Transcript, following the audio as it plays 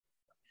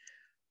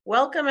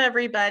Welcome,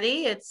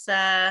 everybody. It's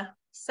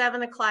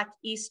 7 o'clock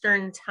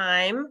Eastern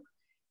time,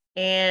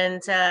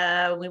 and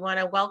we want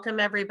to welcome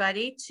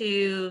everybody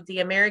to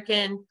the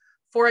American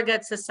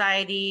Foregut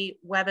Society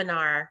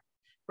webinar.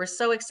 We're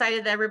so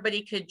excited that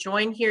everybody could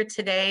join here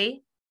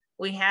today.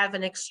 We have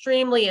an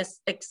extremely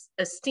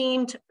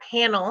esteemed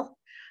panel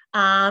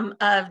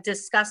of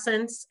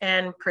discussants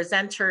and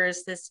presenters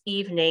this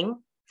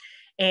evening.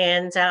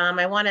 And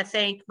I want to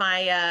thank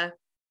my,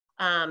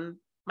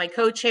 my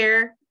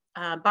co-chair,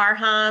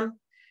 Barham.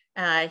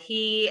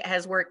 He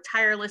has worked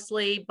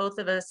tirelessly. Both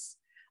of us,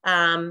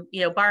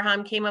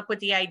 Barham came up with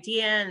the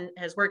idea and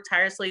has worked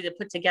tirelessly to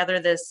put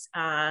together this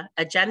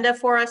agenda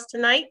for us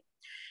tonight.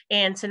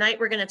 And tonight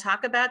we're going to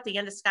talk about the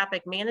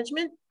endoscopic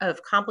management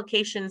of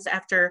complications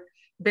after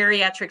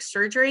bariatric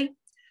surgery.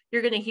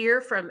 You're going to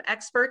hear from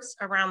experts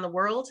around the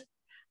world,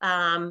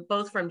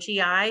 both from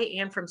GI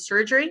and from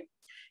surgery.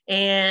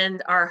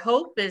 And our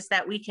hope is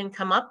that we can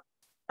come up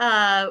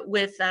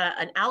with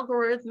an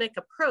algorithmic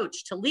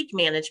approach to leak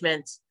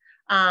management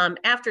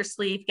after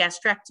sleeve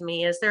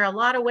gastrectomy. As there are a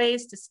lot of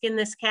ways to skin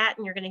this cat,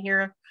 and you're going to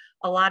hear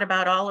a lot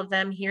about all of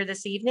them here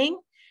this evening.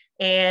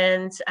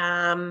 And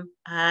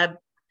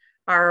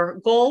our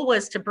goal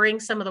was to bring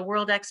some of the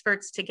world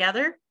experts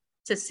together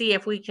to see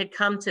if we could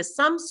come to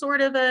some sort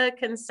of a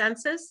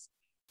consensus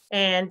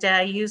and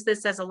use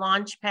this as a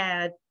launch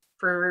pad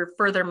for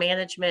further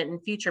management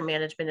and future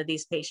management of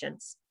these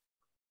patients.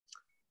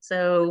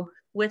 So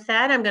with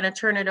that, I'm going to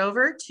turn it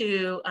over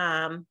to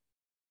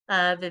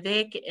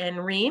Vivek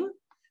and Reem,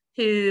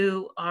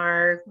 who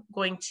are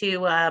going to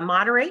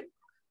moderate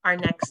our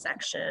next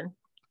section.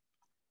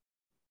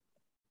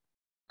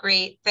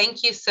 Great,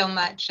 thank you so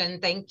much.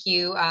 And thank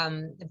you,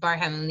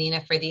 Barham and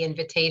Leena, for the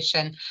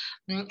invitation.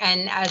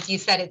 And as you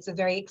said, it's a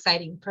very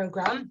exciting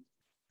program.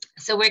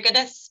 So we're going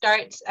to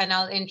start, and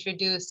I'll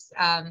introduce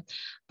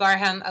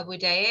Barham Abu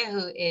Dayyeh,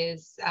 who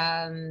is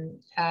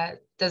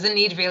doesn't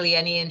need really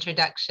any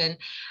introduction.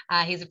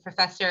 He's a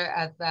professor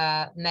of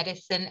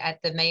medicine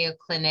at the Mayo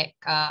Clinic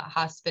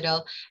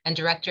Hospital and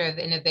director of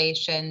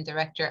innovation,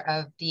 director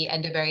of the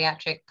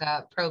endobariatric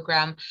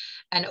program,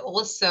 and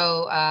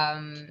also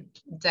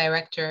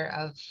director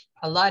of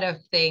a lot of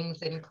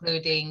things,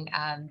 including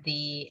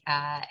the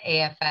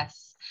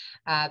AFS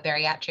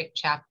bariatric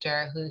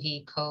chapter, who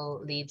he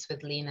co-leads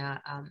with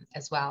Leena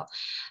as well.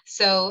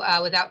 So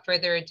without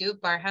further ado,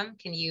 Barham,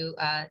 can you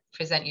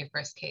present your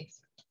first case?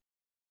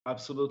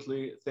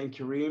 Absolutely. Thank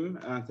you, Reem.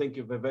 And thank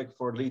you, Vivek,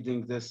 for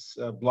leading this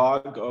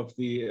blog of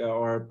the,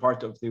 or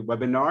part of the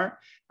webinar.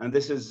 And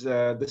this is,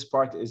 this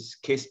part is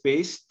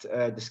case-based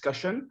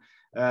discussion.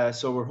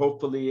 So we're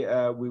hopefully,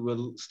 we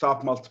will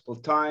stop multiple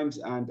times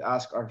and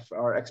ask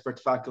our expert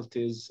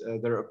faculties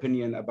their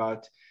opinion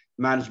about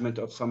management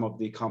of some of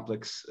the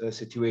complex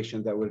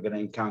situations that we're going to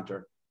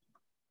encounter.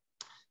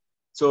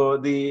 So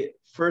the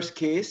first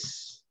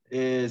case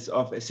is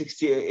of a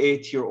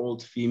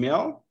 68-year-old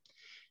female.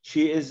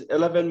 She is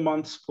 11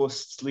 months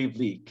post-sleeve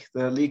leak.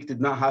 The leak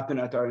did not happen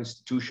at our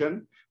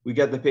institution. We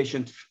get the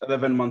patient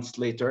 11 months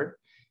later.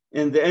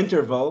 In the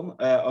interval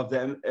of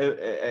the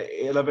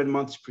 11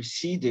 months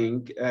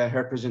preceding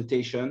her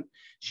presentation,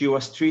 she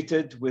was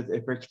treated with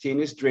a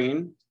percutaneous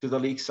drain to the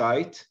leak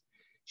site.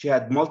 She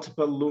had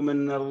multiple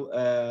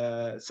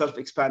luminal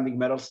self-expanding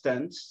metal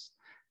stents.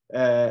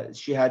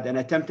 She had an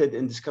attempted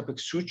endoscopic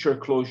suture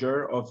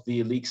closure of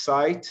the leak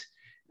site.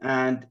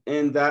 And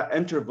in that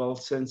interval,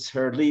 since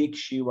her leak,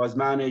 she was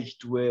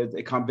managed with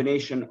a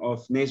combination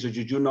of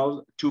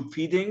nasojejunal tube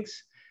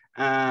feedings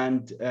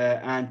and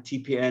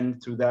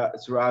TPN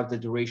throughout the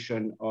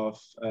duration of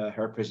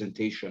her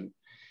presentation.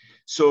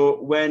 So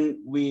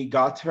when we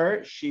got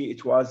her,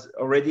 it was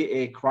already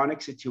a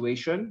chronic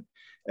situation.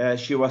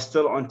 She was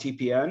still on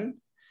TPN,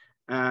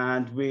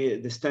 and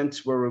the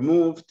stents were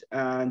removed,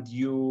 and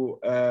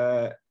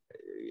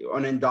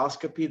on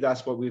endoscopy,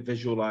 that's what we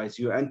visualize.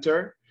 You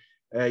enter,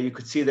 you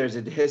could see there's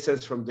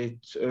adhesives from the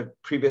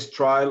previous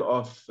trial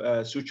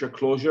of suture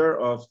closure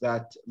of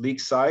that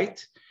leak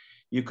site.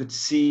 You could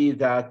see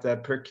that the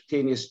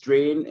percutaneous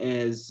drain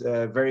is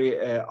very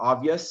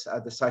obvious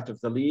at the site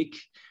of the leak.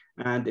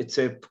 And it's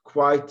a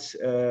quite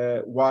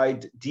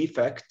wide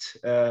defect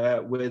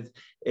with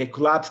a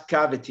collapsed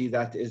cavity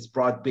that is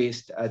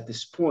broad-based at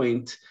this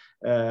point.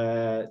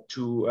 So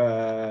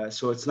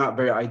it's not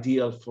very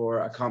ideal for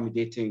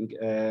accommodating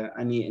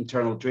any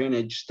internal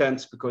drainage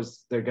stents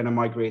because they're going to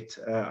migrate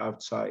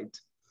outside.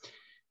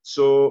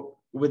 So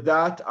with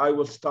that, I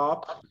will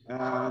stop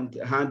and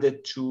hand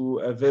it to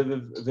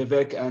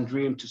Vivek and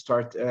Reem to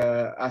start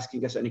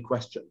asking us any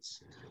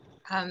questions.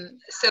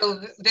 So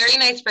very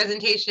nice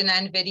presentation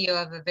and video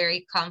of a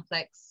very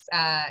complex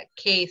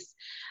case.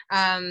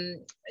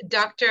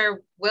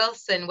 Dr.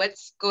 Wilson,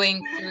 what's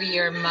going through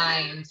your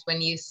mind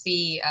when you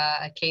see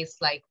a case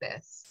like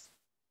this?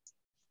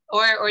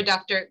 Or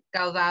Dr.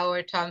 Galvao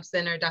or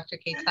Thompson or Dr.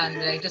 Khaitan,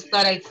 but I just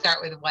thought I'd start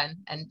with one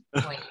and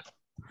point.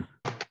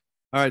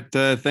 All right,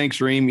 thanks,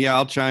 Reem. Yeah,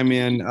 I'll chime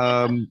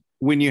in.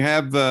 When you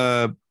have,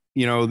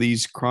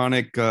 these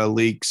chronic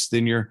leaks,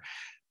 then you're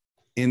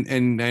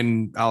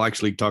and I'll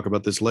actually talk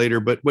about this later,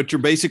 but what you're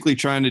basically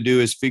trying to do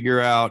is figure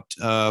out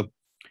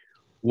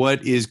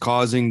what is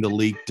causing the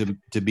leak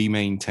to be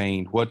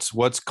maintained.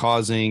 What's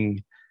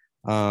causing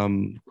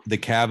the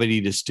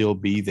cavity to still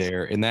be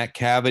there, and that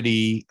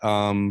cavity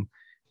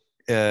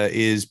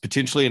is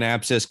potentially an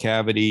abscess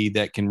cavity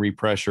that can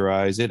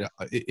repressurize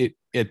it.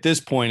 At this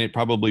point, it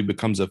probably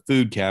becomes a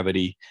food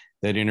cavity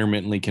that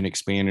intermittently can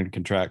expand and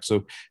contract.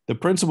 So the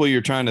principle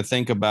you're trying to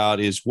think about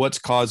is what's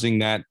causing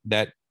that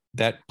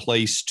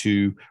place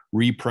to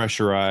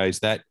repressurize,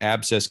 that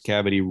abscess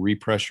cavity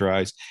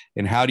repressurize,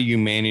 and how do you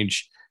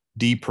manage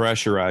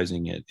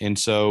depressurizing it? And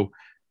so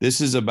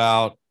this is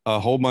about a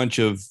whole bunch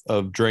of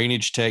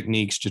drainage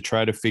techniques to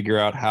try to figure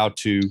out how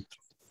to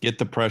get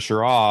the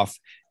pressure off.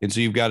 And so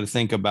you've got to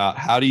think about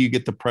how do you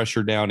get the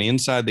pressure down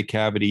inside the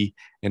cavity,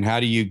 and how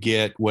do you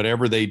get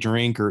whatever they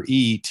drink or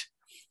eat,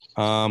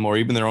 or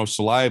even their own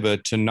saliva,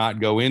 to not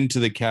go into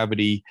the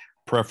cavity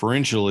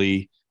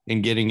preferentially,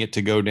 and getting it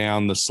to go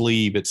down the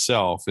sleeve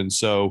itself. And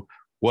so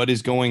what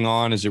is going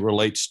on as it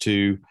relates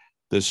to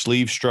the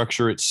sleeve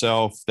structure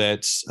itself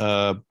that's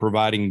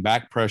providing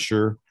back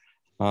pressure?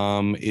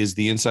 Is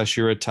the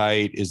incisura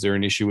tight? Is there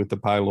an issue with the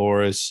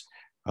pylorus?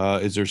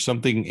 Is there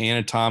something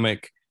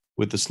anatomic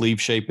with the sleeve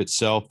shape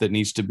itself that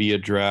needs to be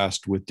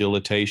addressed with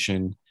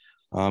dilatation?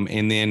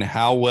 And then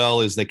how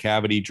well is the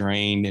cavity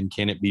drained, and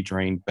can it be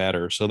drained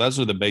better? So those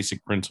are the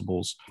basic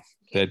principles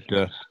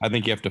that I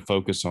think you have to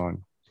focus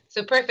on.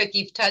 So perfect.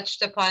 You've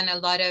touched upon a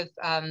lot of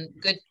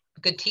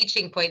good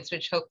teaching points,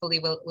 which hopefully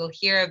we'll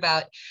hear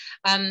about.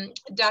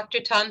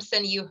 Dr.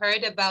 Thompson, you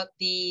heard about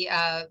the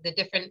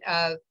different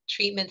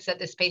treatments that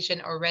this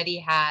patient already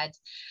had.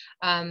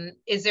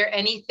 Is there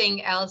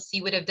anything else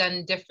you would have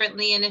done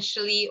differently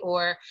initially,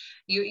 or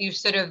you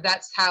sort of,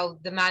 that's how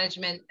the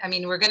management? I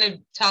mean, we're going to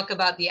talk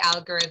about the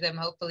algorithm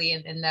hopefully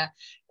in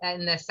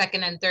the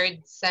second and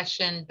third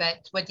session, but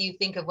what do you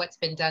think of what's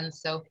been done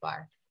so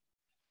far?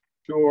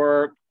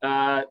 Sure.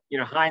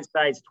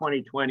 Hindsight's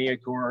 20/20,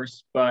 of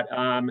course, but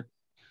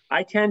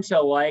I tend to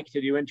like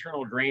to do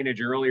internal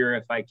drainage earlier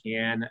if I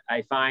can.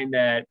 I find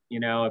that,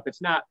 if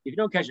you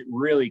don't catch it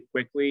really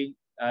quickly,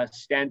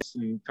 stents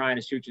and trying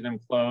to suture them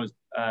closed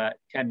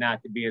tend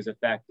not to be as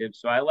effective.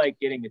 So I like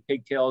getting the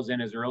pigtails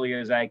in as early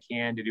as I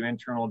can to do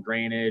internal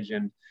drainage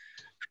and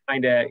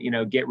trying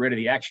to, get rid of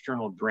the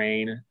external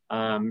drain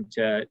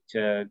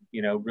to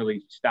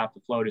really stop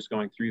the flow just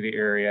going through the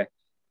area.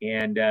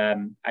 And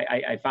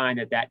I find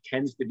that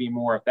tends to be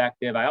more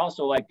effective. I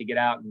also like to get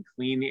out and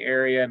clean the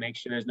area, make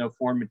sure there's no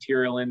foreign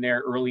material in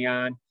there early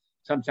on.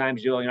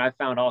 Sometimes I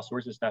found all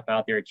sorts of stuff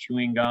out there,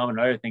 chewing gum and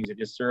other things that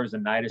just serves a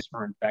nidus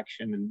for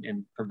infection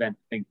and prevent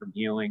the thing from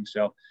healing.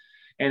 So,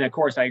 and of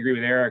course, I agree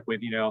with Eric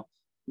with,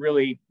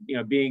 really,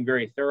 being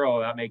very thorough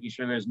about making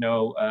sure there's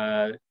no,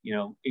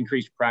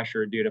 increased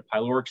pressure due to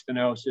pyloric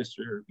stenosis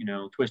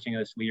or, twisting of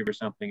the sleeve or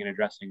something, and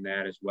addressing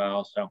that as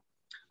well. So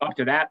up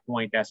to that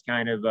point, that's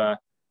kind of,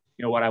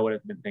 what I would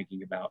have been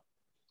thinking about.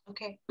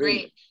 Okay,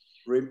 great.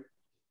 Reem?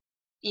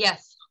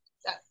 Yes.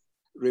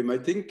 Reem, I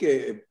think,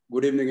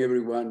 good evening,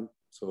 everyone.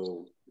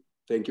 So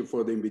thank you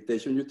for the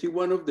invitation. You see,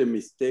 one of the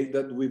mistakes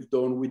that we've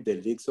done with the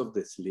leaks of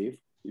the sleeve,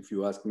 if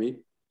you ask me,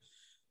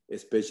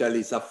 especially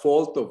it's a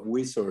fault of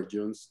we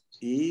surgeons,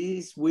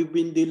 is we've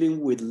been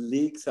dealing with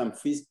leaks and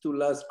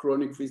fistulas,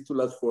 chronic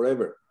fistulas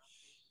forever,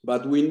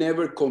 but we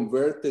never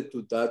converted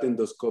to that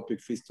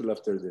endoscopic fistula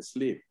after the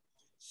sleeve.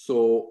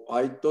 So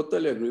I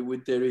totally agree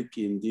with Eric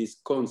in this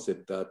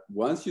concept that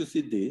once you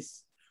see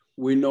this,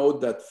 we know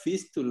that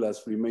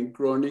fistulas remain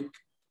chronic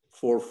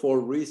for 4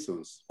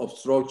 reasons.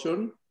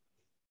 Obstruction,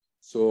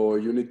 so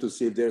you need to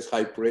see if there's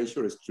high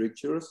pressure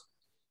strictures.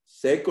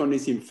 Second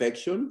is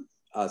infection,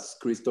 as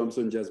Chris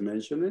Thompson just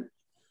mentioned it.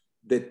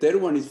 The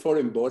third one is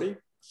foreign body.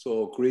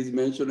 So Chris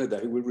mentioned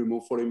that he will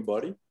remove foreign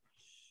body.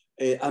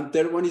 And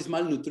third one is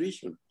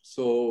malnutrition.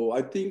 So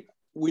I think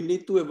we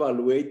need to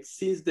evaluate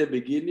since the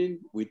beginning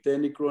with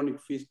any chronic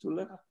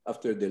fistula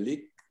after the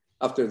leak,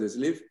 after the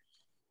sleeve,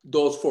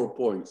 those 4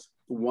 points.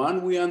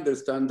 One, we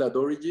understand that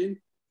origin,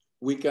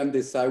 we can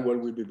decide what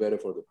will be better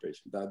for the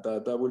patient.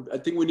 I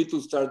think we need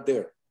to start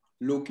there,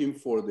 looking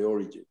for the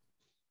origin.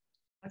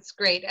 That's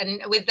great.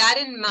 And with that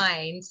in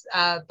mind,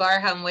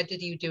 Barham, what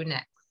did you do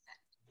next?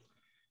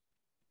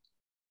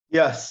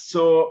 Yes,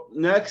 so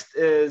next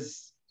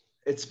is,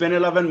 it's been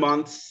 11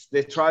 months.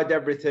 They tried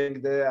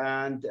everything there,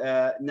 and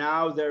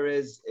now there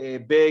is a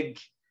big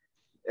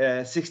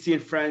 16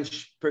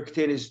 French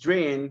percutaneous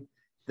drain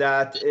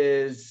that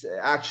is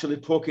actually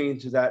poking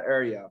into that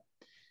area.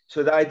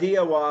 So the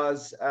idea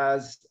was,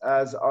 as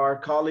our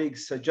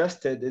colleagues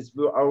suggested, is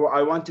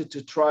I wanted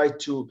to try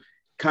to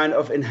kind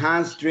of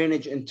enhance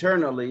drainage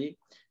internally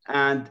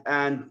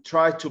and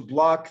try to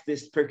block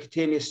this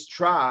percutaneous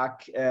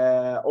tract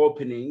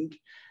opening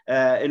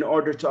in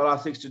order to allow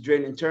things to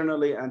drain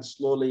internally and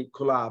slowly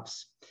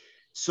collapse.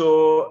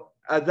 So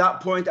at that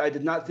point, I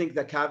did not think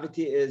the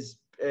cavity is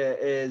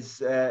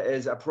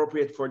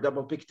appropriate for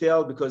double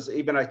pigtail, because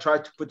even I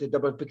tried to put a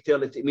double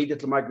pigtail, it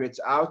immediately migrates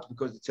out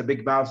because it's a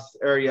big mouth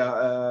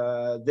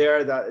area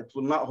there that it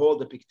will not hold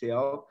the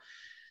pigtail.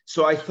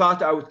 So I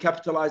thought I would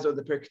capitalize on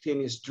the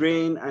percutaneous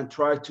drain and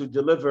try to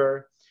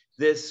deliver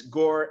this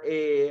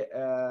Gore-A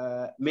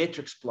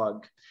matrix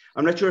plug.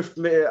 I'm not sure if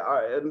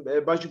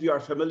a bunch of you are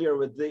familiar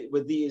with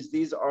these.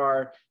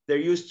 They're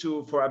used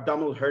for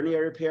abdominal hernia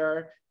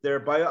repair. They're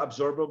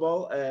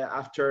bioabsorbable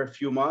after a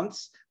few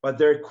months, but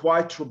they're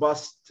quite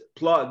robust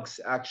plugs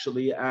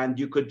actually, and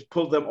you could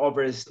pull them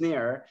over a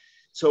snare.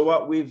 So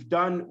what we've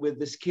done with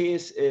this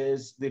case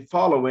is the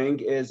following: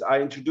 is I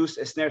introduced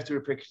a snare through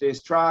the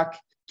percutaneous tract,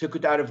 took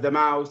it out of the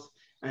mouth,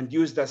 and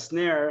used the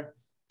snare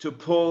to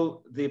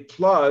pull the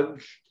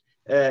plug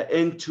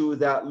into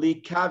that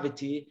leak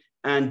cavity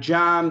and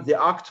jam the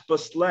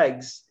octopus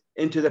legs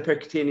into the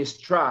percutaneous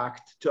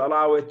tract to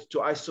allow it to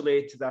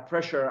isolate the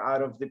pressure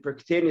out of the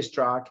percutaneous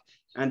tract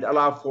and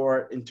allow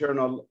for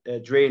internal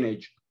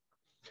drainage.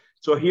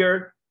 So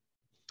here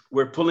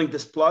we're pulling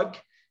this plug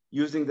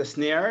using the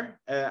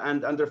snare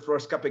and under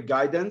fluoroscopic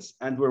guidance,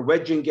 and we're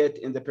wedging it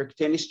in the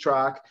percutaneous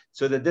tract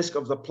so the disc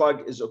of the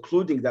plug is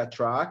occluding that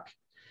tract.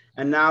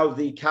 And now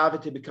the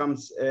cavity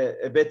becomes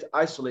a bit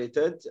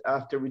isolated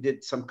after we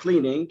did some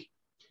cleaning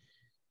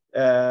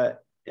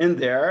in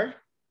there.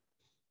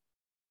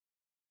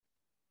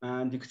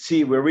 And you can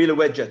see we're really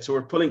wedge it. So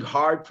we're pulling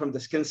hard from the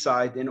skin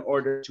side in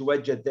order to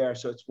wedge it there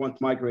so it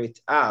won't migrate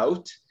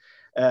out.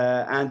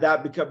 And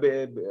that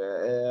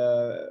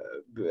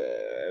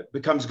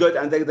becomes good.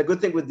 And the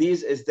good thing with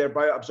these is they're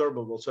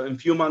bioabsorbable. So in a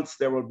few months,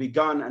 they will be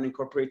gone and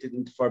incorporated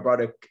into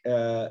fibrotic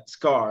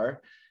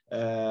scar,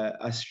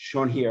 as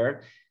shown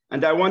here.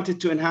 And I wanted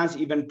to enhance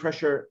even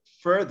pressure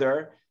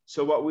further.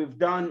 So what we've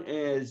done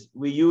is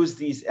we use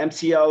these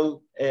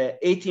MCL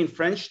 18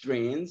 French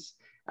drains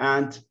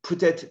and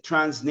put it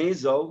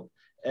transnasal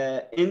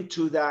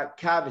into that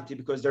cavity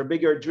because they're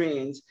bigger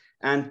drains,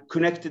 and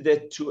connected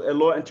it to a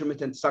low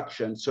intermittent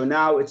suction. So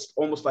now it's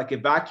almost like a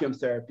vacuum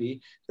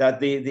therapy that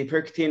the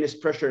percutaneous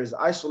pressure is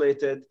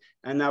isolated,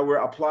 and now we're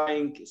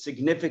applying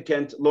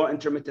significant low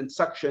intermittent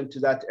suction to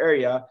that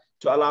area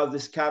to allow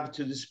this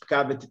cavity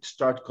to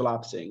start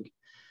collapsing.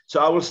 So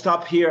I will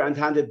stop here and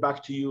hand it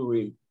back to you,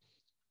 Reem.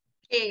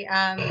 Hey,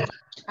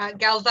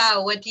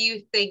 Galvao, what do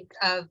you think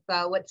of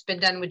what's been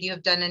done? Would you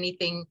have done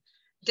anything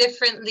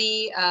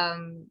differently?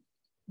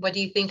 What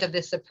do you think of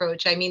this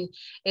approach? I mean,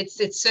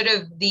 it's sort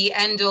of the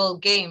end-all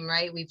game,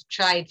 right? We've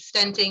tried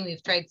stenting,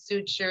 we've tried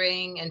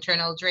suturing,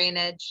 internal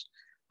drainage.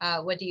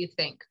 What do you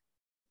think?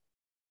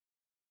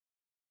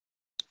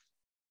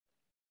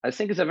 I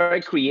think it's a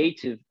very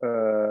creative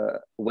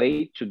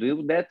way to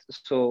do that.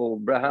 So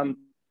Barham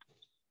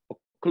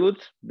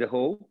occludes the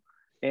hole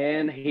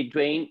and he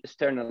drained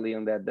externally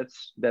on that.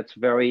 That's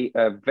very,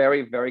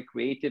 very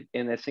creative,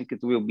 and I think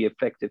it will be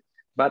effective.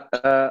 But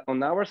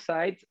on our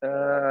side,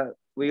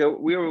 we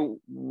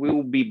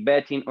will be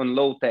betting on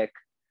low tech.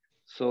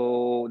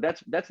 So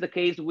that's the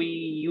case. We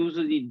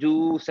usually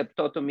do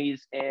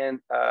septotomies and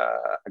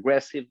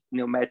aggressive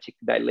pneumatic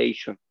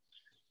dilation,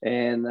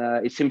 and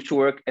it seems to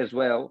work as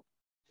well.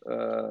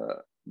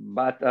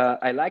 But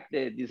I like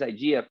this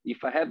idea.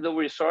 If I have the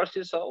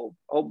resources,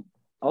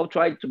 I'll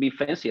try to be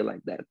fancy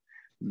like that.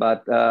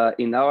 But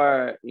in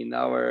our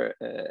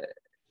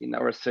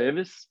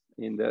service,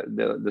 in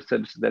the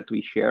service that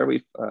we share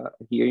with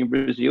here in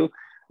Brazil,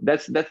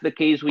 that's the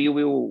case.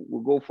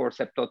 We'll go for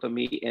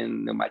septotomy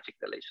and pneumatic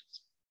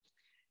dilations.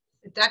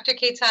 Dr.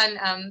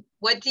 Khaitan,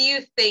 what do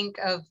you think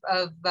of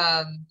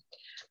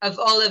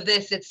all of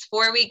this? It's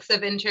 4 weeks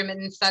of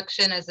intermittent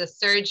suction. As a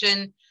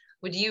surgeon,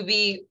 would you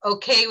be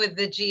okay with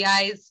the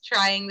GIs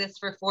trying this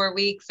for 4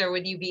 weeks, or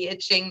would you be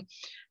itching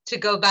to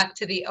go back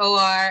to the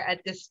OR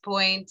at this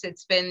point?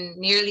 It's been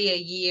nearly a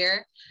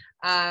year.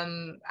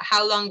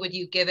 How long would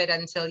you give it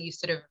until you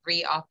sort of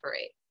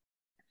reoperate?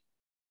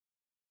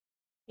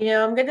 You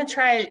know, I'm going to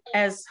try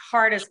as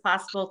hard as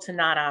possible to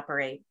not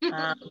operate.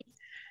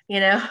 You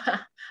know,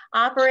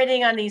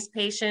 operating on these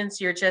patients,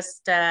 you're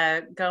just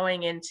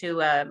going into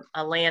a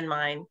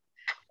landmine,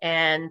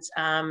 and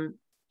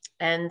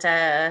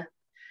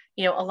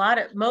you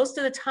know, most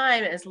of the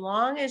time, as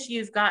long as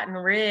you've gotten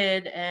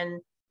rid,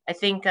 and I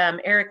think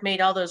Eric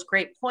made all those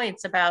great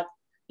points about,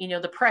 you know,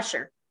 the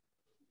pressure.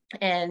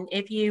 And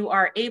if you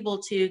are able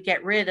to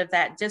get rid of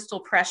that distal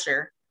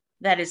pressure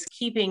that is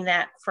keeping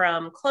that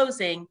from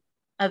closing,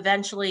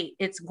 eventually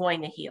it's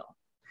going to heal.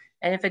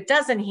 And if it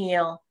doesn't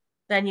heal,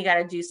 then you got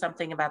to do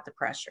something about the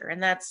pressure.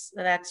 And that's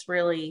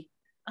really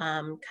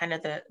kind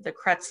of the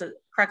crux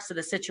of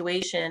the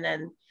situation.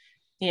 And,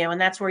 you know,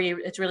 and that's where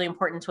it's really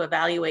important to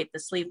evaluate the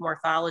sleeve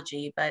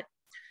morphology. But,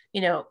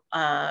 you know,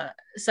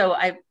 so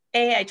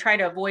I try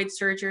to avoid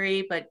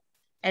surgery,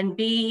 and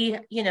B,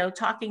 you know,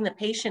 talking the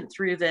patient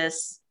through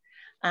this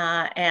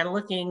and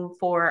looking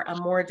for a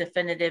more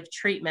definitive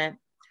treatment.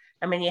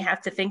 I mean, you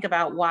have to think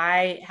about,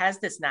 why has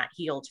this not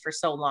healed for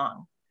so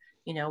long?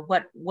 You know,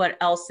 what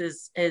else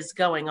is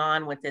going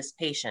on with this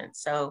patient?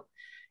 So,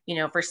 you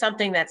know, for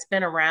something that's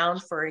been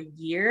around for a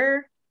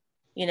year,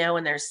 you know,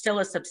 and there's still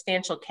a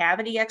substantial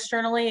cavity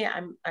externally,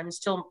 I'm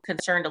still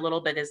concerned a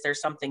little bit, is there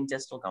something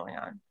distal going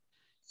on?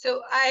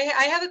 So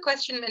I have a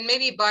question, and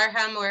maybe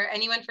Barham or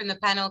anyone from the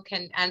panel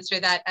can answer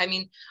that. I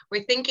mean,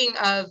 we're thinking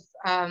of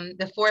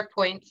the 4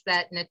 points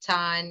that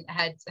Natan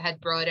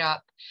had brought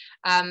up.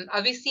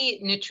 Obviously,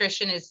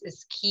 nutrition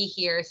is key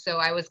here. So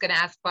I was going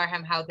to ask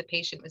Barham how the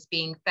patient was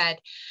being fed.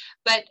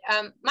 But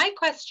my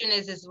question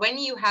is when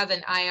you have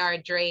an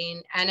IR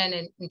drain and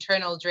an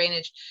internal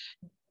drainage,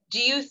 do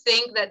you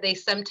think that they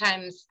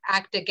sometimes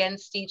act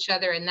against each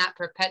other and that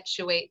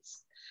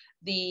perpetuates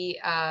the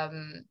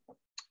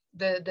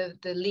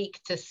leak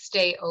to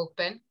stay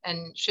open?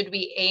 And should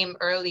we aim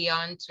early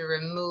on to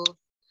remove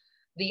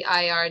the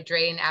IR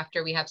drain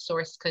after we have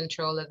source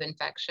control of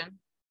infection?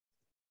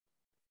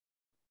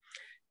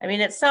 I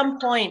mean, at some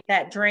point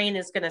that drain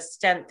is going to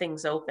stent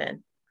things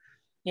open,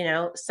 you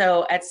know,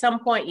 so at some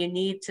point you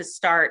need to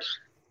start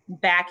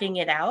backing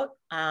it out.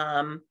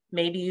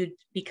 Maybe you,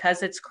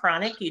 because it's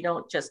chronic, you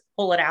don't just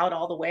pull it out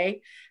all the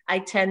way. I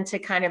tend to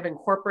kind of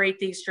incorporate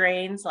these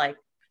drains, like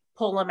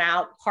pull them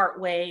out part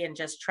way and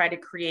just try to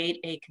create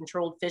a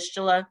controlled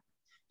fistula,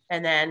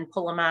 and then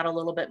pull them out a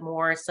little bit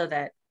more so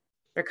that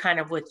they're kind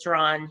of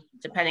withdrawn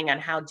depending on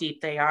how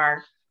deep they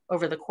are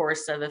over the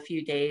course of a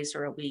few days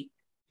or a week.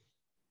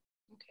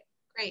 Okay,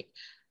 great.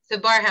 So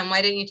Barham,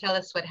 why don't you tell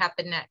us what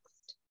happened next?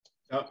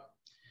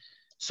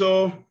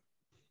 So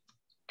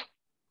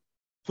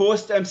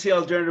post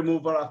MCL drain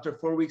removal after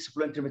 4 weeks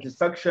of intermittent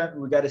suction,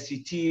 we got a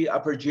CT,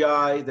 upper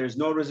GI, there's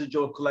no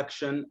residual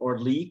collection or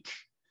leak.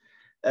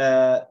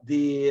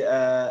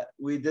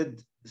 We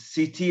did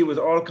CT with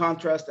oral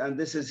contrast, and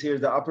this is here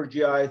the upper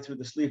GI through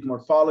the sleeve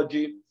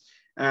morphology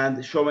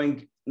and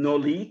showing no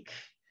leak.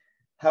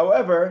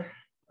 However,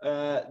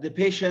 the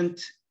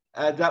patient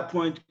at that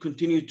point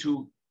continued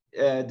to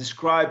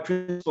describe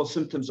principal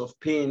symptoms of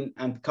pain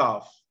and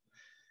cough.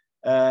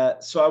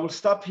 So I will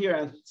stop here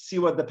and see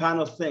what the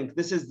panel think.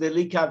 This is the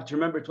leak cavity.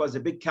 Remember, it was a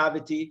big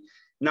cavity.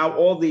 Now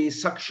all the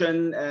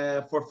suction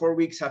for 4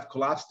 weeks have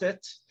collapsed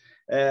it.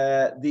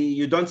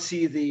 You don't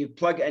see the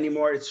plug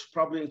anymore. It's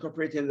probably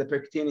incorporated in the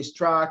percutaneous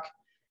tract,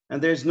 and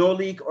there's no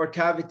leak or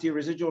cavity,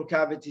 residual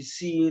cavity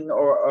seen,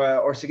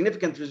 or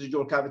significant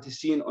residual cavity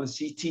seen on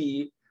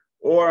CT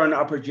or on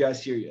upper GI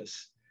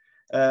series.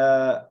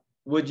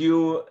 Would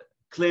you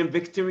claim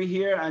victory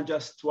here and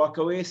just walk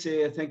away,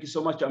 say, thank you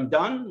so much, I'm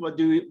done? What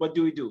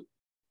do we do?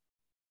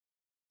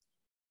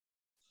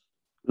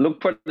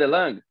 Look for the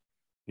lung.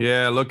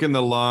 Yeah, look in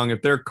the lung.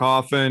 If they're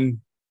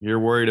coughing, you're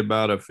worried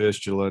about a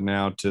fistula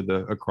now to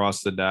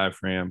across the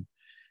diaphragm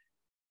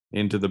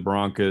into the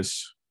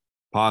bronchus,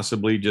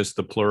 possibly just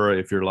the pleura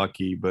if you're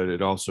lucky, but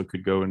it also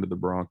could go into the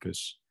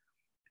bronchus.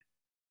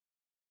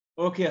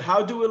 Okay,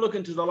 how do we look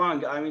into the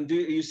lung? I mean, do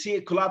you see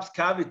a collapsed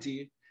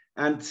cavity,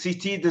 and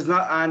CT does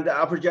not, and the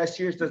upper GI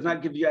series does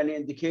not give you any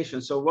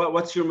indication? So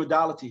what's your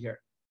modality here?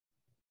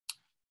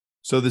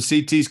 So the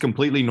CT is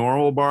completely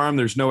normal, Barham.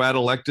 There's no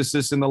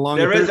atelectasis in the lung.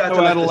 There is no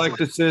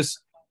atelectasis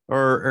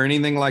or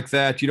anything like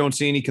that. You don't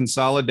see any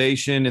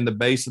consolidation in the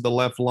base of the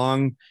left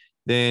lung,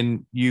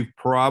 then you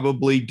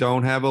probably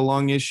don't have a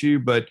lung issue.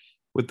 But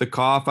with the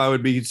cough, I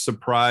would be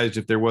surprised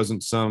if there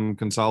wasn't some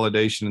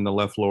consolidation in the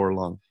left lower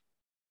lung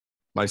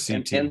by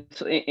CT.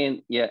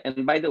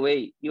 And by the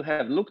way, you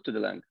have looked to the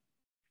lung.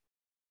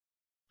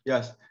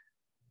 Yes.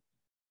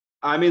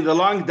 I mean, the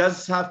lung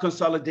does have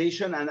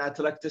consolidation and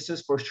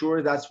atelectasis for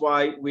sure. That's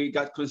why we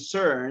got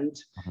concerned.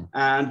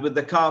 And with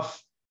the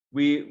cough,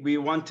 we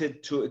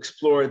wanted to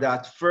explore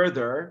that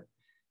further.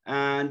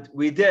 And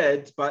we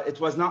did, but it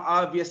was not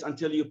obvious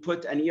until you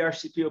put an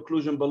ERCP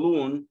occlusion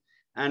balloon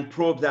and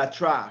probe that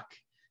track.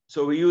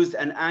 So we used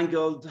an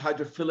angled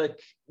hydrophilic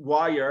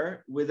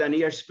wire with an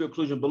ERCP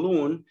occlusion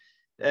balloon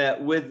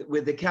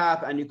with the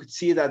cap, and you could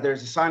see that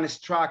there's a sinus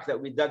tract that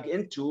we dug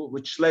into,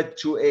 which led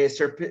to a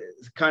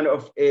kind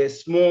of a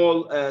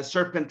small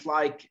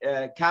serpent-like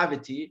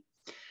cavity.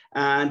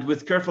 And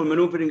with careful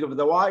maneuvering of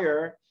the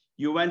wire,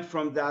 you went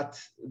from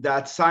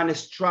that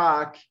sinus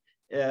tract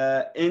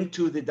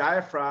into the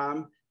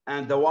diaphragm,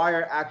 and the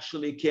wire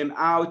actually came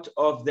out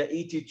of the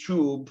ET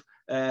tube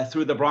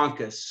through the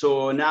bronchus.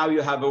 So now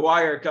you have a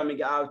wire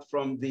coming out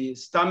from the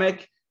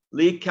stomach,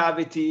 leak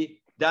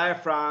cavity,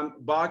 diaphragm,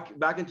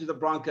 back into the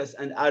bronchus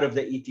and out of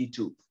the ET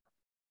tube.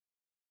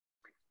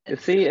 You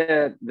see,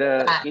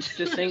 the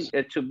interesting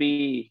to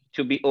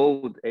be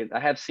old, and I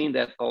have seen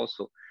that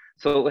also.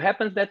 So it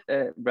happens that,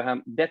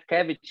 Barham, that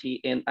cavity,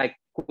 and I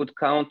could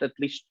count at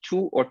least 2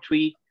 or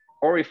 3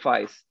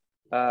 orifices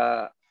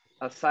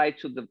aside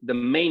to the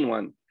main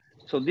one.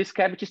 So these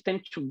cavities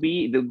tend to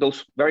be,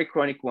 those very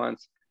chronic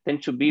ones,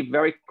 tend to be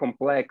very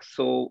complex.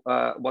 So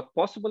what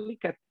possibly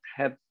can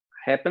have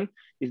happened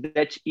is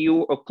that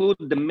you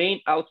occlude the main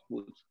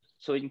output.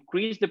 So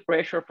increase the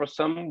pressure for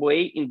some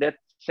way in that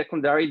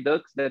secondary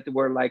ducts that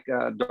were like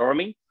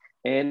dorming,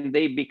 and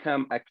they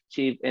become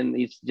active, and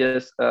it's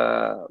just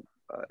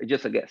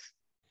a guess.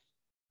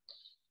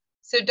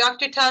 So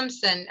Dr.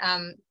 Thompson,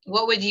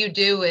 what would you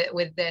do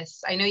with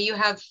this? I know you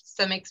have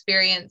some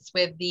experience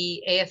with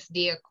the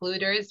ASD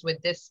occluders.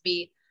 Would this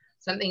be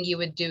something you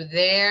would do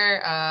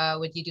there?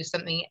 Would you do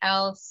something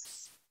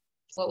else?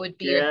 What would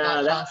be your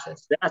thought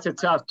process? That's a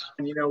tough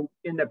one. You know,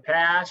 in the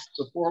past,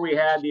 before we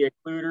had the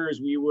occluders,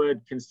 we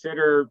would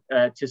consider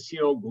to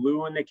seal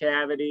glue in the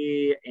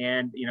cavity,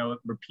 and, you know,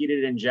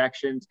 repeated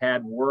injections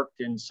had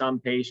worked in some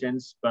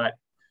patients, but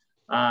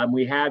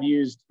we have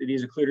used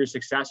these occluders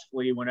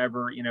successfully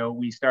whenever, you know,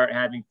 we start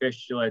having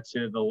fistula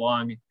to the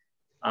lung.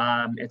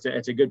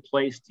 It's a good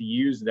place to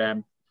use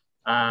them.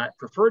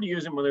 Prefer to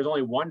use them when there's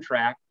only one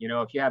track. You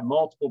know, if you have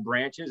multiple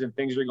branches and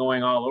things are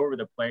going all over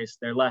the place,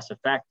 they're less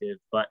effective.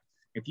 But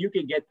if you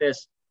could get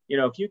this, you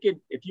know, if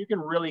you can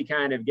really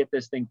kind of get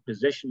this thing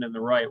positioned in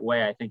the right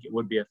way, I think it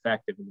would be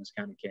effective in this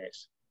kind of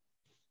case.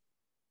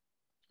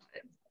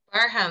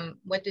 Barham,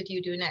 what did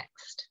you do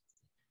next?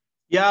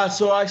 Yeah,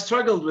 so I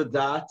struggled with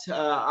that.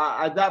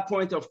 At that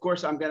point, of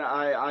course,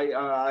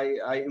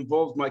 I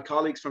involved my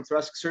colleagues from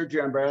thoracic surgery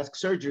and bariatric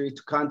surgery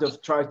to kind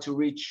of try to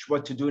reach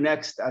what to do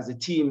next as a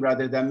team,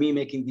 rather than me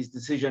making this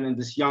decision in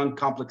this young,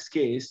 complex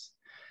case.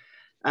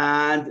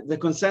 And the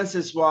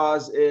consensus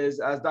is,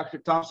 as Dr.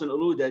 Thompson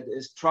alluded,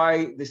 is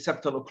try the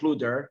septal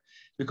occluder,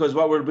 because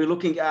what we'll be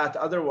looking at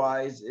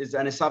otherwise is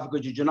an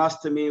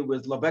esophagogynostomy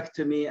with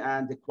lobectomy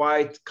and a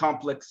quite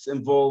complex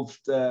involved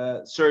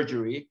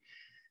surgery.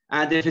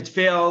 And if it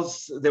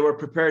fails, they were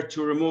prepared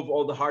to remove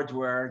all the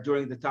hardware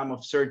during the time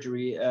of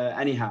surgery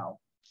anyhow.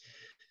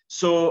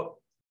 So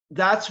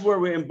that's where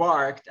we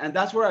embarked. And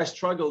that's where I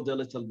struggled a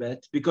little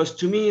bit, because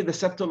to me, the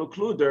septal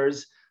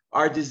occluders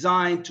are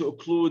designed to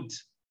occlude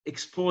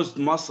exposed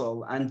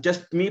muscle. And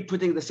just me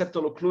putting the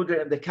septal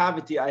occluder in the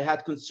cavity, I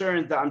had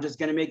concerns that I'm just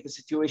going to make the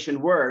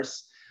situation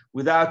worse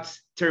without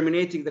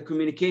terminating the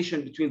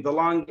communication between the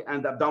lung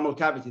and the abdominal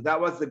cavity. That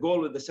was the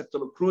goal with the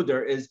septal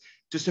occluder, is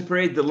to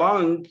separate the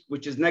lung,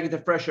 which is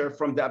negative pressure,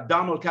 from the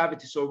abdominal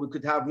cavity, so we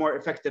could have more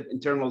effective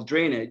internal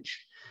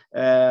drainage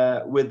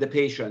with the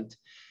patient.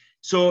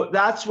 So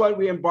that's what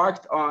we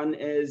embarked on.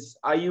 Is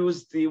I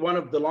used one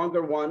of the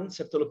longer one,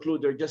 septal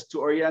occluder, just to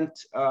orient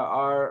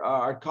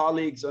our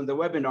colleagues on the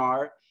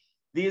webinar.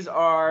 These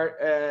are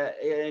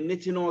a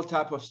nitinol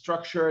type of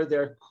structure.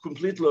 They're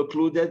completely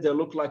occluded. They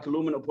look like a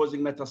lumen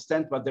opposing metal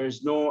stent, but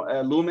there's no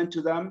lumen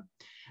to them.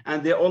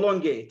 And they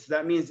elongate.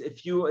 That means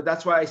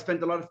that's why I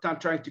spent a lot of time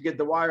trying to get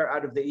the wire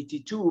out of the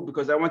ET2,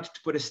 because I wanted to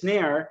put a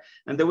snare.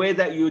 And the way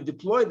that you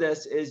deploy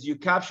this is you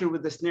capture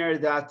with the snare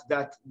that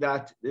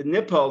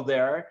nipple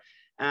there,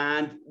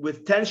 and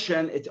with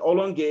tension, it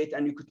elongate,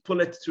 and you could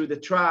pull it through the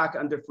track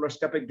under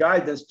fluoroscopic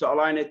guidance to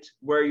align it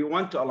where you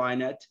want to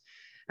align it.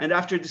 And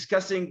after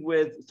discussing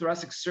with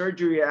thoracic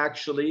surgery,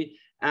 actually,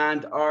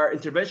 and our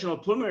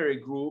interventional pulmonary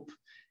group,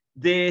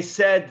 they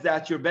said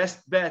that your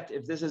best bet,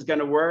 if this is going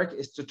to work,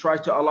 is to try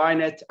to align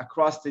it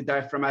across the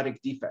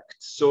diaphragmatic defect.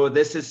 So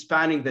this is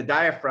spanning the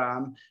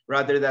diaphragm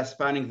rather than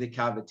spanning the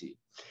cavity.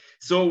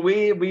 So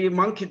we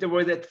monkeyed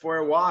with it for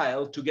a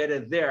while to get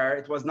it there.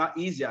 It was not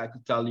easy, I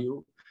could tell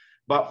you.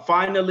 But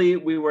finally,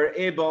 we were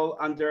able,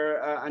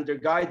 under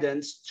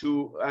guidance,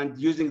 and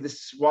using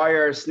this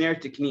wire snare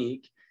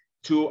technique,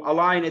 to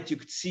align it. You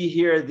could see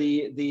here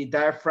the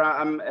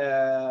diaphragm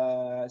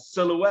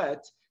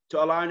silhouette,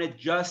 to align it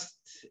just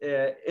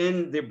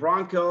in the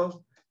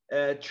bronchial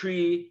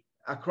tree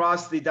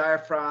across the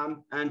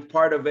diaphragm and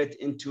part of it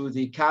into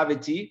the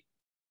cavity.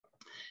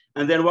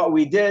 And then what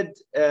we did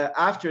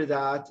after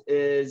that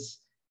is,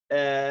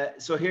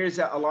 so here's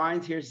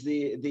aligned, here's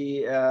the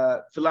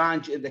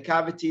phalange in the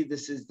cavity.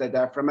 This is the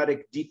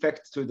diaphragmatic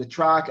defect through the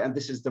tract, and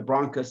this is the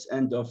bronchus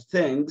end of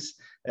things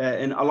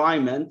in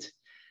alignment.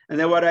 And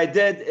then what I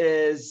did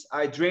is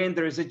I drained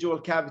the residual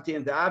cavity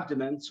in the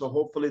abdomen, so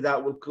hopefully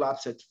that will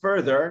collapse it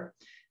further.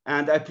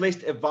 And I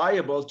placed a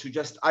viable to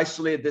just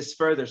isolate this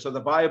further. So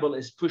the viable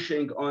is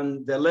pushing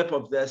on the lip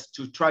of this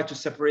to try to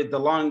separate the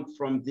lung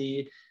from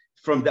the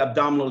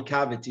abdominal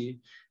cavity.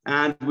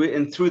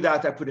 And through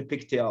that, I put a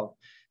pigtail.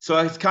 So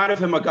it's kind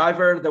of a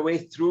MacGyver the way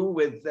through,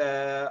 with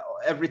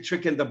every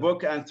trick in the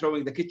book and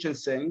throwing the kitchen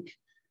sink.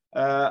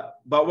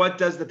 But what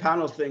does the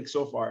panel think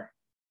so far?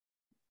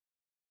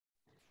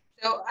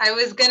 So I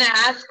was going to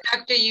ask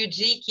Dr.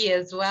 Ujiki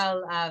as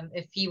well,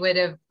 if he would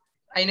have,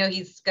 I know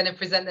he's going to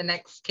present the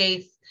next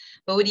case,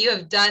 but would you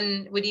have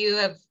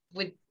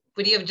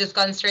just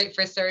gone straight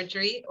for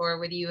surgery, or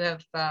would you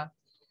have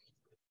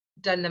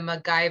done the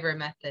MacGyver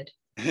method?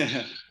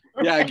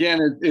 Yeah,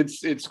 again,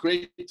 it's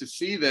great to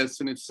see this,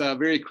 and it's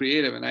very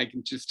creative. And I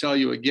can just tell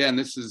you again,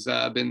 this has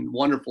been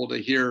wonderful to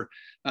hear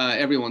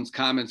everyone's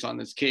comments on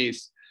this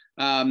case.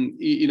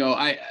 You know,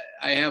 I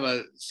have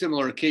a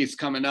similar case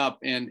coming up,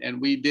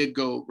 and we did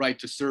go right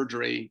to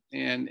surgery,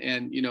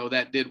 and you know,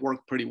 that did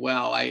work pretty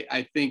well.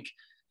 I think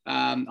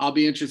I'll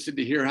be interested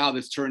to hear how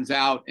this turns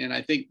out. And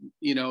I think,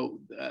 you know,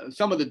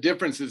 some of the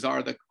differences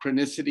are the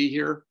chronicity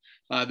here.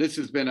 This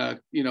has been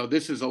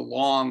this is a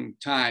long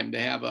time to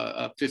have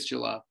a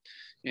fistula.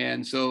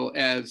 And so,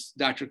 as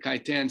Dr.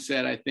 Khaitan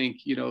said, I think,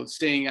 you know,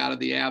 staying out of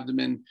the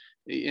abdomen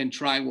and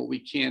trying what we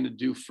can to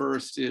do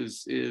first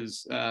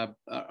is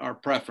our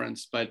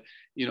preference. But,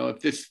 you know,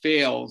 if this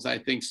fails, I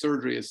think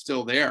surgery is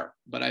still there.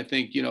 But I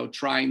think, you know,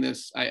 trying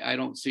this, I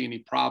don't see any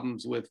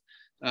problems with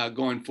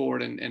going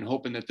forward and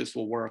hoping that this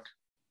will work.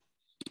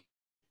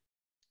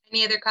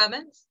 Any other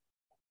comments?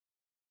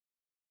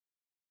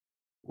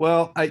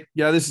 Well,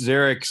 this is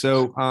Eric.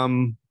 So,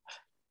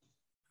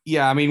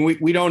 yeah, I mean,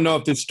 we don't know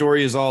if this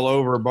story is all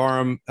over.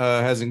 Barham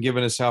hasn't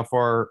given us how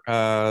far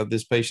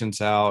this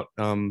patient's out.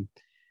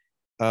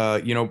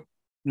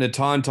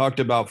 Natan talked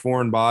about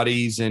foreign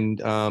bodies, and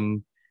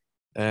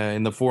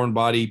the foreign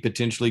body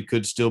potentially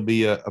could still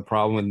be a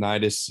problem with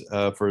nidus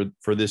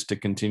for this to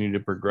continue to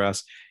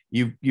progress.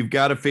 You've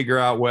got to figure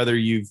out whether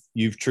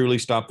you've truly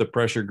stopped the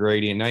pressure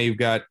gradient. Now you've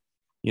got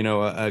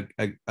a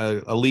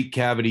leak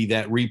cavity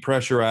that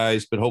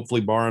repressurized, but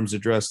hopefully Barham's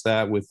addressed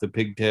that with the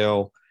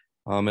pigtail,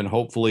 and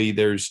hopefully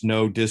there's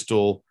no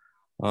distal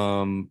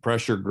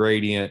pressure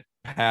gradient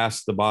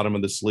past the bottom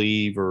of the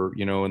sleeve or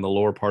in the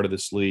lower part of the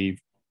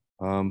sleeve.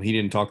 He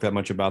didn't talk that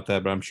much about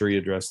that, but I'm sure he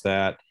addressed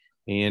that.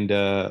 And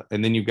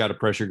then you've got a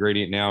pressure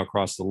gradient now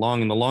across the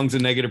lung, and the lung's a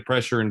negative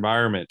pressure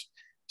environment.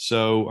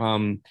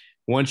 So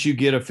once you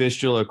get a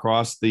fistula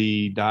across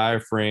the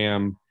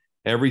diaphragm,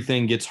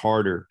 everything gets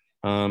harder.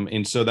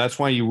 And so that's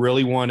why you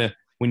really want to,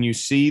 when you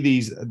see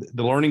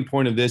the learning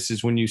point of this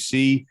is when you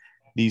see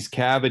these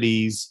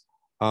cavities,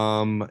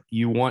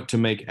 you want to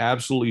make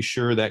absolutely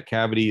sure that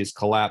cavity is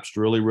collapsed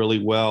really, really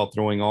well,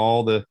 throwing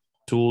all the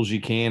tools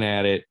you can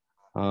at it,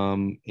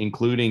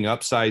 including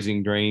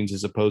upsizing drains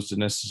as opposed to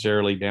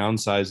necessarily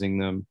downsizing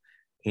them,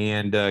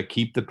 and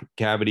keep the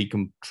cavity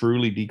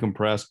truly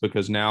decompressed,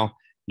 because now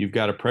you've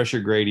got a pressure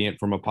gradient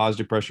from a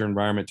positive pressure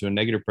environment to a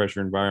negative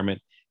pressure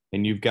environment.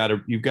 And you've got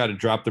to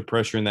drop the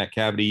pressure in that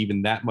cavity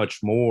even that much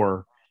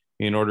more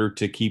in order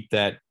to keep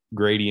that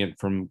gradient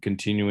from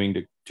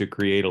continuing to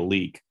create a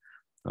leak.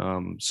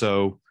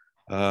 So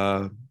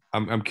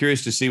I'm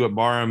curious to see what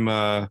Barham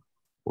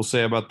will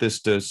say about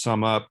this to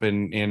sum up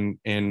and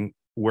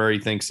where he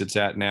thinks it's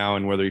at now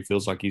and whether he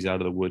feels like he's out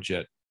of the woods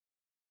yet.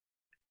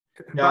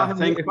 Yeah,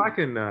 if I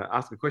can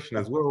ask a question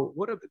as well,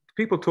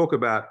 people talk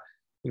about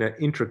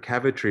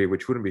intracavitary,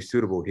 which wouldn't be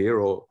suitable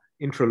here, or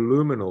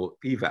intraluminal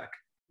evac.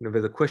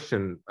 There's a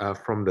question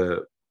from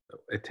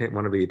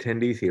one of the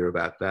attendees here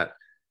about that.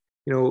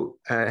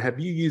 Have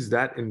you used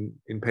that in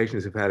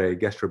patients who've had a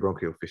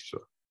gastrobronchial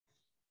fistula?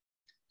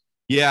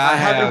 Yeah, I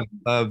have,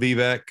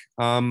 Vivek.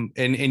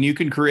 And you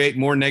can create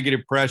more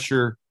negative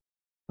pressure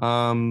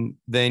than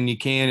you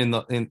can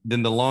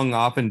than the lung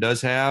often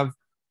does have.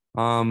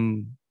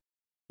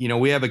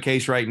 We have a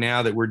case right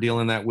now that we're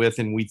dealing with,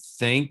 and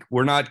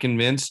we're not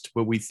convinced,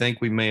 but we think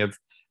we may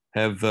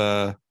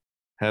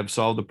have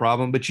solved the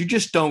problem, but you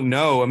just don't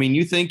know. I mean,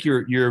 you think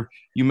you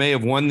may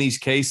have won these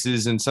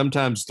cases, and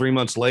sometimes 3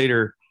 months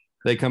later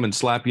they come and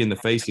slap you in the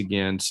face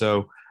again.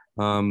 So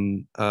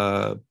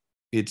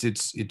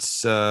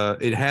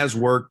it has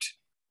worked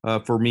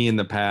for me in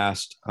the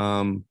past,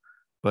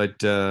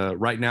 but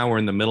right now we're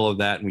in the middle of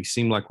that, and we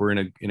seem like we're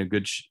in a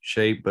good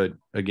shape, but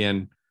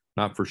again,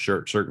 not for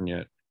certain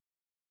yet.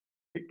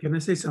 Can I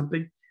say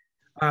something?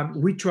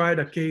 We tried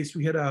a case.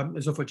 We had an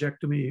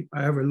esophagectomy,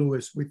 Ivor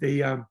Lewis, with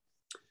a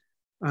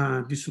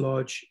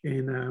dislodge,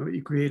 and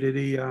it created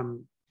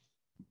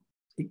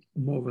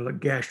more of a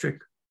gastric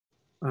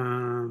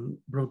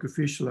bronchial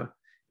fistula.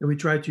 And we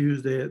tried to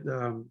use the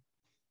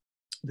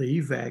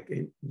evac,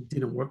 and it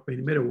didn't work, but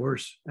it made it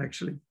worse,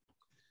 actually.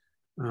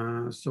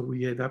 So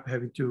we ended up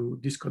having to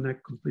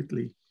disconnect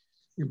completely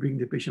and bring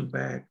the patient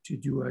back to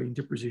do an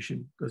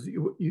interposition, because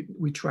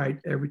we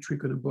tried every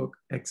trick in the book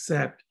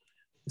except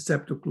the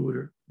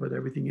septoccluder, but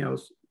everything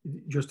else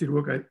just didn't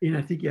work. And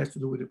I think it has to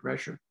do with the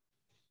pressure.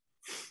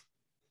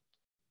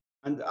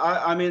 And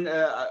I mean,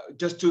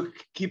 just to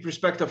keep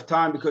respect of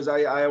time, because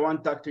I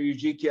want Dr.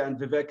 Ujiki and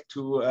Vivek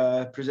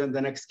to present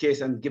the next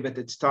case and give it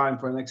its time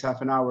for the next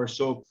half an hour.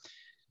 So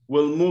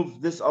we'll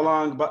move this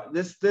along, but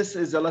this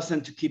is a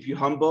lesson to keep you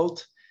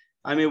humbled.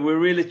 I mean, we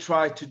really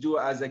try to do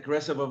as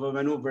aggressive of a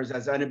maneuvers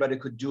as anybody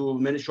could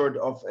do, short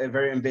of a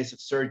very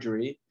invasive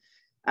surgery.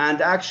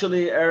 And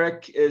actually,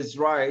 Eric is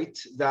right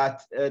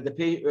that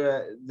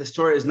the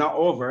story is not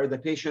over. The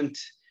patient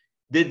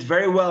did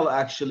very well,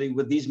 actually,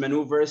 with these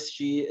maneuvers.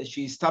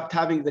 She stopped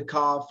having the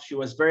cough. She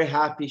was very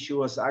happy. She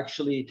was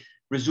actually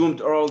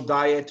resumed oral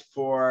diet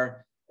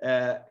for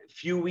a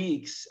few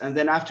weeks. And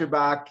then after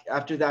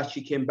that,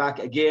 she came back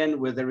again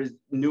with a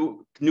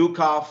new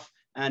cough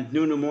and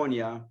new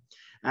pneumonia.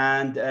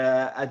 And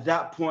at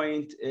that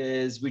point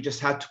we just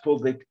had to pull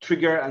the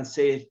trigger and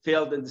say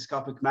failed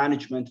endoscopic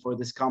management for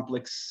this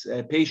complex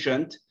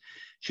patient.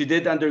 She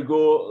did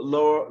undergo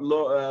lower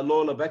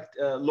lobe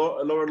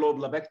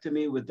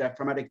lobectomy with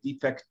diaphragmatic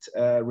defect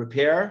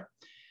repair.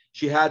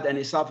 She had an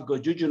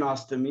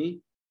esophagoduodenostomy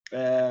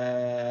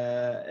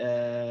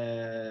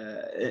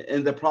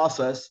in the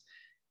process.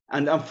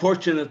 And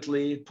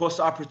unfortunately,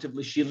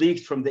 post-operatively, she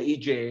leaked from the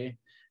EJ.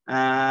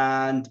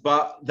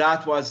 But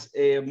that was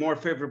a more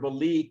favorable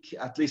leak,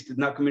 at least did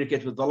not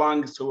communicate with the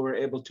lungs, so we were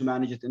able to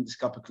manage it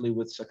endoscopically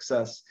with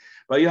success.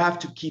 But you have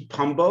to keep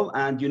humble,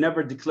 and you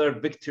never declare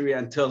victory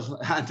until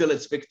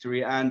it's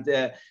victory. And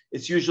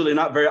it's usually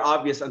not very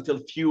obvious until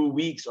few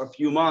weeks or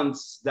few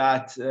months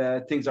that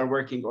things are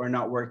working or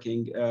not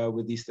working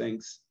with these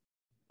things.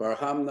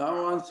 Barham,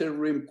 now answer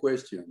Reem's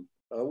question.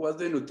 How was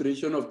the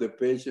nutrition of the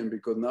patient?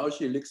 Because now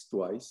she leaks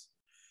twice.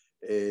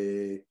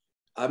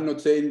 I'm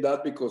not saying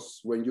that because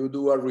when you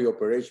do a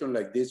reoperation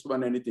like this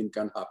one, anything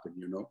can happen,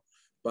 you know.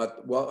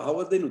 But how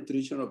was the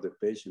nutrition of the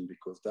patient?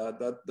 Because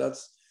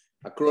that's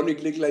a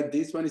chronic leak like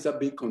this one is a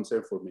big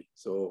concern for me.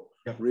 So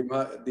yeah.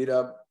 Rima did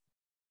a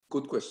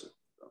good question.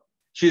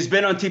 She's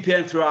been on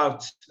TPN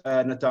throughout,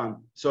 Natan.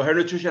 So her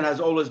nutrition has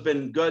always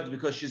been good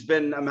because she's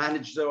been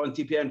managed on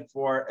TPN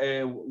for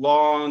a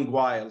long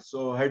while.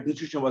 So her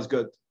nutrition was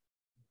good.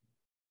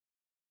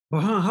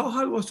 How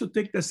hard was to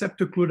take the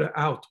septoccluder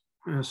out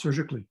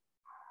surgically?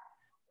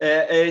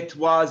 It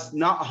was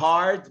not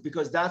hard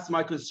because that's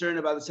my concern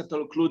about the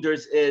septal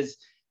occluders is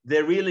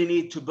they really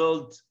need to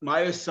build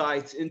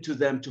myocytes into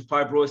them to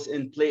fibrose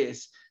in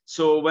place.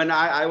 So when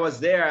I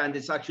was there and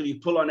it's actually you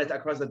pull on it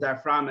across the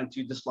diaphragm and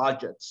you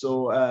dislodge it.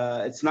 So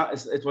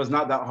it was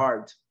not that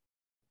hard.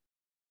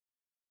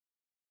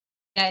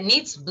 Yeah, it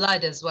needs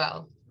blood as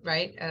well,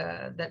 right?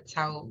 That's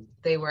how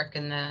they work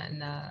in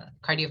the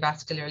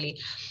cardiovascularly.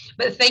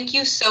 But thank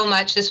you so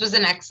much. This was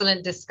an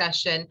excellent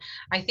discussion.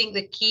 I think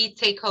the key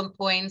take-home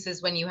points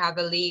is when you have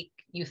a leak,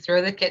 you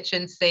throw the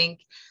kitchen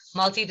sink,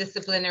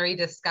 multidisciplinary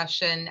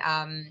discussion,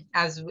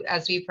 as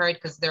we've heard,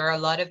 because there are a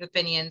lot of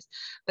opinions,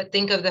 but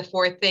think of the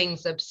 4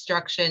 things: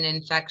 obstruction,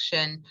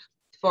 infection,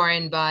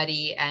 foreign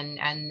body,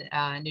 and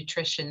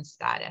nutrition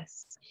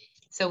status.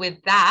 So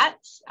with that,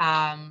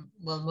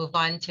 we'll move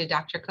on to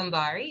Dr.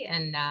 Kambari,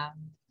 and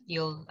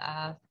you'll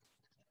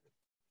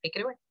take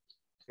it away.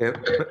 Yeah,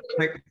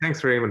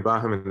 thanks, Reem and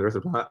Barham and the rest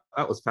of that.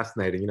 That was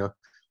fascinating. You know,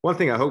 one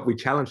thing I hope we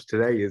challenge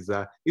today is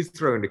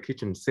throwing the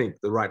kitchen sink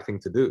the right thing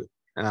to do?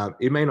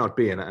 It may not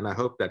be, and I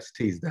hope that's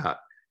teased out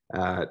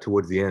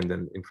towards the end.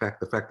 And in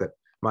fact, the fact that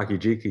Mike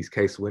Ujiki's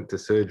case went to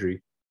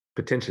surgery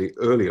potentially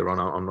earlier on,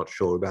 I'm not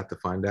sure. We're about to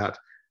find out.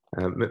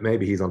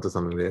 Maybe he's onto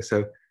something there.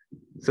 So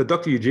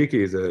Dr. Ujiki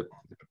is a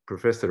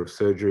professor of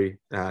surgery.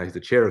 He's the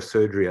chair of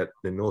surgery at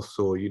the North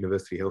Shore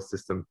University Health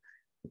System.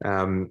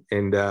 And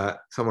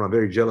someone I'm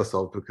very jealous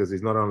of because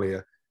he's not only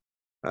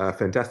a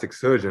fantastic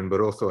surgeon,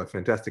 but also a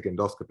fantastic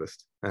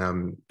endoscopist.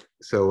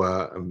 So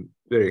I'm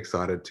very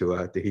excited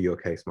to hear your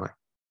case, Mike.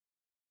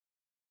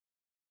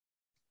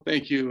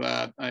 Thank you.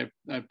 I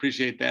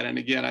appreciate that. And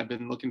again, I've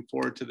been looking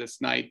forward to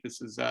this night. This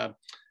is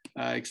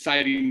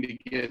exciting to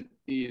get,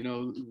 you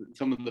know,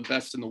 some of the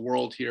best in the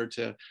world here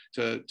to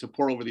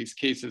pour over these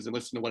cases and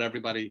listen to what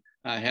everybody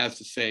has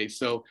to say.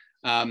 So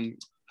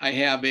I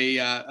have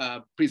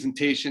a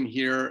presentation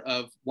here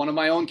of one of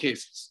my own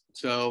cases.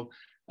 So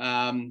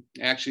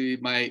actually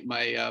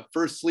my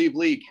first sleeve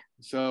leak.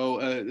 So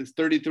this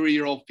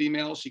 33-year-old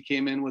female, she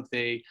came in with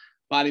a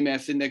body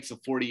mass index of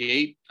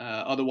 48,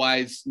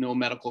 otherwise no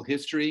medical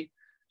history.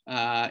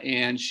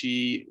 And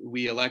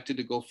we elected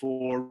to go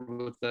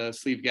forward with a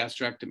sleeve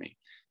gastrectomy.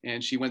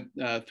 And she went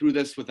through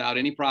this without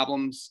any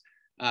problems.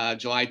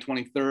 July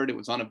 23rd, it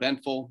was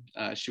uneventful.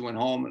 She went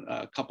home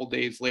a couple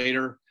days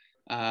later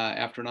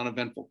after an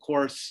uneventful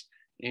course.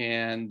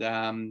 And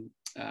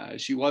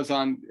she was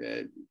on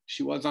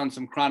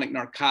some chronic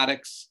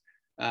narcotics.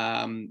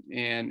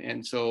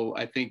 And so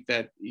I think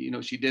that, you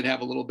know, she did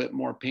have a little bit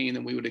more pain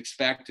than we would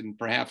expect, and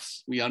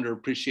perhaps we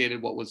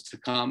underappreciated what was to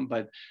come.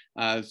 But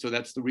so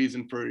that's the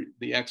reason for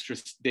the extra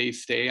day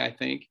stay, I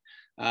think.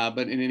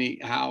 But in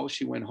anyhow,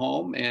 she went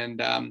home,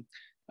 and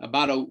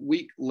about a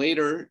week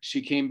later,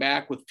 she came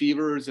back with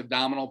fevers,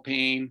 abdominal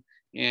pain,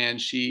 and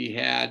she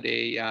had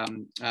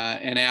an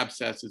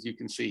abscess, as you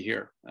can see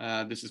here.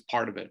 This is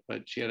part of it,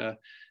 but she had a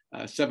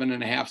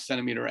 7.5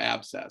 centimeter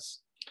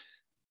abscess.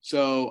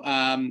 So,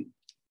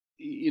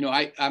 you know,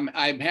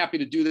 I'm happy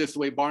to do this the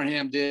way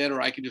Barham did,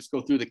 or I can just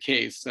go through the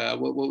case.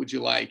 What would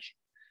you like?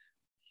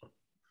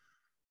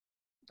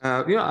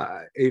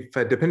 Yeah, if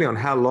depending on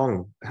how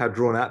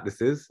drawn out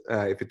this is,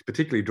 if it's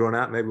particularly drawn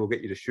out, maybe we'll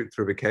get you to shoot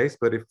through the case.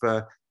 But if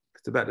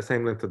it's about the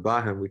same length of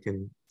Barham, we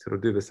can sort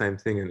of do the same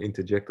thing and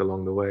interject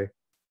along the way.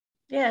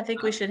 Yeah, I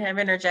think we should have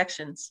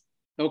interjections.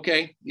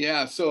 Okay,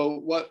 yeah.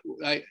 So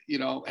you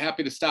know,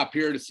 happy to stop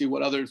here to see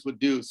what others would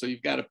do. So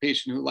you've got a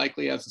patient who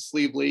likely has a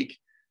sleeve leak,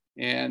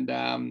 and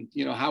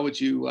you know, how would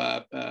you,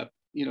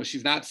 you know,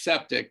 she's not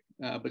septic,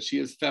 but she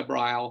is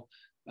febrile,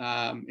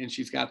 and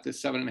she's got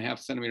this 7.5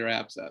 centimeter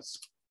abscess.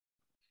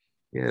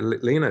 Yeah,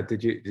 Leena,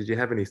 did you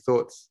have any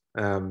thoughts?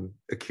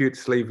 Acute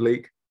sleeve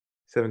leak,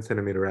 7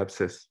 centimeter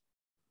abscess.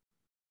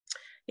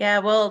 Yeah,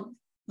 well,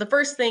 the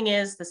first thing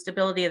is the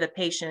stability of the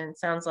patient.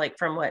 Sounds like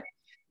from what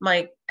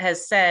Mike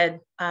has said,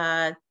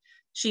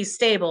 she's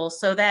stable.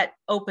 So that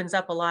opens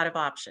up a lot of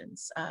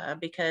options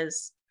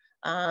because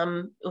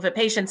if a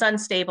patient's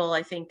unstable,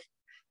 I think,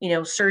 you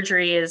know,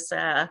 surgery is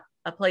a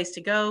place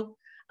to go,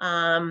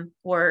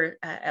 or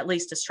at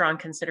least a strong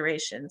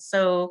consideration.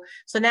 So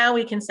now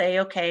we can say,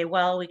 okay,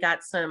 well, we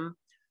got some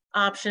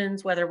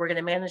options, whether we're going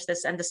to manage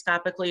this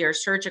endoscopically or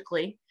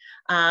surgically.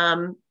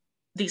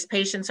 These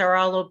patients are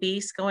all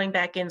obese. Going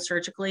back in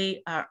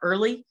surgically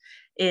early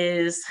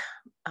is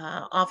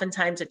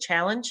oftentimes a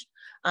challenge.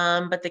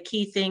 But the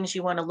key things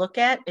you want to look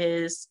at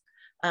is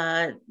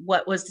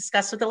what was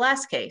discussed with the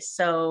last case.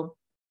 So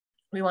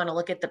we want to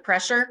look at the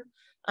pressure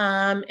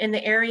in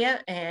the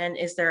area, and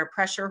is there a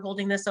pressure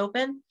holding this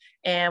open?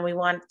 And we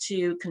want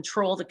to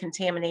control the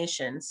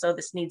contamination. So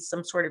this needs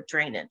some sort of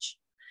drainage.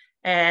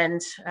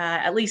 And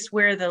at least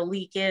where the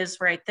leak is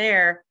right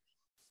there,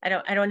 I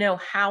don't know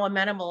how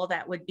amenable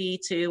that would be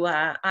to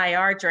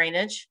IR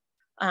drainage.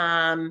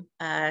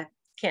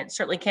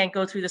 Certainly can't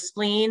go through the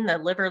spleen. The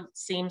liver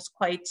seems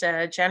quite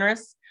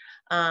generous.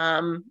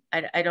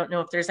 I don't know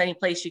if there's any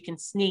place you can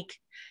sneak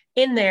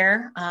in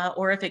there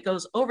or if it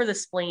goes over the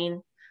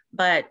spleen.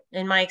 But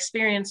in my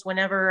experience,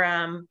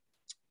 whenever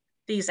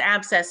these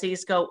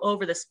abscesses go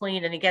over the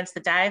spleen and against the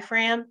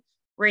diaphragm,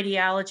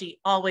 radiology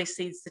always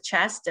sees the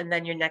chest, and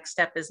then your next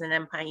step is an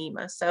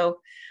empyema. So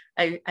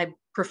I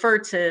prefer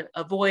to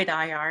avoid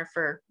IR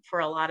for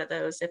a lot of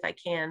those if I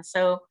can.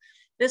 So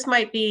this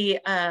might be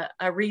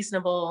a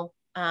reasonable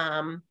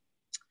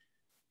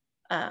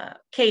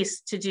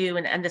case to do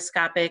an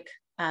endoscopic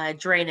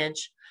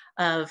drainage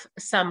of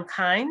some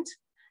kind,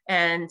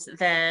 and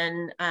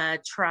then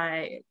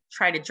try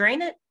to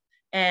drain it.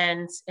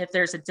 And if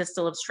there's a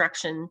distal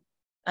obstruction,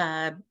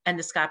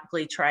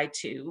 endoscopically try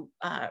to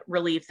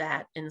relieve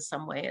that in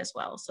some way as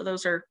well. So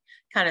those are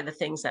kind of the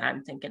things that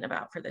I'm thinking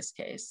about for this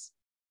case.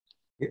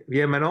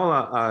 Yeah,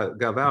 Manoel,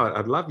 Galvao,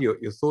 I'd love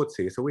your thoughts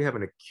here. So we have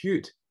an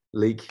acute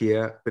leak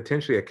here,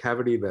 potentially a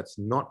cavity that's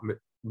not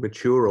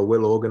mature or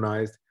well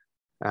organized.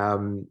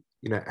 You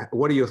know,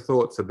 what are your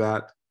thoughts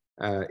about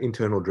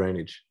internal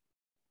drainage?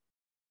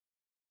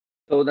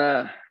 So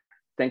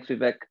thanks,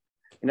 Vivek.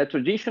 In a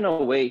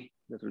traditional way,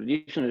 the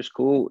traditional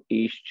school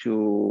is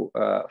to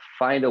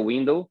find a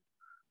window,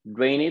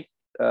 drain it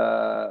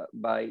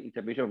by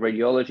intervention of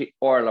radiology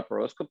or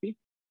laparoscopy,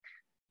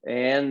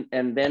 and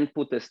then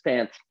put a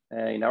stent.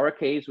 In our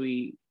case,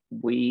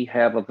 we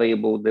have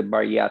available the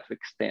bariatric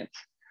stents.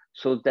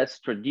 So that's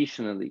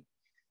traditionally.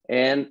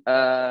 And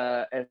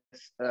as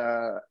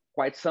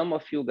quite some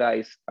of you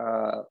guys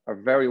are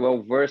very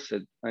well versed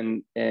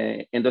in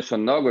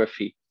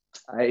endosonography,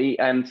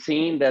 I'm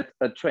seeing that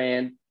a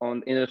trend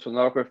on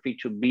endosonography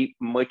to be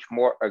much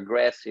more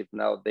aggressive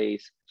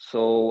nowadays.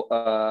 So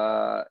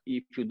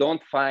if you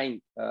don't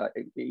find,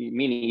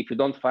 meaning if you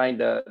don't find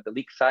the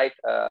leak site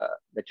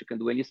that you can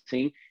do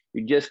anything,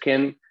 you just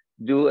can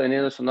do an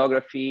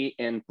endosonography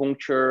and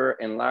puncture,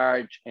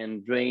 enlarge,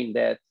 and drain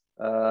that.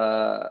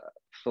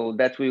 So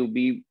that will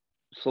be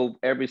solve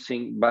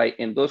everything by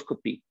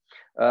endoscopy.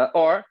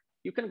 Or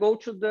you can go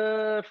to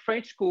the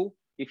French school.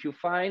 If you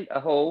find a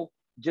hole,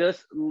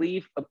 just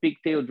leave a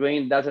pigtail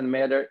drain, doesn't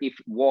matter if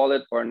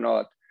walled or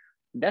not.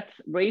 That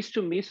raised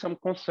to me some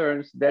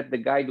concerns that the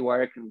guide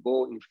wire can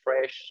go in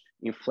fresh,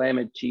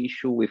 inflamed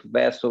tissue with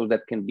vessels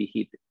that can be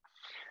heated.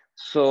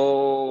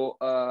 So,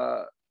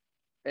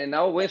 and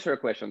I'll answer your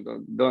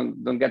question,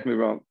 don't get me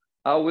wrong.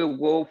 I will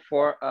go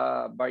for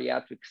a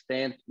bariatric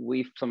stent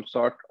with some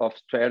sort of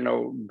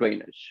sternal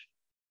drainage.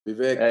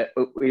 Vivek,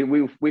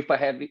 with I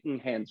have it in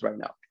hands right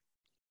now.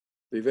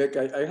 Vivek,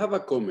 I have a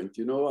comment.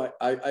 You know,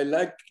 I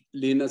like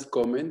Leena's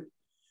comment,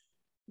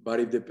 but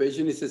if the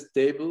patient is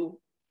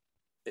stable,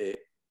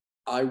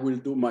 I will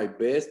do my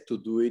best to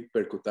do it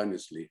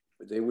percutaneously.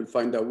 They will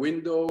find a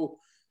window.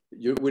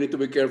 We need to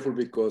be careful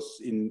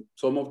because in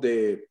some of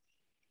the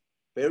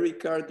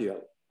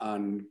pericardial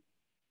and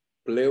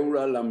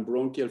pleural and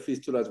bronchial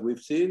fistulas we've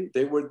seen,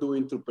 they were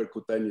doing through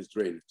percutaneous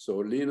drainage. So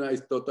Leena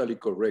is totally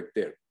correct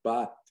there.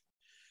 But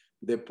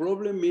the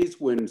problem is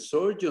when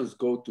surgeons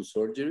go to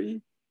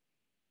surgery,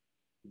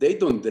 they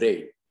don't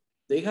drain.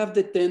 They have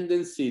the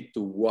tendency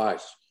to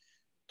wash,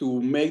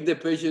 to make the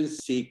patient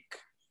sick,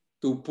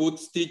 to put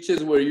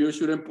stitches where you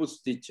shouldn't put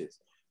stitches.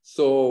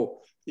 So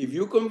if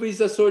you convince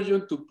a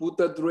surgeon to put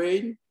a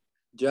drain,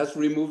 just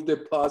remove the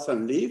pus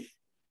and leave,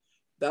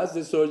 that's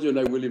the surgeon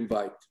I will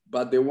invite.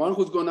 But the one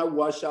who's gonna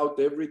wash out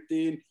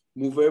everything,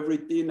 move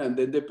everything, and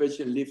then the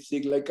patient leaves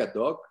sick like a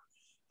dog,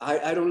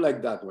 I don't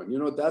like that one. You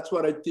know, that's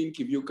what I think.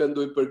 If you can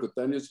do it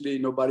percutaneously,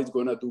 nobody's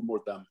gonna do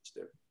more damage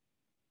there.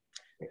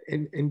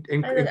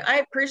 I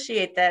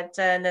appreciate that,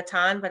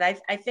 Natan, but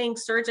I think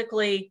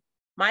surgically,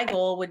 my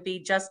goal would be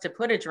just to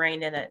put a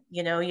drain in it.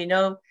 You know,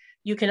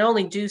 you can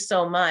only do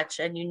so much,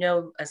 and you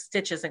know a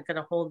stitch isn't going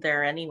to hold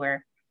there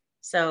anywhere.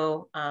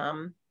 So,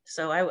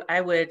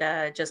 I would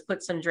just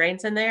put some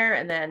drains in there,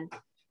 and then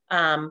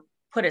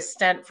put a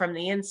stent from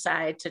the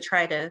inside to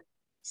try to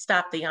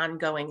stop the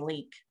ongoing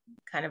leak.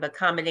 Kind of a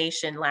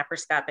combination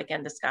laparoscopic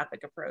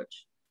endoscopic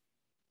approach.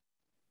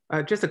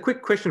 Just a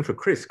quick question for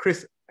Chris.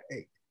 Chris,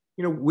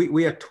 you know,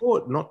 we are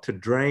taught not to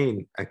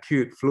drain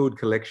acute fluid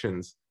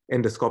collections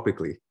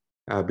endoscopically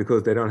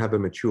because they don't have a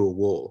mature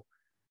wall.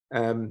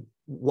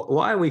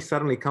 Why are we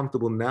suddenly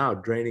comfortable now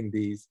draining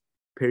these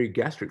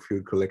perigastric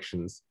fluid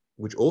collections,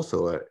 which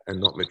also are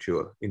not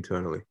mature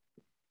internally?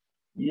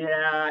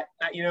 Yeah,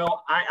 you know,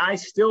 I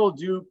still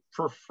do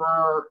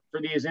prefer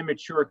for these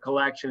immature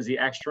collections the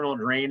external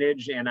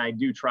drainage, and I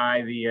do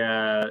try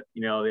the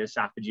you know, the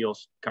esophageal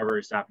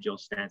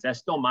stents. That's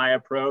still my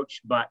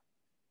approach, but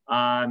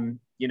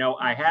you know,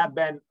 I have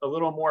been a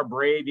little more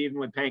brave even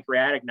with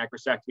pancreatic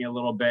necrosectomy a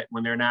little bit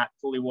when they're not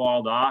fully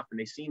walled off, and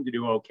they seem to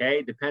do okay.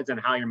 It depends on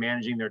how you're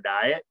managing their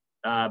diet.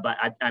 but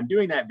I'm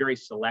doing that very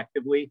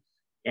selectively.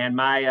 And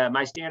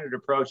my standard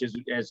approach is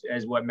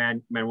as what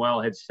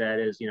Manoel had said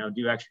is, you know,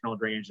 do external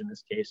drainage in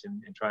this case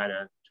and try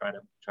to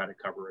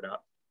cover it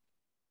up.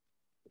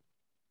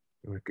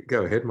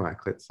 Go ahead,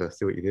 Mike. Let's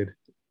see what you did.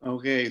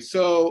 Okay,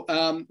 so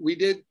we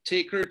did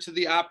take her to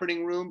the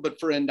operating room, but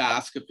for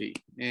endoscopy.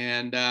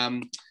 And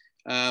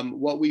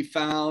what we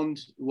found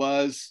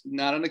was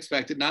not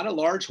unexpected, not a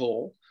large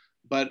hole,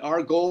 but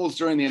our goals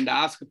during the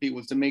endoscopy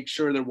was to make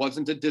sure there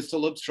wasn't a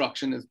distal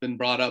obstruction, has been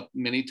brought up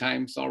many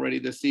times already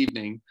this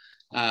evening.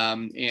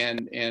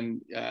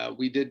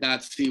 We did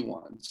not see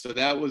one. So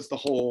that was the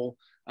whole,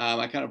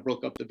 I kind of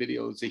broke up the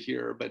videos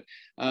here, but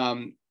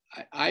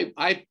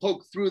I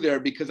poked through there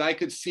because I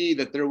could see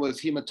that there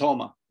was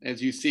hematoma,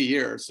 as you see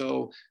here.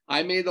 So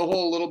I made the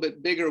hole a little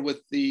bit bigger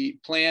with the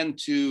plan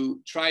to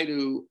try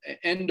to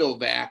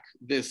endovac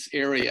this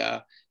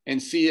area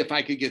and see if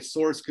I could get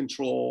source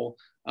control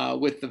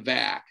with the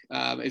vac.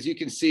 As you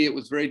can see, it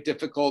was very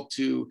difficult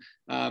to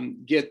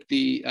get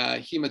the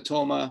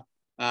hematoma,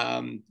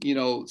 you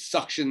know,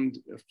 suctioned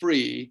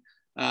free.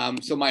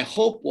 So my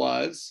hope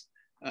was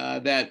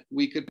that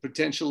we could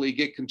potentially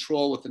get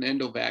control with an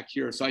endovac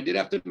here. So I did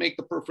have to make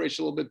the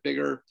perforation a little bit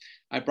bigger.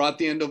 I brought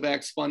the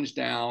endovac sponge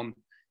down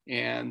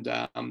and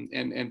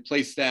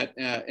placed that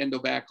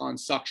endovac on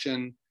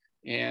suction,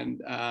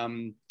 and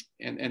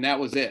that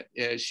was it.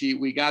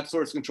 We got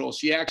source control.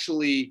 She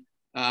actually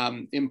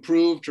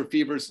improved. Her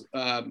fevers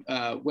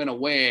went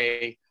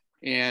away,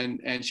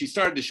 and she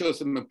started to show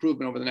some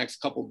improvement over the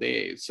next couple of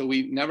days. So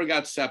we never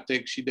got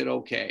septic. She did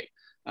okay.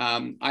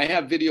 I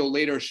have video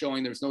later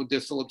showing there's no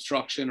distal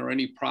obstruction or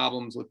any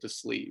problems with the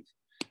sleeve.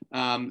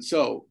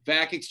 So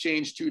vac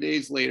exchange 2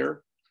 days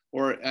later,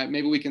 or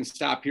maybe we can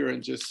stop here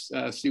and just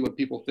see what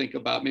people think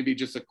about, maybe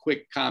just a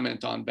quick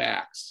comment on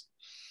vacs.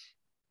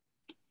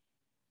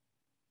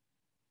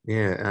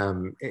 Yeah,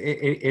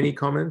 any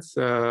comments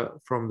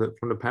from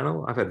the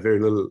panel? I've had very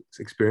little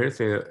experience.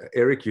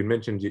 Eric, you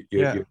mentioned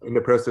you're in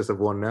the process of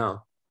one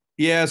now.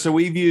 Yeah, so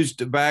we've used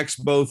vacs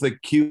both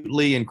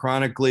acutely and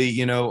chronically.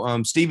 You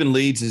know, Stephen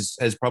Leeds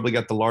has probably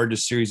got the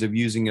largest series of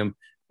using them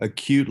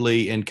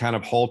acutely and kind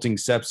of halting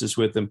sepsis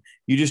with them.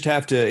 You just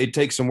have to, it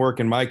takes some work,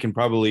 and Mike can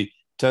probably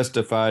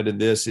testify to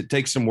this. It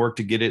takes some work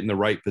to get it in the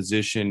right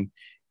position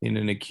in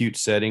an acute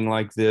setting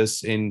like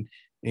this, and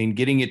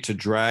getting it to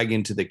drag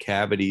into the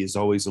cavity is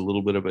always a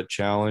little bit of a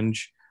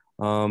challenge.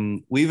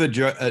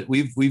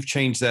 We've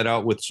changed that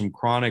out with some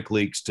chronic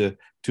leaks to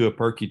a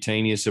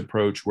percutaneous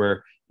approach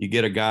where you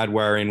get a guide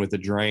wire in with a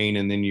drain,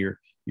 and then you're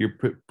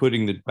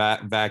putting the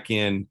vac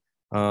in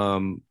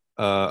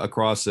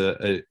across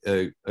a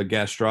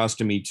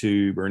gastrostomy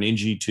tube or an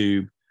NG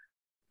tube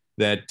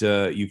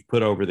that you've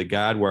put over the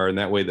guide wire, and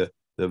that way the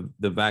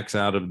vac's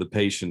out of the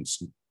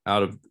patient's,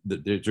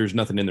 there's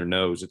nothing in their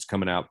nose. It's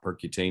coming out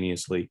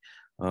percutaneously.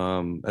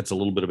 That's a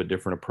little bit of a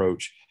different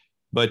approach,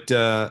 but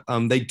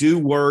they do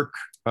work.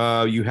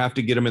 You have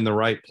to get them in the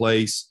right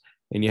place,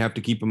 and you have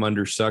to keep them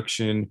under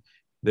suction.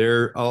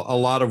 They're a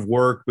lot of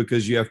work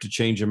because you have to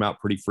change them out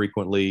pretty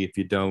frequently. If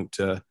you don't,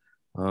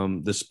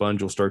 the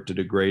sponge will start to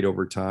degrade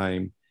over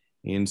time.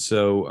 And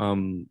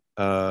so,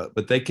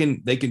 but they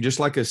can just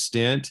like a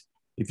stent,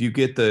 if you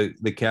get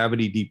the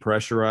cavity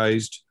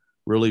depressurized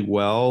really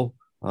well,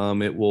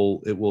 it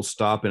will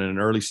stop in an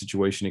early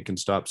situation. It can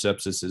stop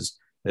sepsis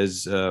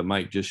as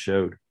Mike just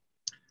showed.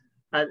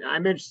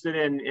 I'm interested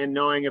in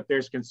knowing if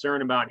there's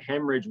concern about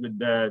hemorrhage with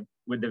the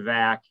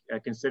vac,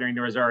 considering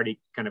there was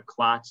already kind of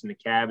clots in the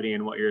cavity,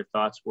 and what your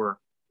thoughts were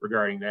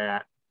regarding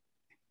that.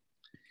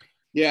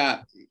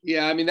 Yeah.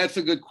 I mean, that's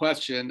a good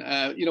question.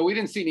 You know, we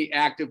didn't see any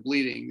active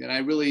bleeding, and I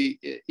really,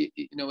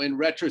 you know, in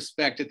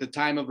retrospect, at the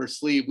time of her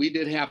sleeve, we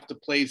did have to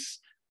place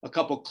a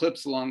couple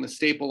clips along the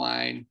staple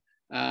line.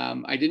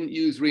 I didn't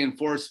use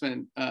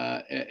reinforcement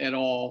at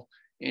all.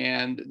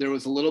 And there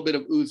was a little bit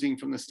of oozing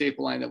from the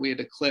staple line that we had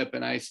to clip,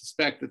 and I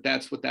suspect that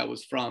that's what that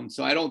was from.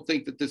 So I don't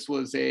think that this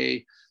was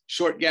a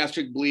short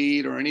gastric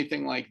bleed or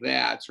anything like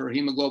that. Her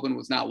hemoglobin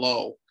was not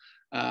low,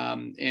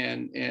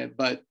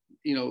 but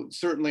you know,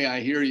 certainly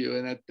I hear you,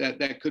 and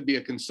that could be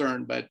a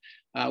concern. But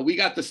we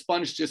got the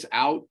sponge just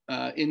out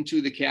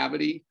into the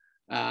cavity,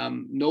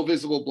 no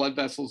visible blood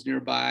vessels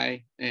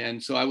nearby,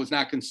 and so I was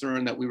not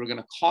concerned that we were going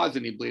to cause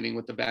any bleeding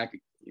with the vac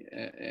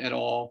at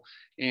all.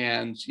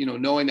 And you know,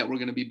 knowing that we're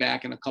going to be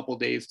back in a couple of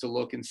days to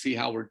look and see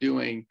how we're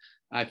doing,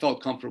 I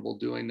felt comfortable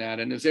doing that.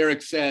 And as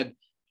Eric said,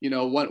 you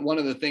know, one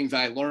of the things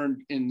I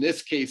learned in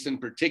this case in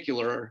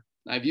particular,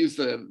 I've used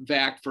the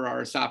vac for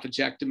our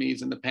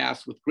esophagectomies in the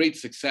past with great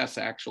success,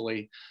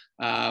 actually.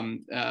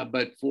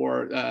 But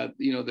for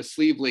you know, the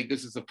sleeve leak,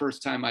 this is the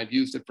first time I've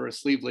used it for a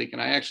sleeve leak,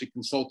 and I actually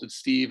consulted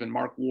Steve and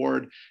Mark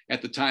Ward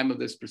at the time of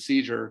this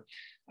procedure.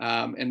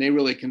 And they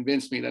really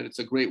convinced me that it's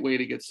a great way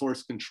to get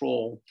source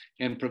control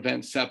and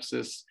prevent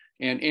sepsis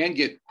and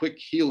get quick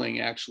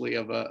healing, actually,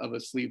 of a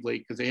sleeve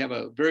leak, because they have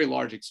a very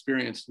large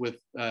experience with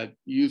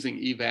using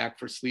evac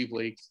for sleeve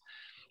leaks.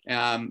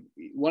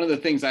 One of the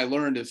things I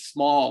learned is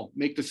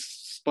make the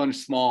sponge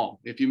small.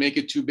 If you make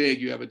it too big,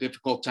 you have a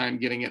difficult time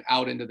getting it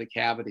out into the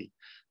cavity.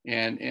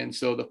 And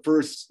so the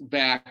first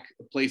vac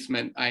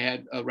placement, I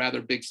had a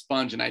rather big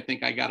sponge, and I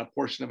think I got a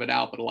portion of it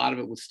out, but a lot of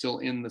it was still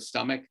in the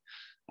stomach.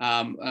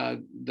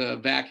 The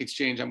vac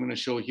exchange I'm going to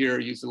show here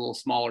used a little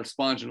smaller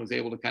sponge and was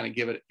able to kind of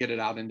get it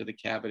out into the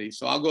cavity.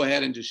 So I'll go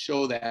ahead and just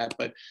show that.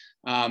 But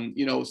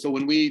you know, so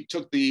when we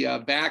took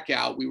the vac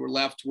out, we were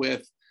left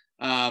with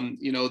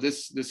you know,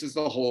 this is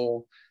the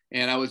hole.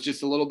 And I was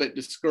just a little bit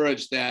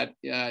discouraged that,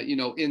 you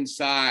know,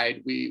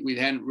 inside we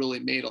hadn't really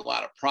made a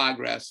lot of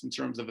progress in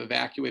terms of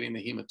evacuating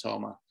the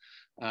hematoma.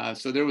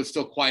 So there was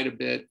still quite a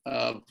bit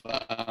of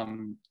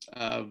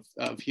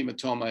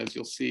hematoma, as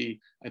you'll see,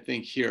 I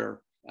think here.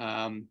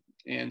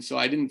 And so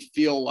I didn't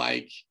feel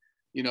like,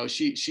 you know,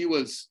 she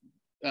was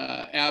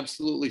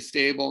absolutely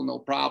stable, no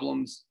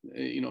problems,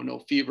 you know,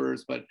 no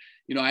fevers, but,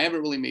 you know, I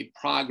haven't really made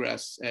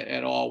progress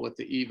at all with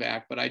the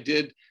evac, but I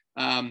did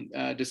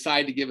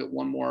decide to give it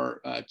one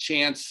more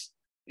chance.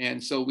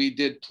 And so we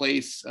did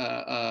place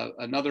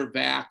another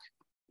vac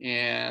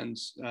and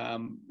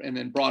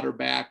then brought her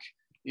back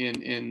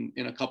in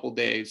a couple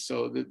days.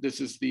 So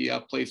this is the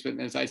placement.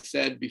 And as I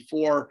said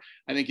before,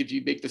 I think if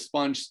you make the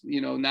sponge,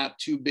 you know, not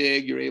too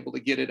big, you're able to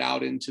get it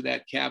out into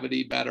that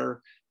cavity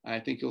better. I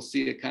think you'll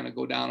see it kind of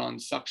go down on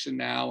suction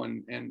now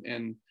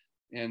and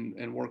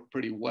work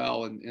pretty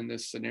well in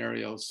this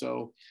scenario.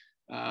 So,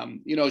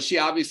 you know, she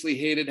obviously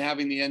hated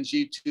having the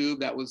NG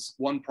tube. That was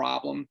one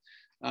problem.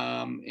 So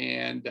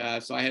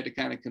I had to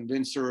kind of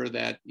convince her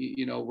that,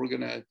 you know, we're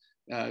going to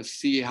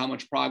see how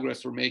much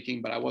progress we're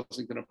making, but I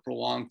wasn't going to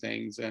prolong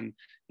things. And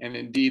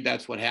indeed,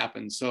 that's what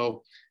happened.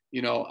 So,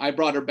 you know, I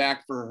brought her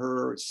back for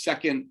her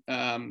second,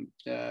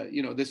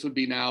 you know, this would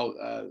be now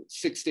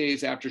 6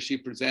 days after she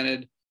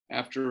presented,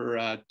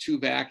 after 2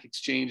 vac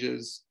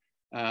exchanges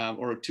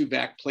or 2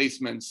 vac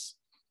placements.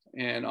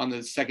 And on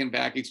the second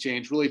vac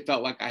exchange, really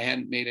felt like I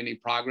hadn't made any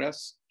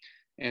progress.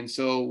 And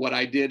so what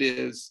I did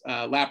is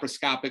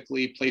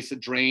laparoscopically place a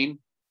drain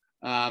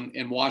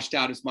and washed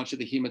out as much of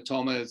the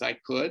hematoma as I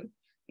could.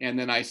 And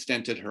then I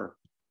stented her.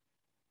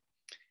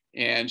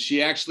 And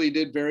she actually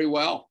did very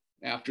well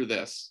after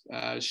this.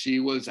 She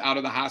was out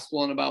of the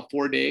hospital in about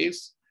 4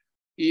 days,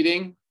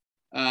 eating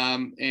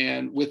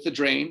and with the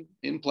drain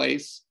in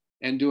place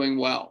and doing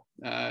well.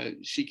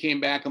 She came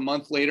back a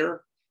month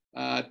later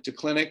to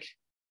clinic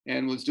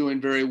and was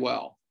doing very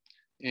well.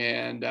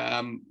 And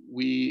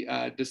we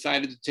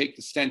decided to take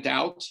the stent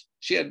out.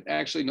 She had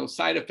actually no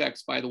side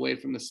effects, by the way,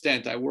 from the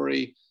stent. I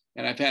worry,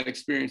 and I've had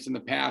experience in the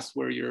past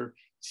where you're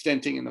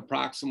stenting in the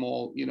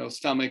proximal, you know,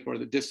 stomach or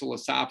the distal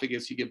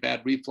esophagus, you get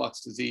bad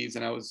reflux disease.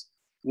 And I was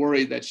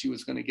worried that she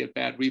was going to get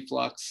bad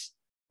reflux,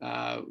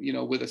 you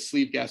know, with a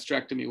sleeve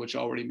gastrectomy, which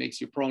already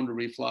makes you prone to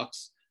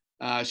reflux.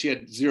 She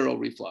had 0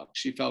 reflux.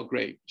 She felt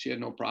great. She had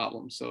no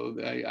problem. So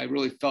I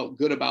really felt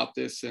good about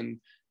this. And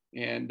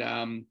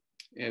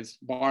as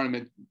Barham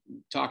had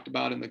talked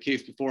about in the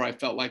case before, I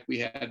felt like we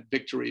had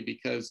victory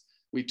because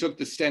we took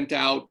the stent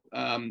out,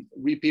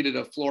 repeated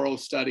a fluoro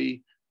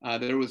study.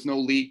 There was no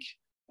leak.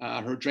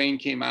 Her drain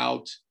came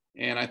out,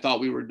 and I thought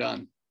we were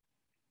done.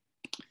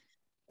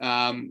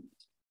 Mike,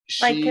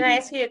 can I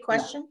ask you a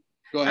question?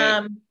 Go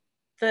ahead.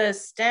 The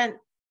stent,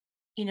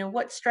 you know,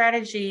 what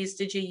strategies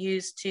did you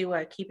use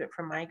to keep it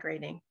from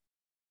migrating?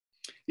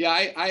 Yeah,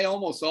 I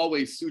almost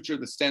always suture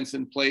the stents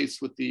in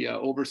place with the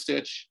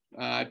overstitch.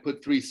 I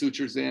put 3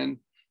 sutures in.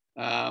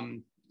 I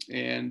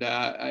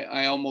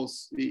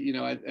almost, you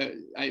know,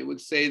 I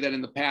would say that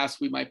in the past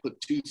we might put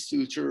 2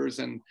 sutures,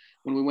 and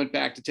when we went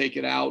back to take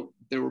it out,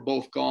 they were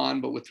both gone.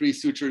 But with 3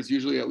 sutures,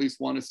 usually at least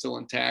one is still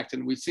intact.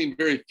 And we've seen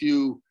very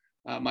few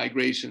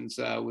migrations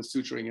with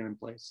suturing it in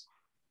place.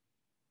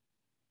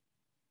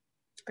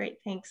 Great,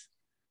 thanks.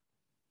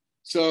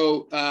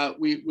 So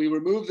we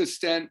removed the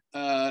stent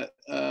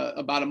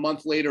about a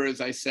month later,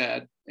 as I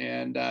said,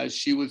 and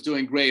she was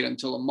doing great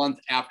until a month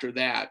after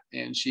that.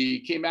 And she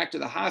came back to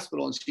the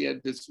hospital and she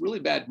had this really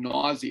bad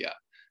nausea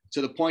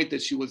to the point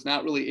that she was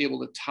not really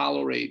able to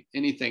tolerate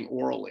anything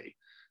orally.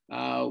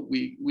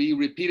 We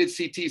repeated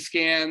CT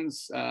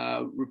scans,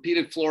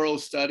 repeated fluoro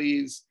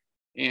studies,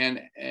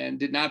 and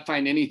did not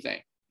find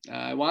anything.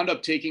 I wound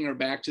up taking her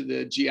back to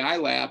the GI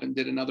lab and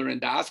did another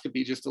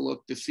endoscopy just to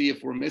look to see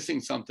if we're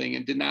missing something,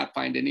 and did not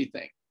find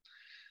anything.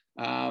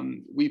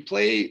 We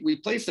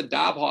placed a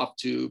Dobhoff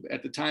tube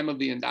at the time of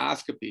the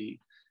endoscopy,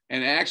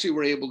 and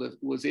actually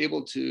was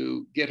able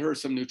to get her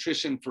some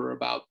nutrition for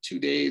about 2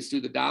 days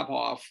through the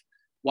Dobhoff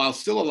while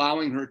still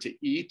allowing her to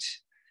eat,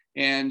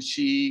 and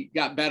she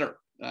got better.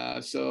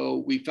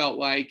 So we felt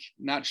like,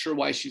 not sure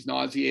why she's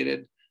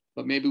nauseated,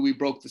 but maybe we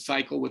broke the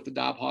cycle with the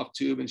Dobhoff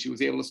tube and she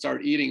was able to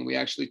start eating. We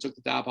actually took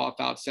the Dobhoff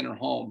out, sent her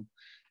home,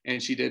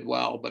 and she did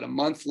well. But a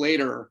month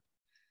later,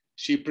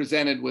 she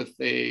presented with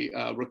a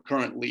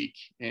recurrent leak.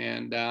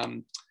 And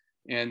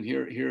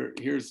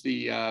here's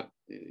the,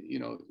 you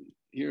know,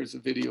 here's a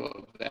video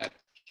of that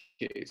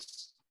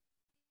case.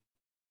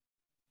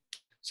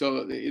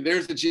 So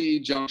there's the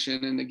GE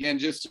junction. And again,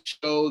 just to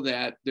show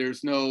that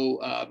there's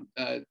no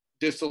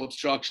distal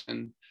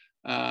obstruction,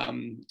 I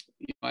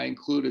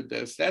included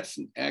this. That's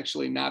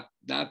actually not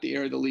the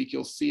area of the leak.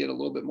 You'll see it a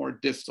little bit more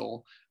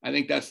distal. I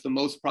think that's the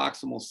most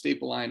proximal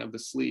staple line of the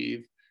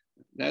sleeve.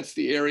 That's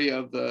the area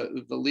of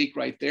the leak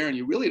right there, and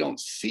you really don't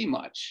see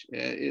much.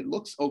 It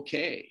looks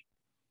okay.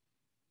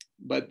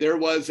 But there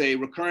was a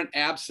recurrent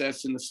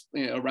abscess in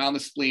the around the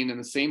spleen in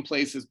the same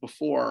place as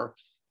before,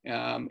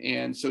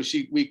 and so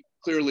we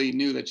clearly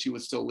knew that she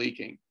was still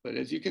leaking. But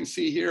as you can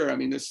see here, I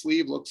mean, the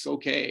sleeve looks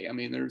okay. I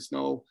mean, there's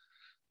no,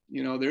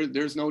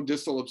 there's no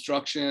distal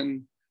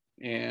obstruction,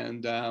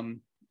 and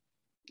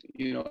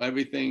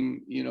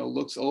everything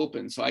looks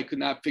open. So I could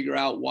not figure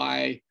out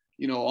why,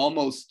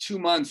 almost 2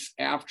 months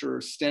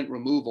after stent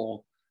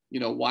removal,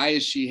 why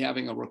is she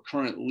having a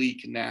recurrent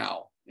leak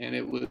now? And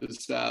it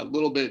was a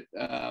little bit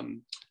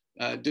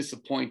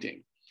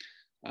disappointing.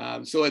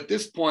 So at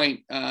this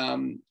point,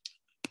 I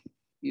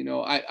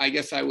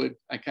guess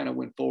I kind of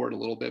went forward a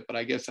little bit, but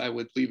I guess I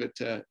would leave it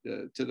to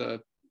the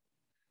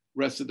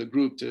rest of the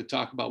group to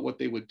talk about what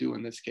they would do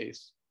in this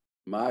case.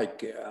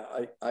 Mike,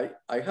 I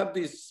have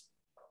this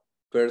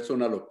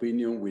personal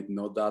opinion with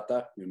no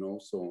data,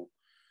 so,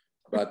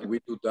 but we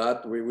do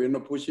that. We're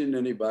not pushing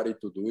anybody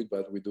to do it,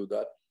 but we do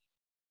that.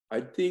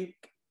 I think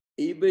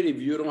even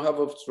if you don't have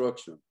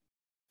obstruction,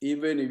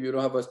 even if you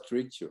don't have a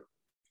stricture,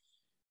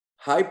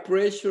 high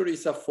pressure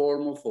is a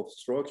form of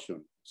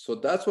obstruction. So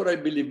that's what I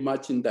believe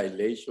much in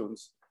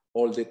dilations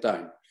all the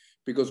time.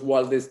 Because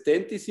while the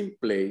stent is in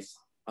place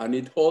and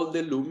it holds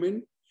the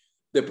lumen,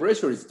 the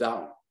pressure is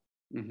down.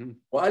 Mm-hmm.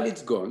 While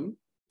it's gone,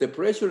 the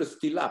pressure is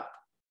still up.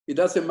 It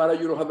doesn't matter,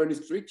 you don't have any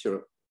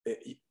stricture.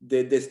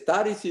 The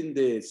studies in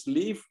the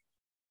sleeve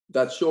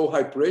that show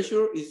high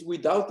pressure is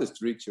without the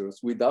strictures,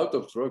 without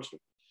obstruction.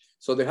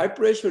 So the high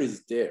pressure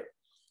is there.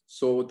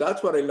 So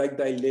that's what I like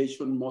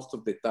dilation most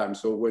of the time.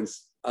 So when,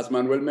 as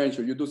Manoel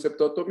mentioned, you do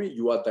septotomy,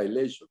 you add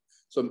dilation.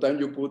 Sometimes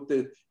you put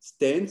the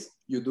stents,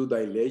 you do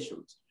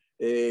dilations.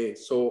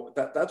 So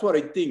that's what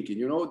I'm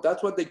thinking,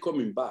 that's what they're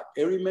coming back.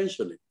 Eric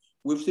mentioned it.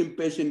 We've seen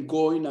patients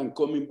going and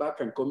coming back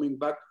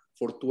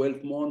for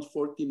 12 months,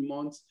 14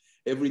 months,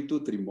 every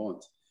 2-3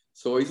 months.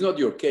 So it's not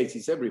your case,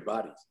 it's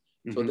everybody's.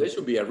 Mm-hmm. So there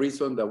should be a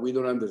reason that we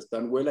don't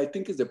understand. Well, I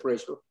think it's the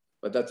pressure,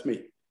 but that's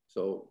me.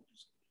 So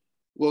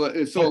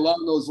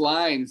along those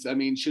lines, I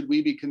mean, should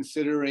we be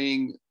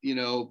considering,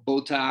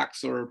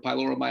 Botox or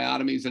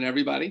pyloromyotomies in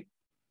everybody?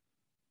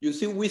 You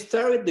see, we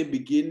started at the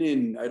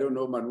beginning. I don't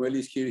know, Manoel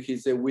is here.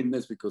 He's a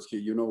witness because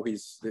he's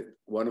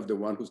one of the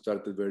ones who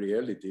started very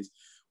early this.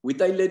 We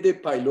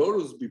dilated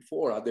pylorus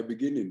before at the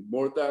beginning,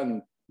 more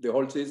than the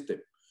whole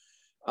system.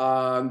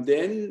 And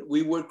then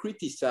we were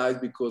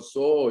criticized because,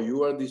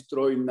 you are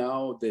destroying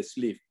now the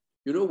sleeve.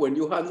 When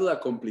you handle a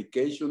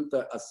complication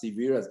as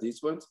severe as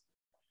this one,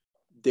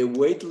 the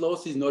weight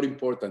loss is not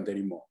important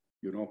anymore.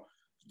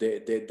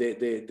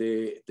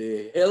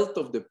 The health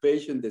of the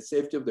patient, the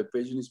safety of the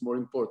patient is more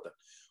important.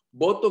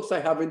 Botox I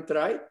haven't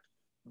tried,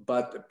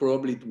 but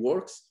probably it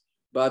works.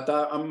 But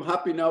I'm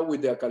happy now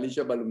with the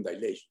achalasia balloon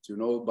dilations,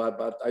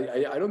 but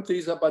I don't think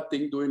it's a bad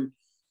thing doing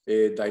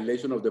a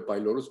dilation of the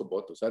pylorus or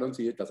Botox. I don't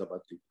see it as a bad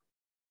thing.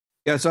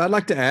 Yeah, so I'd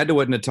like to add to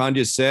what Natan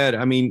just said.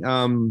 I mean,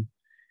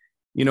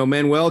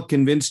 Manuel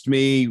convinced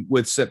me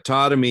with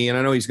septotomy, and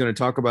I know he's going to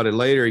talk about it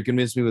later. He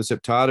convinced me with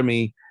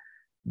septotomy,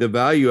 the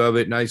value of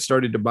it, and I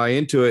started to buy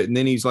into it. And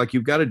then he's like,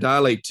 you've got to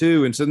dilate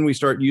too. And so then we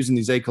start using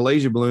these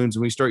achalasia balloons,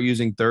 and we start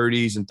using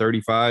 30s and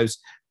 35s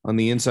on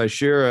the inside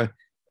Shira.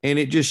 And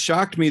it just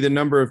shocked me the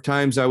number of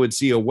times I would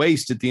see a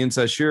waist at the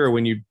inside Shira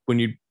when you'd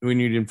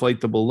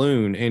inflate the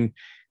balloon.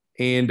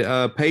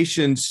 And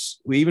patients,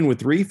 even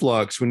with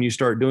reflux, when you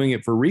start doing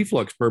it for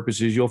reflux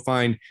purposes, you'll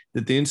find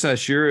that the inside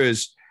Shira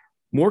is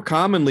more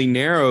commonly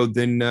narrowed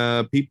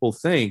than people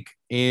think.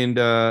 And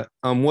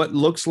what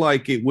looks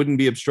like it wouldn't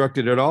be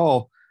obstructed at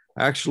all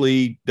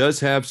actually does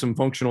have some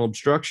functional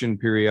obstruction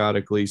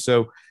periodically.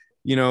 So,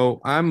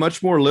 I'm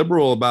much more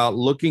liberal about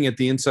looking at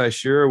the inside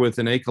Shira with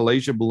an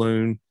achalasia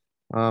balloon.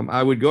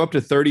 I would go up to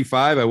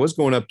 35. I was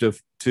going up to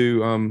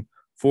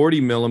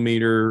 40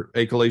 millimeter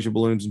achalasia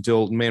balloons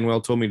until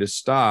Manuel told me to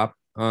stop.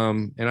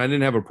 And I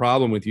didn't have a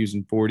problem with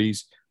using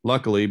 40s,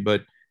 luckily,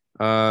 but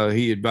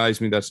he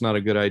advised me that's not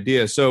a good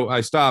idea. So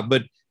I stopped.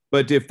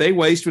 But if they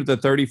waste with a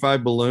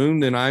 35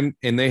 balloon,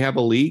 and they have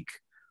a leak,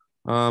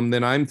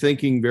 then I'm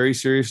thinking very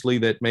seriously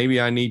that maybe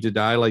I need to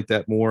dilate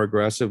that more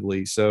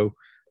aggressively. So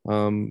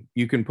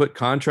you can put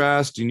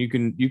contrast, and you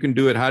can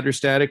do it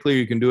hydrostatically,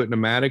 or you can do it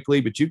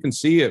pneumatically, but you can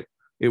see it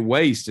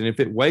wastes. And if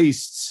it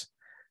wastes,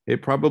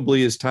 it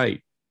probably is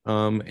tight.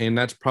 And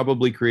that's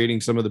probably creating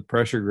some of the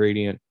pressure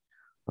gradient.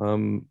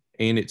 And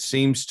it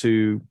seems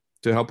to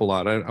help a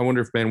lot. I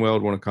wonder if Manuel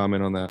would want to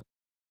comment on that.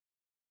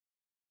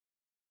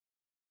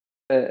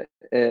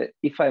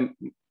 If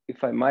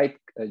I might,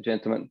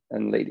 gentlemen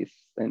and ladies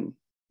and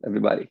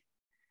everybody,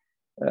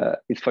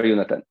 it's for you,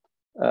 Natan.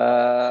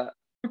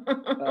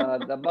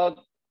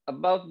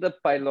 About the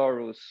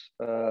pylorus,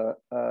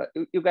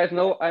 you guys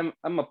know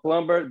I'm a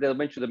plumber that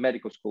went to the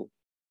medical school.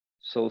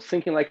 So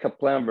thinking like a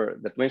plumber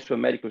that went to a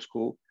medical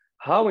school,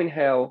 how in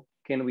hell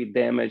can we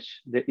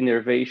damage the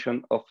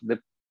innervation of the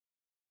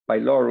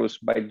pylorus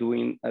by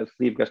doing a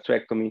sleeve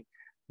gastrectomy,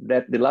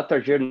 that the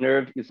lateral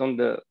nerve is on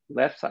the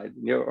left side,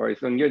 or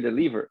is near the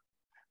liver.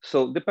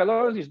 So the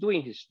pylorus is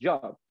doing his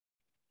job.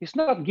 He's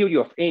not guilty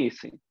of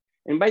anything.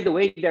 And by the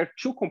way, there are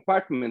two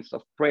compartments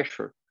of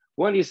pressure.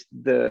 One is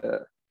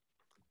the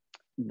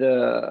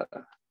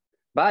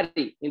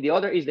body, and the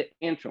other is the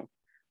antrum.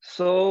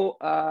 So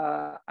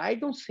I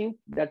don't think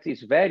that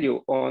is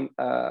value on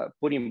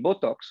putting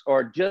Botox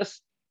or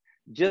just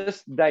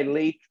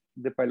dilate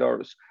the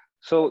pylorus.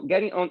 So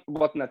getting on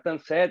what Natan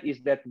said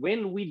is that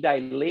when we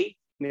dilate,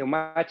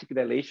 pneumatic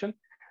dilation,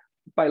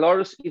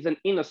 pylorus is an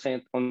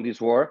innocent on this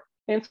war,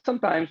 and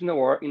sometimes in the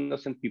war,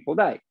 innocent people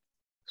die.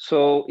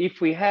 So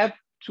if we have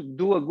to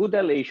do a good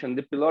dilation,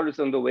 the pylorus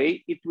on the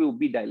way, it will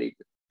be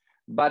dilated.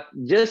 But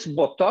just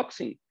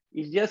Botoxing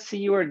is just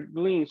you're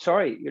doing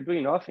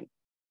nothing.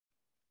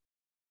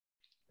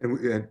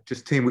 And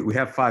just team, we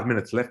have 5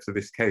 minutes left for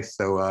this case,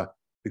 so if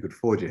we could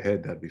forge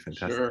ahead, that'd be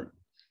fantastic. Sure.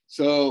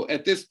 So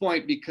at this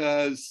point,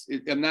 because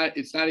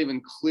it's not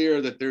even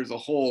clear that there's a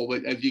hole,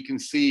 but as you can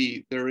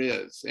see, there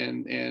is.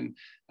 And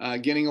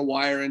getting a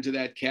wire into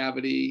that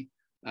cavity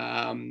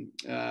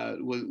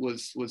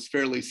was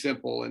fairly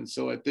simple. And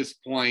so at this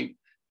point,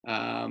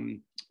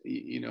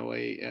 you know,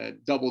 a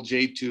double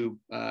J tube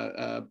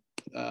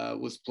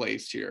was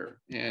placed here,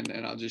 and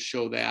I'll just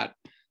show that.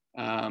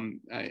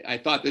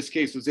 I thought this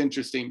case was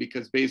interesting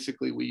because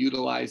basically we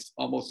utilized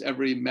almost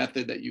every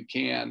method that you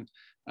can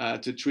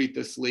to treat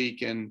this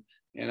leak, and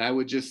I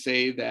would just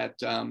say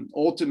that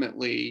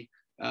ultimately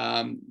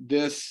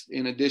this,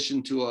 in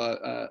addition to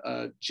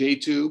a J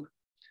tube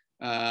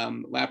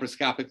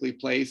laparoscopically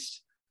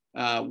placed,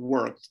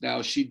 worked.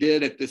 Now she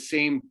did at the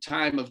same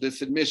time of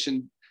this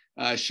admission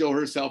show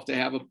herself to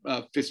have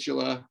a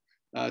fistula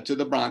to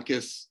the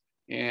bronchus,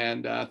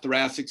 and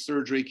thoracic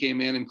surgery came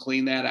in and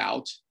cleaned that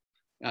out,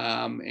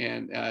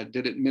 and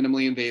did it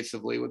minimally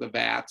invasively with a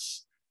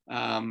VATS,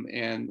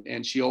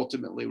 and she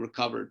ultimately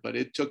recovered, but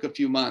it took a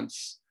few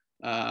months,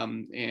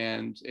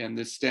 and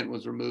this stent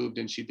was removed,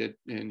 and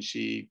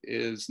she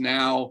is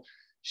now,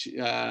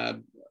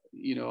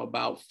 you know,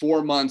 about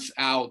 4 months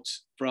out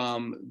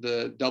from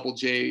the double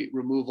J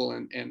removal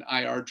and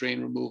IR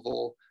drain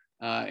removal,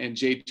 and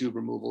J tube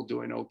removal,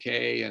 doing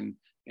okay, and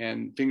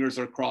fingers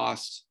are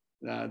crossed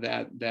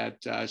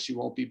that she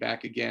won't be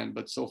back again.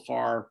 But so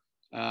far,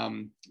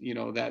 you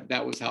know,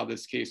 that was how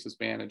this case was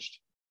managed.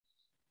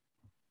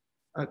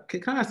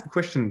 Can I ask a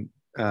question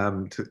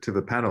to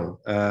the panel?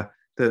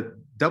 The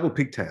double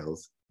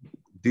pigtails,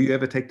 do you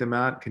ever take them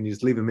out? Can you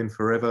just leave them in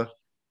forever?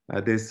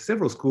 There's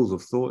several schools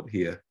of thought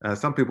here.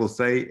 Some people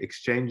say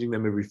exchanging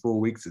them every 4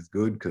 weeks is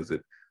good because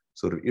it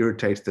sort of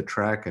irritates the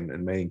track and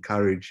may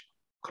encourage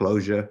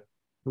closure.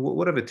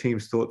 What are the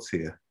team's thoughts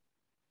here?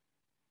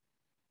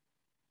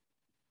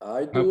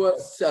 I do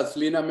as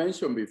Leena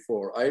mentioned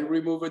before. I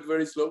remove it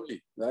very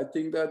slowly. I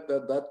think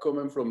that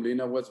comment from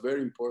Leena was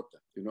very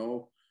important. You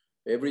know,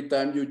 every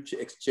time you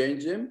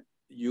exchange them,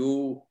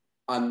 you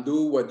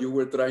undo what you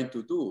were trying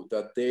to do.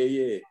 That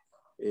they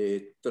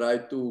try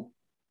to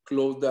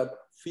close that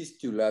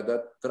fistula,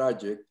 that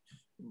traject,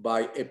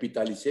 by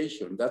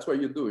epithelialization. That's what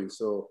you're doing.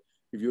 So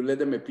if you let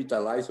them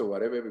epithelialize or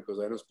whatever, because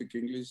I don't speak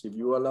English, if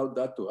you allow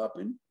that to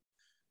happen,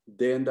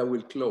 then that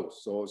will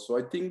close. So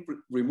I think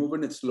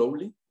removing it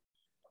slowly,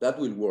 that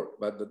will work.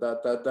 But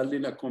that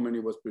Leena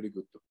comment was pretty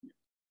good to me.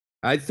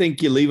 I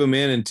think you leave them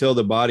in until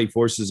the body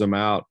forces them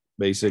out,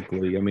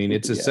 basically. I mean,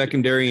 it's a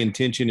secondary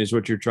intention is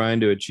what you're trying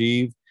to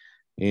achieve.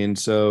 And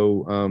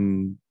so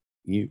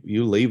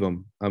you leave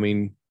them. I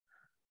mean,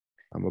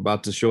 I'm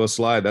about to show a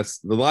slide. That's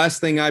the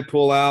last thing I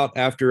pull out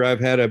after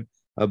I've had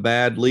a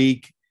bad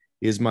leak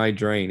is my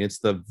drain. It's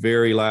the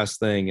very last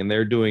thing, and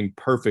they're doing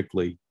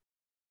perfectly.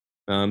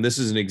 This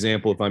is an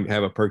example if I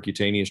have a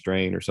percutaneous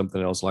drain or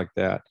something else like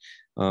that.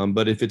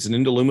 But if it's an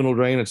endoluminal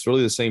drain, it's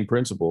really the same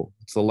principle.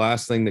 It's the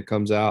last thing that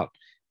comes out.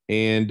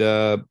 And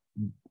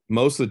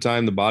most of the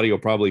time, the body will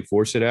probably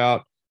force it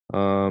out.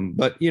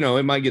 But, you know,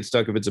 it might get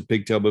stuck if it's a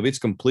pigtail, but if it's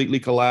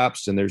completely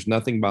collapsed and there's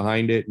nothing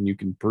behind it and you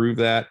can prove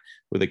that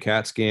with a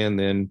CAT scan,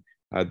 then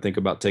I'd think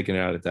about taking it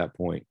out at that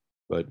point.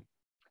 But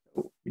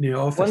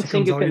one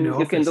thing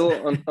you can do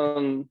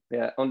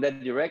on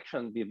that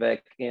direction,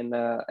 Vivek, and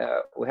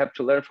we have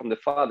to learn from the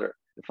father.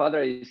 The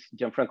father is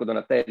Gianfranco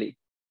Donatelli,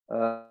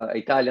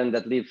 Italian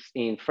that lives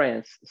in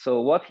France.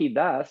 So what he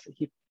does,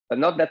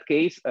 not that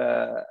case,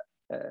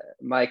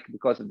 Mike,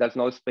 because there's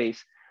no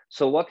space.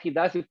 So what he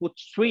does, he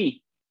puts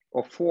 3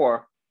 or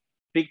 4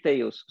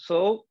 pigtails.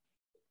 So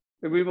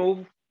we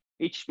remove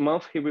each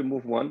month, he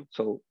remove one.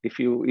 So if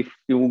you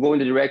go in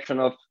the direction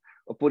of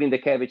putting the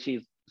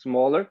cavity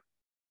smaller,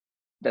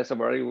 that's a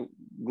very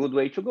good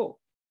way to go.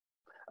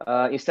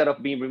 Instead of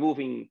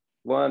removing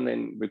one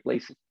and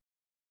replacing.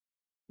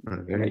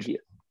 Very idea.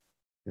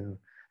 Yeah.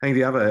 I think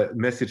the other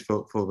message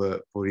for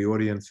the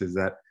audience is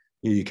that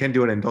you can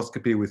do an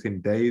endoscopy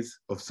within days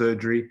of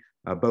surgery.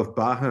 Both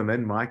Barham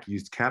and Mike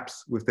used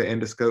caps with the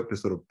endoscope to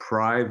sort of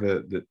pry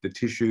the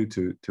tissue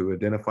to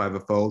identify the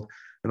fold.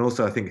 And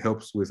also, I think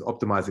helps with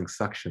optimizing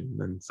suction.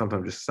 And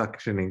sometimes just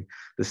suctioning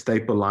the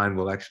staple line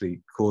will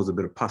actually cause a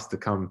bit of pus to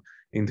come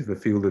into the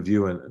field of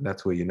view, and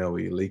that's where you know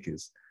where your leak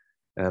is.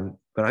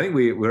 But I think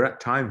we're at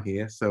time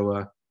here,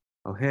 so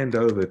I'll hand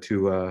over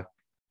to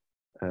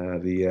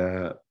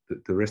the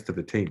rest of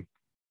the team.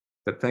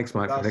 But thanks,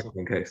 Mike, for an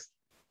excellent case.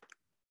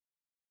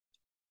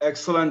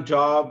 Excellent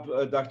job,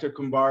 Dr.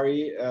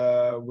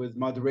 Kumbari, with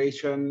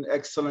moderation.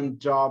 Excellent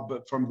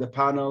job from the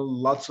panel.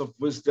 Lots of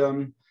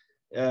wisdom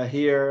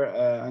here.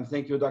 And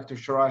thank you, Dr.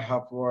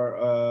 Sharaiha,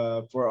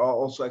 for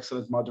also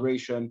excellent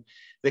moderation.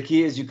 The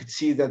key is you could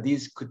see that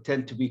these could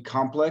tend to be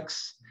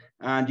complex,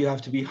 and you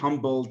have to be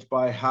humbled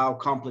by how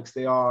complex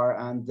they are,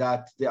 and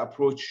that the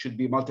approach should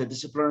be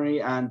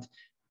multidisciplinary, and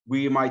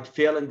we might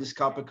fail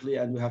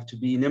endoscopically, and we have to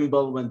be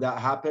nimble when that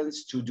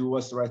happens to do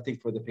what's the right thing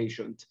for the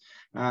patient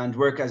and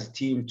work as a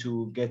team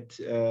to get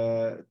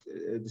the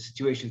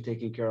situation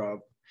taken care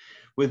of.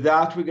 With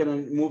that, we're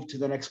going to move to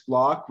the next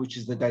block, which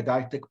is the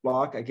didactic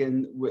block.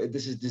 Again,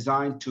 this is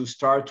designed to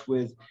start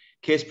with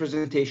case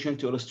presentation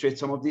to illustrate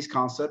some of these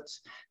concepts,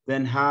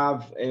 then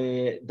have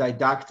a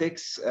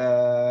didactics,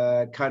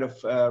 kind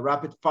of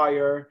rapid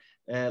fire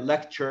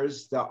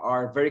lectures that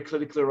are very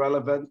clinically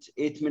relevant,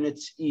 8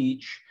 minutes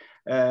each,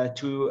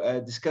 to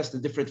discuss the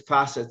different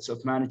facets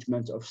of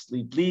management of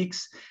sleep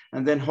leaks.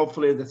 And then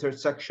hopefully in the third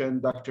section,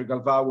 Dr.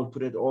 Galvao will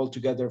put it all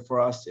together for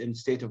us in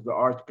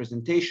state-of-the-art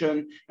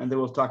presentation, and then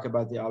we'll talk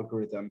about the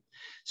algorithm.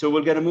 So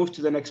we're going to move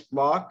to the next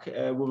block.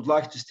 We would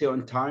like to stay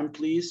on time,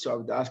 please. So I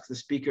would ask the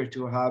speaker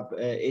to have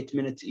 8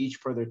 minutes each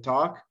for their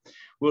talk.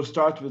 We'll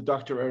start with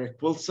Dr.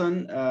 Eric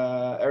Wilson.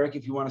 Eric,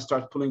 if you want to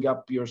start pulling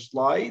up your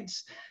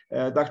slides.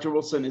 Dr.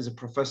 Wilson is a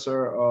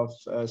professor of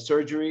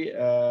surgery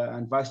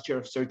and vice chair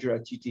of surgery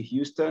at UT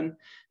Houston.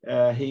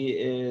 He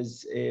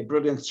is a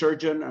brilliant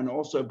surgeon and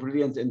also a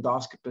brilliant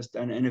endoscopist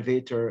and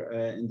innovator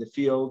in the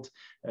field.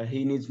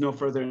 He needs no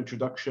further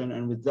introduction.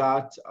 And with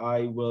that,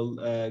 I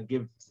will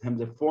give him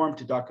the form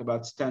to talk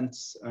about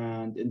stents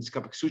and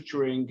endoscopic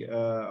suturing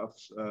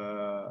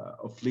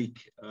of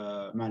leak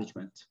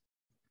management.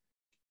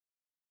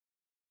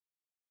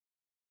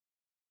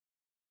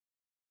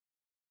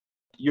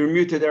 You're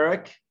muted,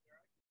 Eric.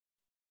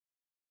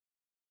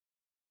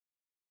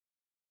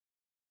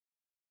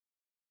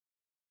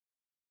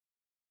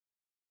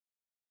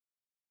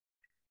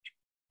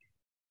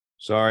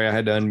 Sorry, I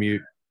had to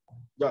unmute.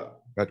 Yeah.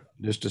 Got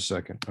just a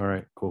second. All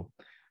right, cool.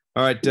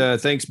 All right,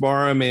 thanks,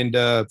 Barham, and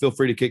feel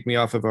free to kick me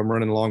off if I'm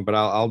running long, but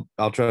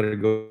I'll try to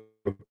go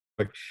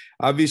quick.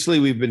 Obviously,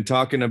 we've been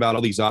talking about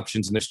all these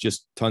options, and there's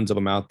just tons of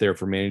them out there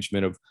for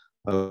management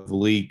of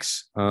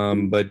leaks.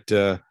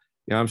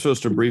 Yeah, I'm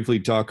supposed to briefly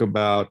talk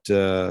about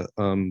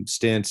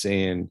stents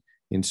and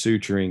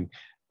suturing.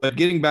 But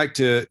getting back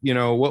to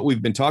what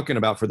we've been talking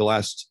about for the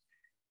last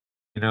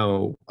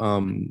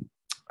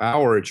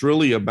hour, it's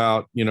really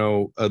about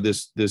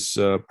this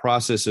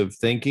process of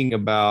thinking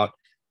about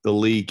the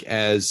leak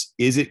as,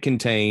 is it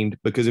contained?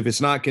 Because if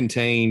it's not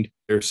contained,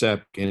 there's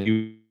septic, and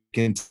you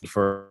can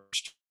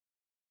first.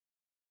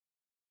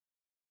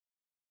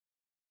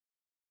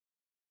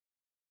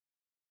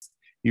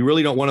 You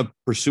really don't want to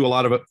pursue a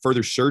lot of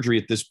further surgery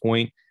at this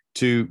point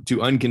to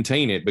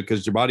uncontain it,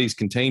 because your body's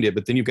contained it,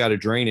 but then you've got to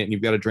drain it, and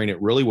you've got to drain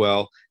it really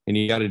well, and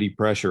you got to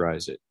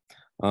depressurize it.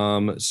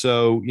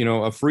 So,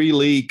 a free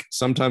leak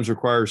sometimes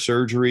requires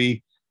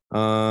surgery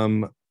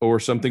or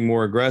something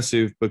more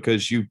aggressive,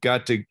 because you've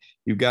got to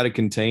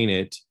contain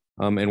it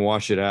and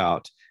wash it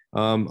out.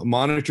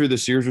 Monitor the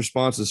Sears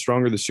response. The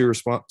stronger the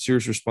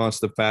Sears response,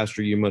 the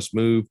faster you must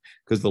move,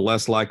 because the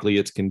less likely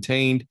it's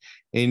contained.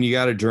 And you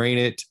got to drain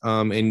it.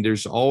 And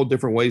there's all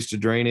different ways to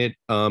drain it.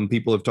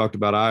 People have talked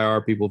about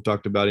IR. People have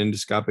talked about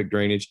endoscopic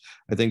drainage.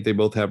 I think they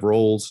both have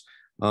roles.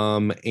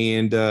 But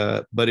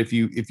if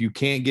you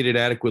can't get it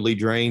adequately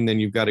drained, then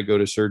you've got to go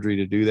to surgery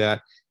to do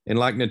that. And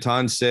like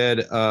Natan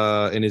said,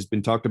 and has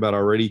been talked about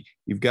already,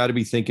 you've got to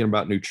be thinking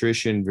about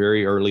nutrition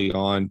very early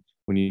on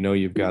when you know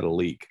you've got a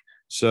leak.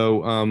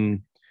 So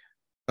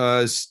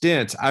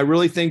stents, I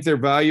really think they're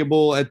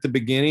valuable at the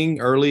beginning,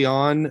 early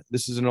on.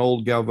 This is an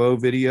old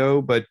Galvao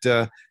video, but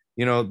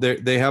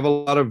they have a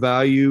lot of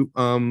value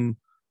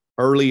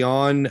early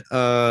on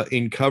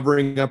in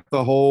covering up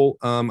the hole.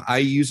 I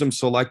use them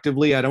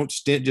selectively. I don't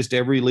stent just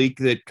every leak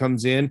that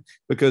comes in,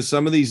 because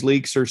some of these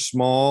leaks are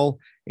small,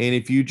 and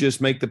if you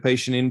just make the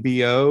patient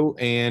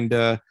NPO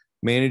and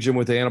manage them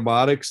with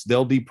antibiotics,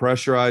 they'll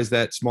depressurize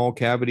that small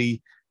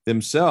cavity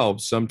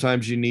themselves.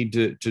 Sometimes you need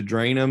to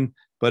drain them,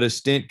 but a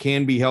stent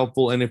can be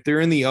helpful. And if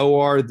they're in the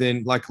OR,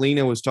 then like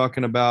Leena was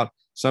talking about,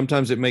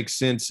 sometimes it makes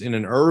sense in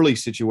an early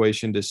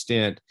situation to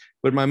stent.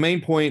 But my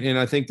main point, and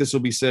I think this will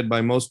be said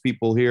by most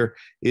people here,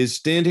 is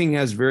stenting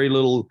has very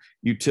little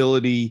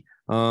utility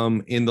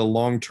in the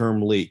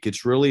long-term leak.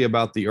 It's really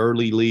about the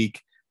early leak.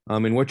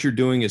 And what you're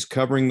doing is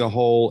covering the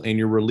hole, and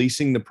you're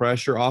releasing the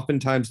pressure,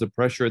 oftentimes the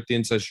pressure at the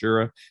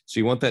incisura. So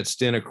you want that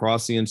stent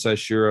across the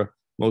incisura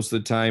most of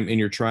the time, and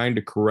you're trying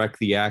to correct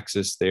the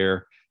axis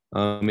there.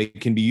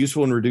 It can be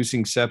useful in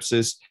reducing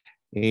sepsis,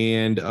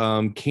 and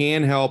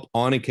can help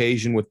on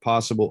occasion with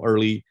possible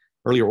early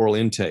earlier oral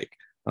intake.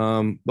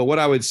 But what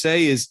I would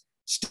say is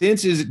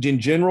stents is in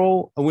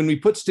general, when we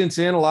put stents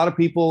in, a lot of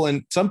people,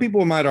 and some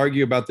people might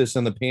argue about this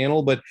on the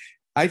panel, but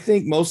I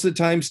think most of the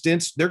time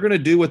stents, they're going to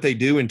do what they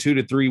do in 2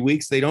 to 3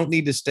 weeks. They don't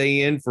need to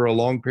stay in for a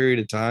long period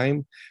of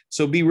time.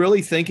 So be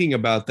really thinking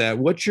about that.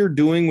 What you're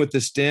doing with the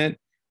stent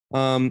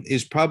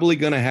is probably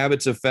going to have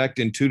its effect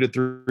in 2 to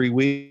 3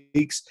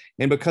 weeks.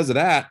 And because of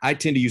that, I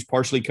tend to use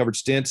partially covered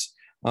stents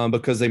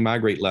because they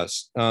migrate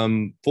less.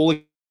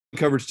 Fully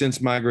covered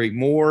stents migrate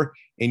more,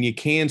 and you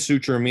can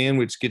suture them in,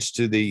 which gets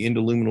to the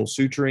endoluminal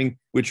suturing,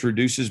 which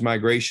reduces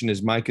migration,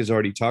 as Mike has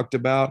already talked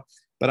about.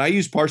 But I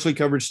use partially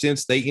covered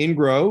stents. They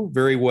ingrow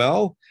very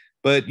well,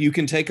 but you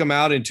can take them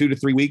out in 2 to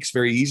 3 weeks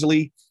very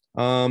easily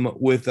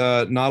with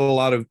not a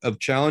lot of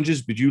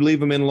challenges. But you leave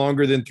them in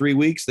longer than 3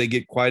 weeks, they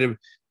get quite a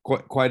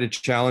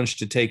challenge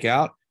to take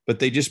out, but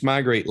they just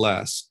migrate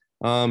less.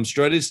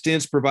 Strutted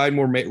stents provide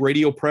more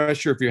radial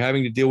pressure if you're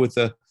having to deal with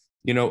a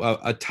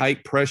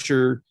tight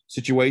pressure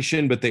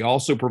situation, but they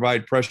also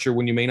provide pressure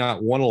when you may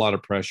not want a lot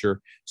of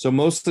pressure. So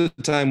most of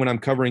the time when I'm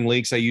covering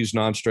leaks, I use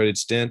non-strutted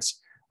stents.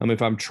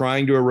 If I'm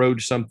trying to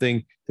erode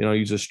something, then I'll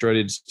use a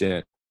strutted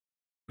stent.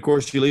 Of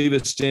course, you leave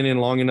a stent in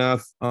long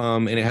enough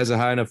and it has a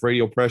high enough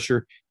radial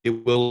pressure,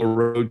 it will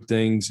erode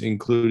things,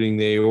 including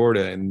the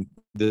aorta. And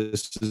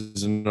this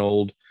is an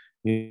old,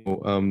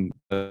 that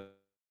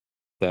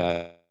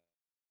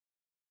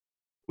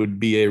would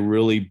be a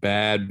really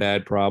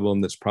bad problem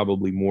that's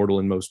probably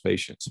mortal in most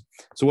patients.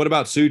 So what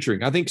about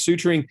suturing? I think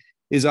suturing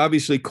is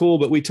obviously cool,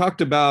 but we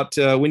talked about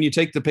when you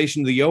take the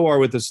patient to the OR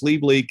with a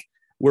sleeve leak,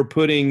 we're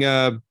putting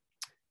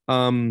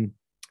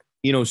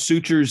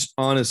sutures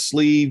on a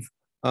sleeve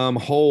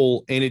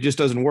hole, and it just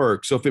doesn't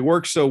work. So if it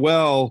works so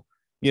well,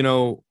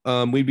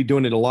 we'd be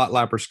doing it a lot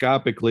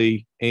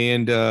laparoscopically,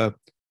 and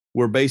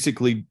we're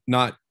basically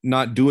not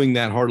doing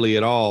that hardly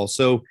at all.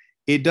 So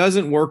it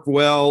doesn't work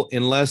well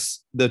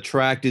unless the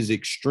tract is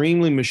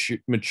extremely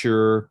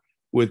mature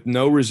with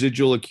no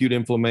residual acute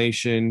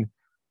inflammation,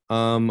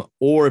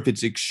 or if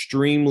it's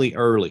extremely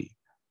early,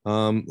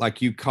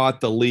 like you caught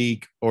the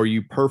leak or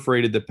you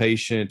perforated the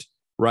patient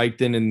right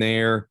then and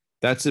there.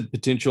 That's a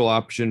potential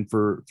option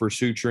for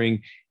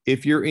suturing.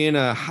 If you're in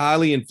a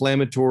highly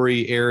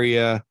inflammatory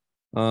area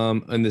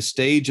in the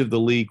stage of the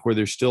leak where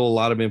there's still a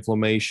lot of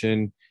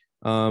inflammation,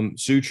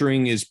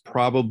 suturing is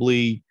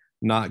probably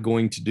not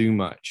going to do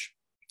much.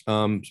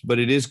 But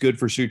it is good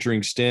for suturing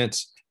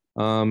stents.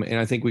 And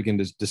I think we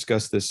can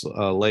discuss this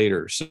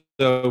later.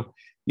 So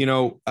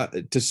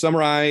to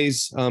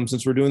summarize,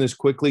 since we're doing this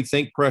quickly,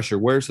 think pressure.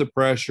 Where's the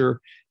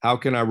pressure? How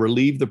can I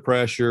relieve the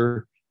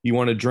pressure? You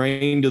want to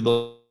drain to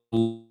the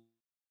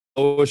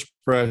lowest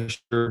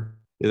pressure.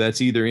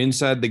 That's either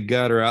inside the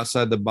gut or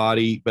outside the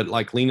body. But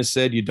like Leena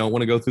said, you don't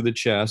want to go through the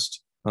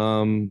chest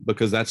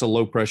because that's a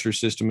low pressure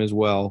system as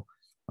well.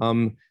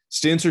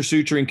 Stents or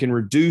suturing can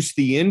reduce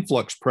the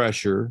influx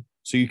pressure.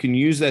 So you can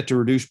use that to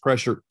reduce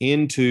pressure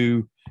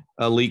into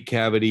a leak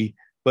cavity.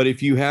 But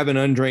if you have an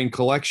undrained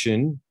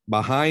collection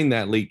behind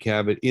that leak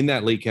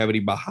cavity,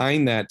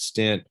 behind that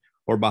stent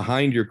or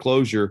behind your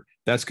closure,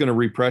 that's going to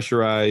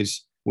repressurize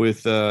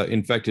with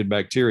infected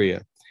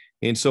bacteria.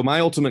 And so my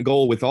ultimate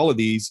goal with all of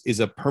these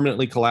is a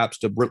permanently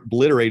collapsed,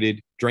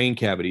 obliterated drain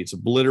cavity. It's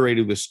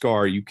obliterated with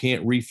scar. You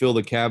can't refill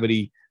the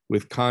cavity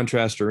with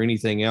contrast or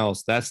anything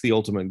else. That's the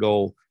ultimate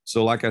goal.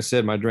 So like I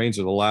said, my drains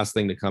are the last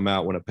thing to come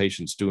out when a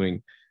patient's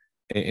doing,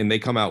 and they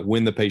come out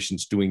when the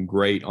patient's doing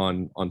great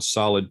on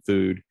solid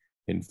food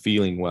and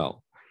feeling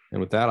well.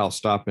 And with that, I'll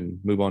stop and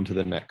move on to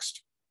the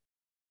next.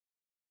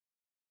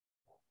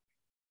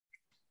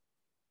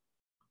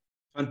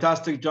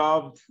 Fantastic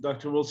job,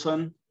 Dr.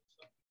 Wilson.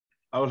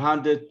 I will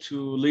hand it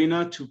to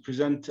Leena to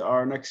present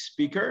our next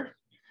speaker.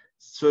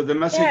 So the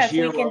message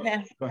here. Go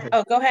ahead.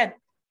 Oh, go ahead.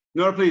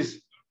 No,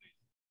 please.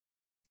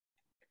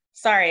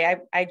 Sorry,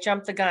 I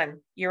jumped the gun.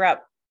 You're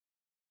up.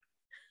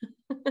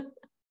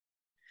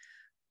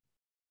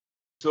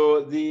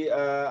 So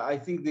I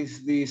think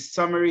the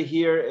summary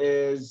here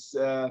is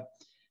that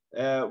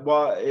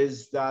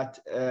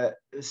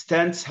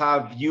stents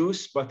have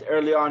use, but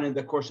early on in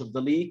the course of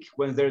the leak,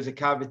 when there's a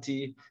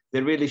cavity,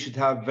 they really should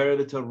have very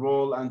little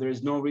role, and there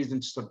is no reason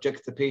to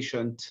subject the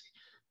patient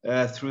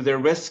through their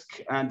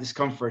risk and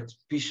discomfort.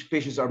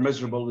 Patients are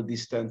miserable with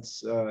these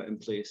stents in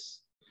place.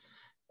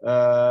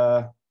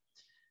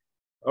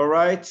 All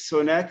right,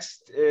 so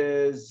next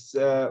is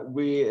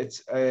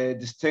it's a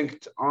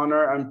distinct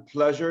honor and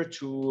pleasure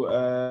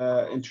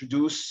to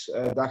introduce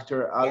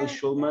Dr. Allison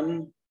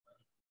Schulman.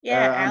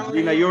 Yeah, and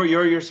Leena,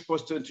 you're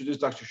supposed to introduce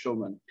Dr.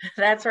 Schulman.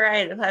 That's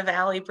right. I'll have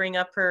Allie bring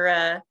up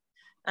her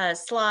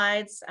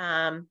slides.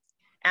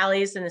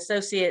 Allie is an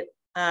associate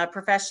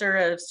professor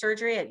of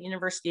surgery at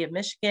University of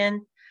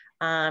Michigan.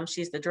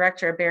 She's the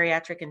director of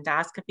bariatric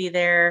endoscopy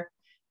there.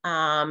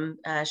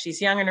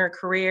 She's young in her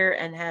career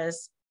and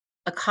has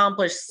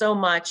accomplished so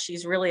much.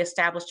 She's really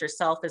established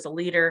herself as a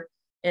leader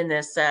in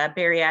this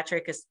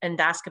bariatric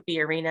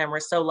endoscopy arena, and we're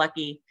so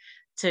lucky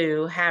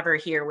to have her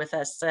here with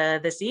us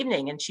this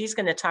evening. And she's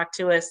going to talk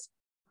to us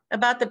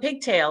about the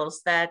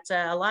pigtails that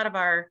a lot of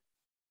our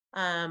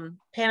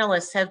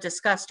panelists have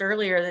discussed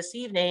earlier this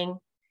evening.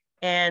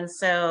 And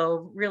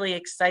so really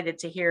excited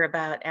to hear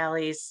about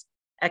Allie's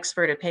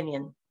expert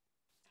opinion.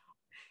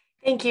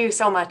 Thank you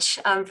so much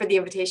for the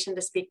invitation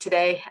to speak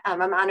today.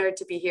 I'm honored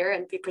to be here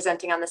and be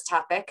presenting on this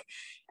topic.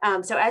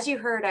 So as you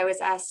heard, I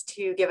was asked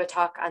to give a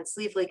talk on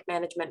sleeve leak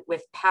management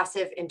with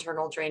passive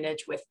internal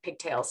drainage with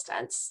pigtail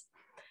stents.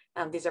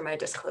 These are my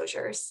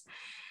disclosures.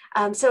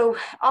 So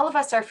all of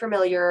us are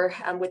familiar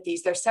with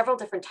these. There's several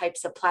different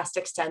types of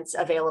plastic stents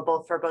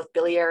available for both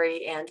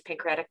biliary and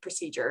pancreatic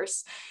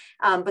procedures.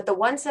 But the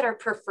ones that are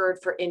preferred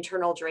for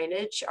internal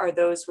drainage are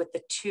those with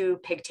the two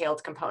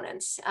pigtailed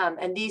components.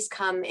 And these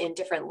come in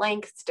different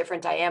lengths,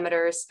 different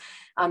diameters.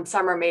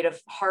 Some are made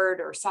of hard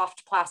or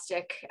soft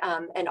plastic,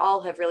 and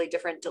all have really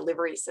different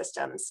delivery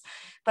systems.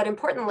 But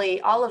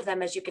importantly, all of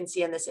them, as you can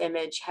see in this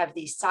image, have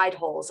these side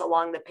holes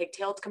along the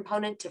pigtailed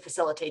component to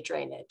facilitate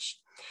drainage.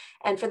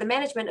 And for the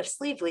management of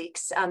sleeve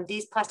leaks,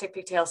 these plastic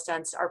pigtail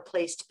stents are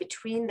placed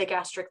between the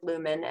gastric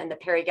lumen and the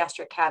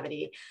perigastric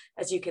cavity,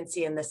 as you can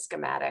see in this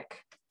schematic.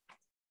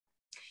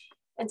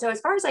 And so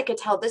as far as I could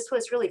tell, this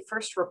was really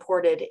first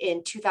reported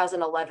in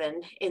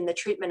 2011 in the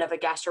treatment of a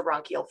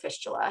gastrobronchial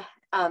fistula.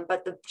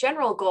 But the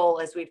general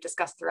goal, as we've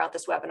discussed throughout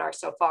this webinar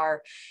so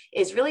far,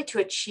 is really to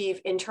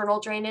achieve internal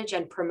drainage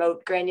and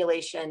promote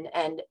granulation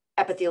and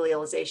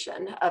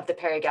epithelialization of the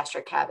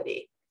perigastric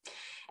cavity.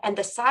 And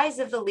the size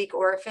of the leak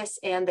orifice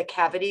and the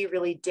cavity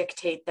really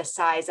dictate the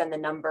size and the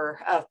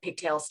number of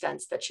pigtail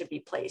stents that should be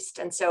placed.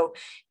 And so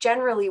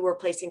generally we're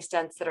placing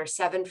stents that are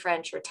 7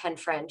 French or 10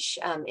 French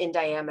in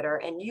diameter,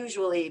 and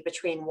usually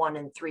between 1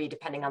 and 3,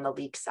 depending on the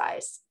leak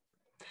size.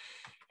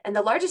 And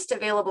the largest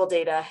available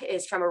data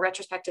is from a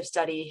retrospective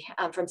study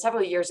from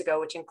several years ago,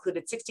 which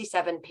included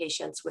 67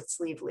 patients with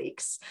sleeve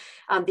leaks.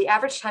 The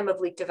average time of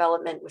leak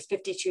development was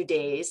 52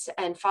 days,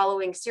 and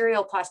following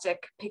serial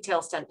plastic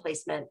pigtail stent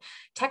placement,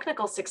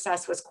 technical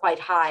success was quite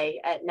high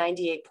at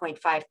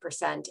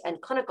 98.5%,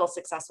 and clinical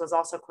success was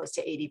also close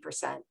to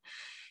 80%.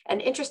 And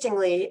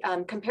interestingly,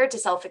 compared to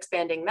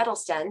self-expanding metal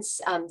stents,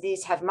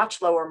 these have much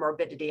lower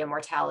morbidity and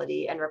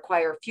mortality and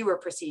require fewer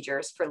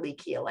procedures for leak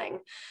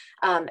healing.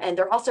 And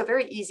they're also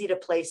very easy to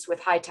place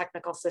with high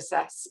technical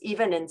success,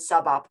 even in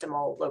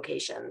suboptimal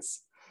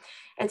locations.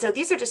 And so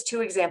these are just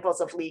 2 examples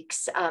of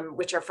leaks,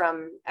 which are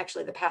from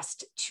actually the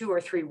past 2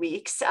 or 3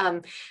 weeks,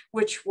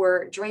 which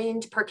were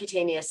drained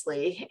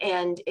percutaneously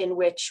and in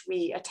which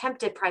we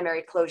attempted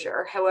primary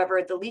closure.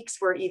 However, the leaks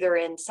were either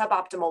in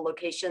suboptimal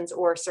locations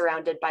or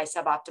surrounded by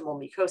suboptimal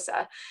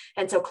mucosa.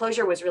 And so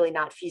closure was really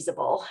not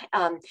feasible.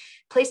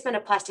 Placement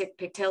of plastic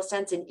pigtail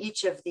stents in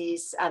each of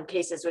these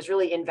cases was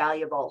really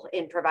invaluable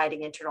in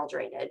providing internal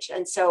drainage.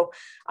 And so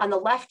on the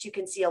left, you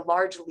can see a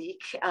large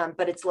leak,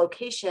 but its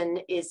location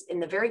is in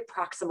the very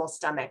proximal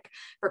stomach,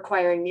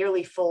 requiring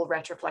nearly full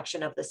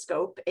retroflexion of the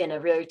scope in a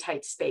really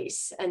tight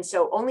space. And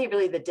so only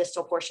really the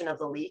distal portion of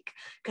the leak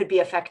could be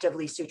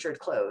effectively sutured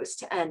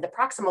closed, and the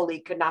proximal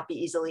leak could not be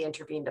easily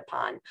intervened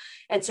upon.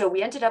 And so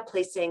we ended up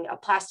placing a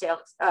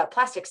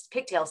plastic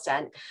pigtail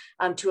stent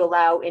to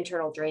allow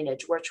internal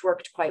drainage, which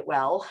worked quite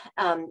well.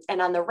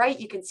 And on the right,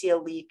 you can see a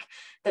leak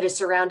that is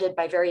surrounded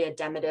by very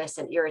edematous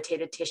and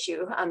irritated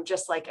tissue,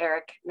 just like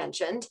Eric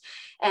mentioned.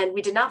 And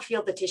we did not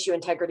feel the tissue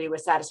integrity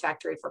was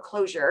satisfactory for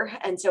closure.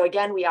 And so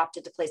again, we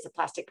opted to place a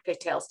plastic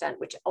pigtail stent,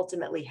 which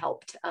ultimately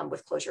helped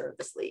with closure of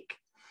this leak.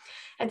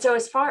 And so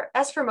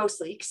as for most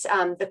leaks,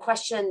 the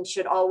question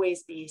should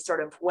always be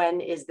sort of,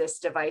 when is this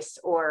device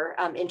or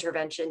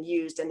intervention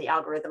used in the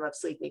algorithm of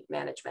sleeve leak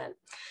management?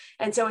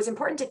 And so it's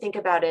important to think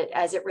about it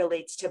as it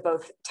relates to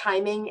both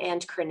timing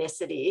and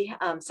chronicity.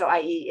 So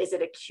i.e., is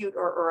it acute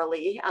or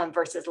early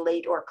versus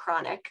late or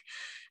chronic?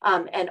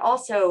 And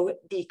also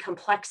the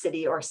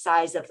complexity or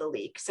size of the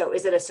leak. So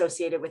is it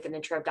associated with an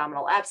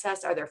intra-abdominal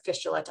abscess? Are there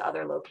fistula to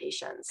other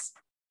locations?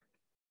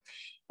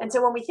 And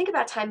so when we think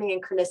about timing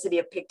and chronicity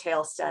of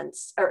pigtail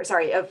stents, or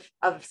sorry, of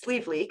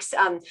sleeve leaks,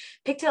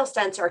 pigtail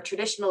stents are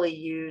traditionally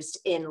used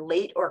in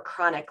late or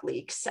chronic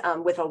leaks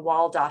with a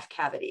walled off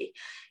cavity.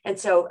 And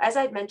so as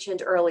I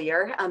mentioned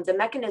earlier, the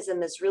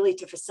mechanism is really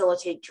to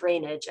facilitate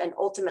drainage and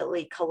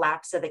ultimately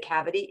collapse of the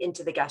cavity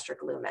into the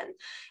gastric lumen.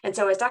 And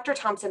so as Dr.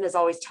 Thompson has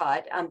always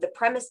taught, the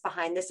premise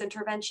behind this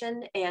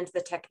intervention and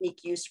the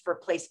technique used for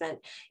placement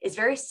is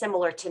very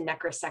similar to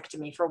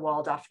necrosectomy for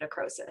walled off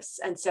necrosis.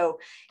 And so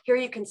here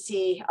you can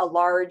see a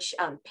large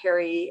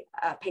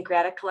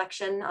pancreatic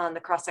collection on the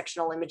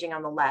cross-sectional imaging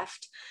on the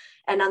left.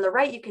 And on the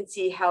right, you can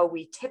see how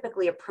we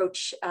typically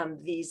approach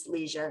these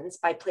lesions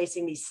by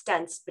placing these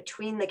stents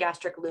between the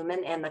gastric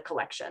lumen and the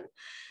collection.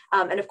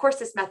 And of course,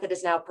 this method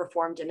is now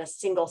performed in a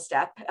single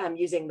step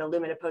using the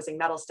lumen opposing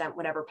metal stent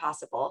whenever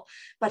possible.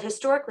 But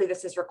historically,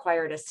 this has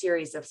required a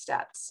series of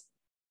steps.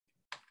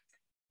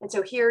 And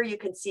so here you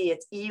can see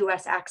it's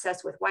EUS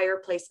access with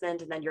wire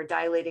placement, and then you're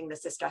dilating the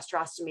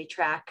cysgastrostomy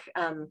track.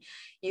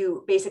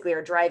 You basically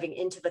are driving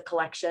into the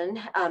collection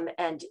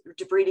and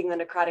debriding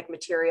the necrotic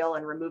material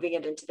and removing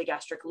it into the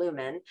gastric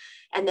lumen.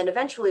 And then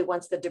eventually,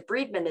 once the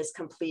debridement is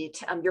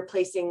complete, you're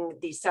placing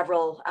these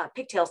several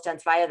pigtail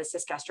stents via the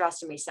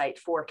cysgastrostomy site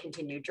for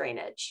continued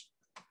drainage.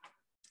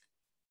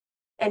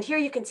 And here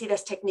you can see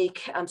this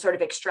technique sort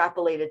of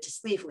extrapolated to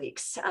sleeve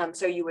leaks.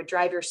 So you would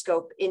drive your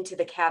scope into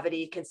the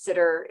cavity,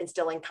 consider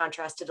instilling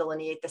contrast to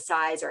delineate the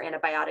size or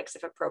antibiotics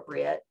if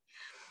appropriate.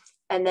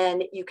 And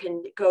then you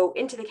can go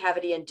into the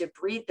cavity and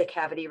debride the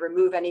cavity,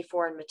 remove any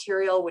foreign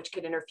material, which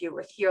could interfere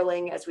with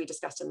healing, as we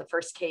discussed in the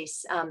first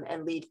case,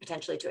 and lead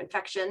potentially to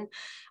infection.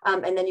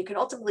 And then you can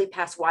ultimately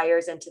pass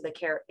wires into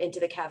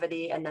the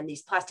cavity, and then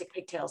these plastic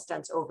pigtail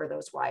stents over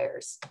those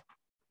wires.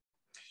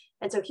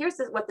 And so here's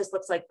what this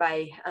looks like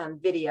by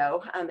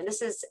video. And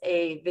this is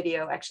a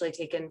video actually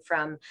taken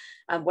from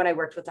when I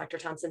worked with Dr.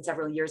 Thompson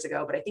several years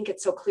ago, but I think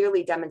it so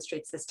clearly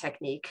demonstrates this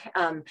technique.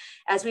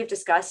 As we've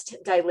discussed,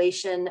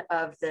 dilation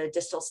of the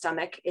distal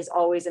stomach is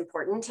always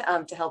important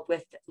to help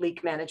with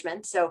leak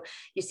management. So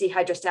you see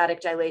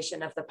hydrostatic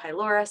dilation of the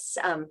pylorus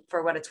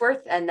for what it's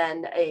worth, and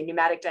then a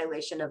pneumatic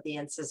dilation of the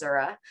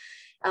incisura.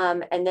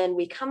 And then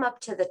we come up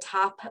to the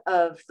top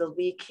of the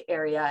leak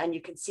area, and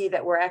you can see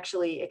that we're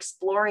actually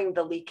exploring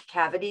the leak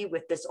cavity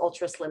with this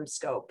ultra slim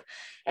scope.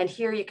 And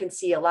here you can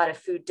see a lot of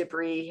food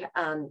debris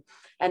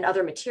and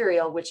other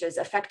material, which is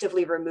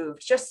effectively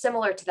removed, just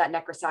similar to that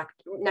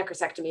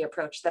necrosectomy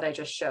approach that I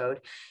just showed.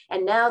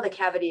 And now the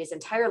cavity is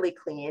entirely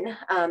clean,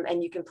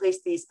 and you can place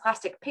these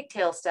plastic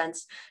pigtail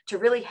stents to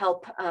really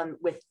help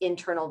with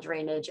internal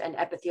drainage and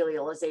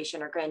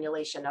epithelialization or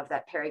granulation of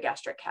that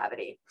perigastric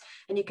cavity.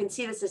 And you can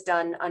see this is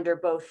done under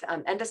both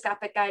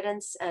endoscopic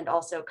guidance and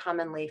also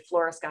commonly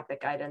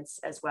fluoroscopic guidance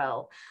as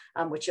well,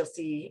 which you'll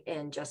see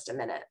in just a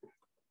minute.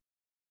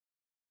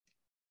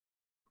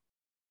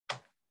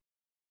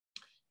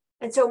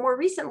 And so more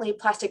recently,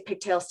 plastic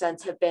pigtail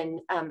stents have been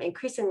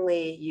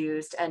increasingly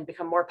used and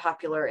become more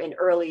popular in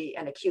early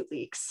and acute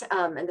leaks.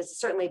 And this has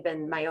certainly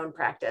been my own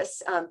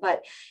practice,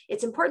 but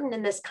it's important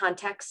in this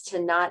context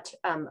to not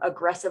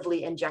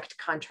aggressively inject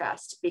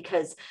contrast,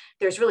 because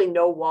there's really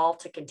no wall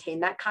to contain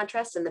that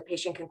contrast, and the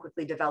patient can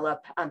quickly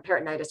develop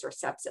peritonitis or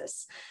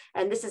sepsis.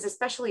 And this is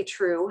especially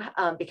true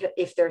because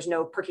if there's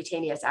no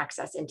percutaneous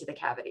access into the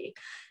cavity.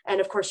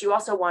 And of course, you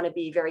also want to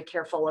be very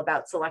careful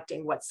about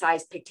selecting what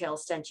size pigtail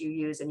stent you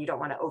use, and you don't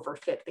want to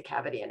overfit the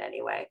cavity in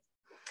any way.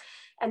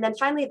 And then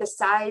finally, the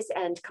size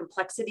and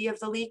complexity of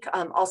the leak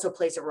also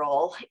plays a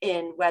role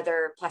in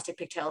whether plastic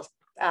pigtail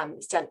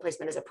stent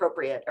placement is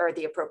appropriate or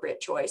the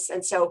appropriate choice.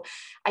 And so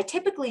I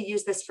typically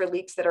use this for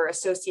leaks that are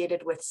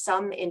associated with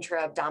some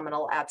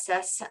intra-abdominal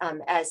abscess,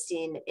 as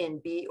seen in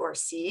B or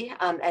C,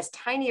 as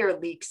tinier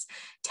leaks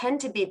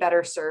tend to be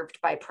better served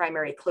by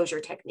primary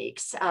closure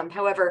techniques.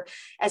 However,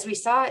 as we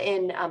saw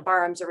in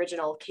Barham's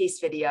original case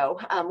video,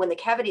 when the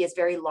cavity is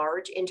very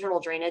large, internal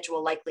drainage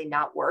will likely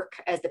not work,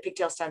 as the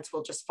pigtail stents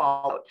will just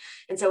fall out.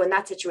 And so in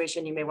that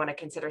situation, you may want to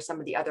consider some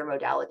of the other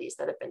modalities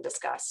that have been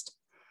discussed.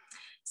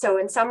 So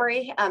in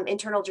summary,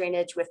 internal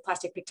drainage with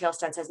plastic pigtail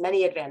stents has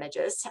many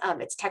advantages.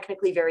 It's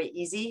technically very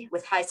easy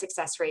with high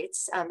success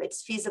rates.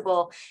 It's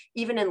feasible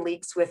even in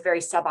leaks with very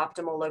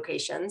suboptimal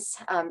locations.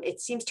 It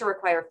seems to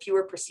require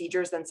fewer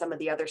procedures than some of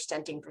the other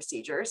stenting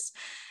procedures.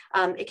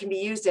 It can be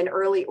used in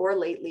early or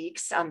late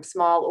leaks,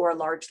 small or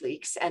large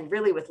leaks, and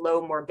really with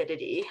low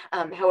morbidity.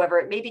 However,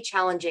 it may be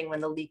challenging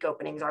when the leak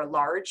openings are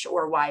large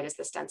or wide as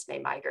the stents may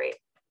migrate.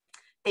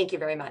 Thank you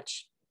very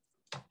much.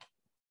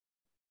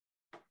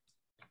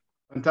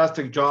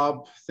 Fantastic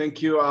job.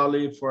 Thank you,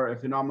 Ali, for a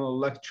phenomenal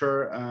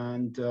lecture,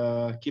 and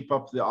keep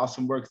up the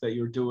awesome work that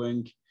you're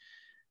doing.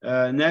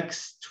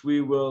 Next,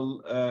 we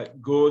will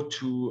go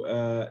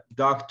to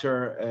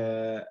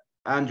Dr.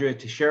 Andrea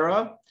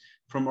Teixeira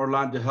from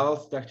Orlando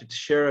Health. Dr.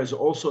 Teixeira is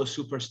also a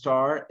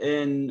superstar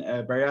in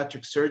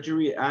bariatric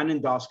surgery and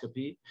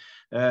endoscopy.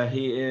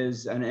 He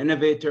is an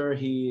innovator.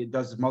 He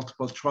does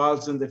multiple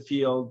trials in the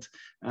field,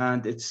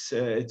 and it's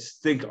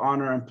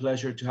honor and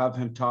pleasure to have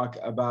him talk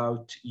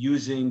about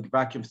using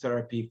vacuum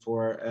therapy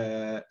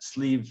for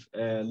sleeve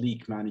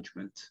leak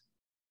management.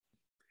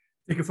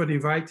 Thank you for the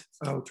invite.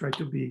 I'll try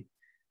to be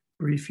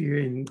brief here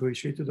and go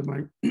straight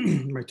to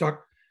my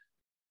talk.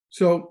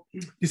 So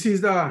this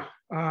is the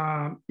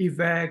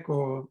EVAC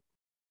or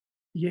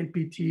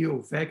EMPT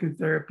or vacuum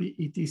therapy,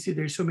 ETC.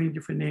 There's so many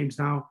different names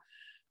now.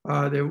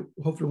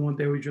 Hopefully one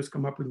day we just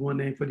come up with one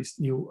name for this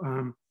new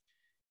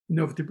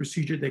innovative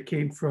procedure that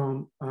came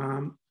from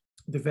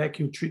the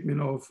vacuum treatment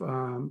of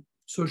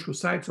surgical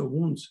sites or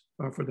wounds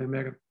for the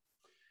matter.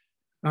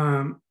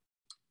 One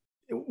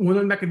of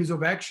the mechanisms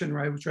of action,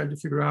 right, we tried to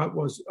figure out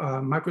was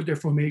micro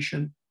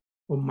deformation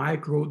or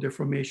micro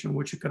deformation,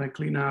 which you kind of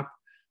clean up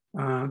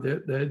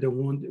the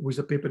wound. It was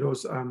a paper that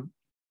was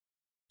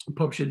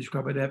published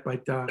described by that by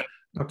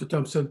Dr.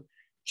 Thompson.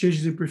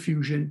 Changes in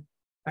perfusion,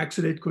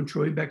 accelerated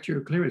controlling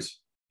bacterial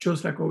clearance,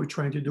 just like what we're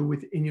trying to do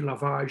with any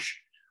lavage,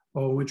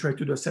 or we try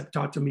to do a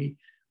septotomy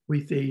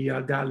with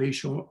a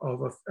dilation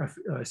of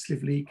a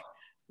sleeve leak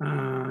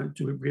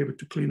to be able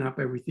to clean up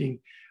everything.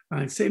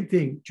 Same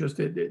thing, just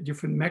the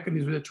different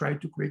mechanisms that try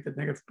to create the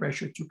negative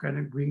pressure to kind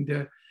of bring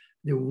the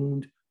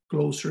wound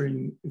closer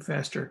and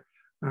faster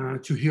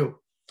to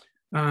heal.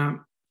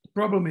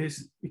 Problem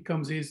is,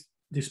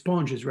 the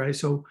sponges, right?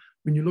 So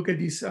when you look at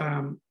this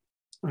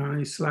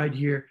slide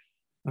here,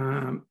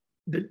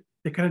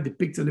 that kind of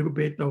depicts a little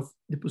bit of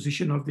the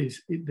position of the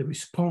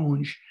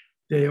sponge.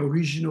 The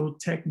original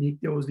technique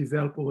that was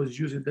developed was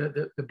using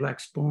the black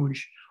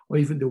sponge or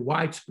even the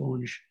white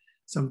sponge.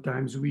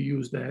 Sometimes we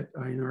use that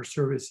in our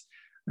service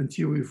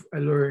until we've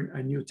learned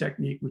a new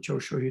technique, which I'll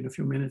show you in a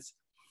few minutes.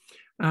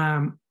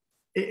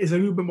 It's a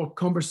little bit more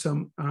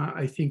cumbersome,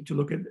 I think, to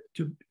look at,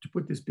 to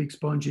put these big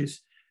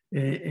sponges.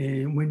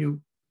 And when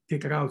you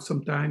take it out,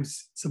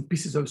 sometimes some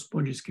pieces of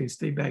sponges can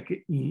stay back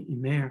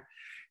in there.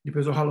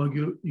 Depends on how long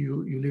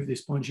you leave the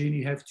sponge in.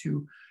 You have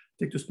to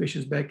take those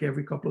patients back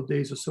every couple of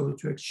days or so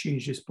to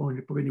exchange the sponge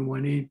and put a new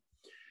one in.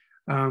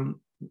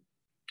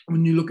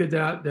 When you look at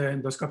that, the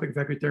endoscopic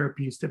vacuum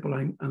therapy, staple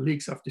line and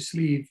leaks off the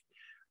sleeve,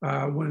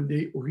 one of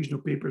the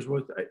original papers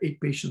was 8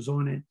 patients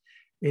on it.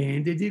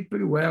 And they did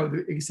pretty well,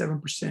 the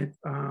 87%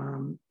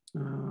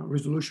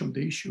 resolution of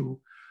the issue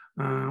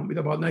with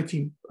about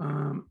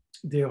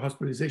 19-day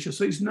hospitalization.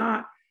 So it's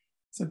not,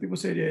 some people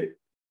say that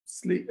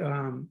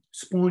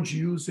sponge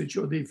usage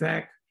or the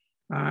vac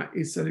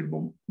is a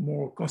little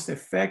more cost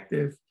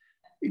effective.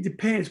 It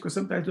depends, because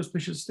sometimes those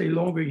patients stay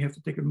longer. You have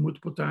to take them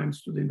multiple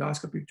times to the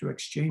endoscopy to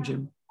exchange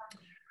them.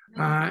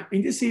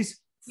 And this is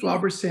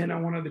Flaubersen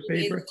on one of the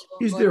paper.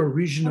 Is the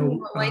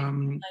original,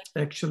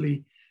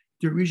 actually,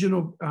 the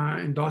original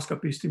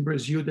endoscopist in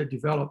Brazil that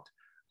developed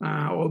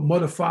or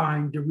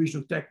modifying the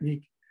original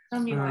technique.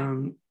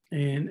 And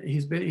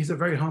he's a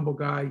very humble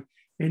guy.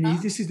 And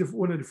this is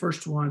one of the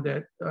first one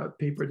that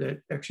paper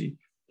that actually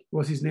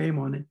was his name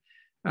on it.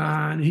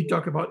 And he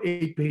talked about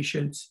 8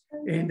 patients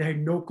and they had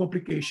no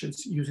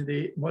complications using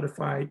the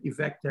modified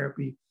EVAC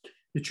therapy.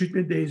 The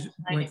treatment days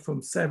went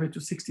from 7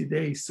 to 60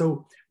 days.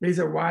 So there's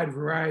a wide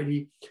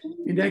variety.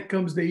 And that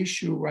comes the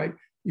issue, right?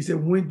 Is that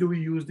when do we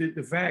use the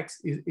VACs?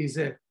 Is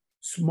a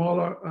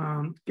smaller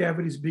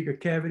cavities, bigger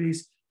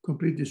cavities,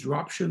 complete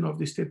disruption of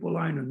the staple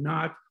line or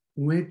not?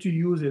 When to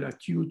use it,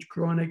 acute,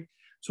 chronic.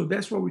 So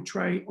that's what we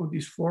try on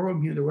this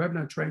forum here in the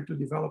webinar, trying to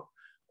develop,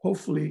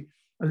 hopefully,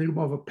 a little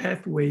more of a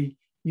pathway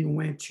in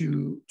when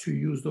to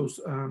use those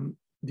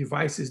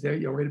devices that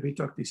you already been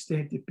talking, the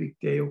stent, the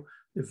pigtail,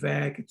 the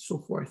VAC, and so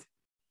forth.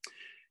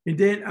 And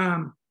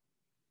then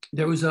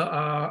there was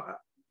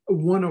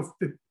one of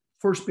the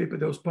first paper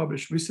that was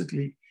published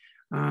recently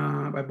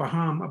by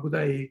Barham Abu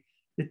Dayyeh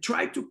that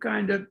tried to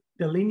kind of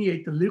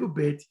delineate a little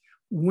bit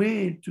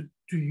when to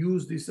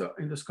use this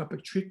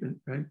endoscopic treatment,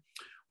 right?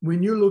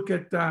 When you look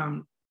at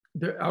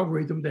the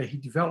algorithm that he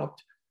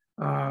developed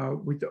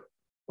with the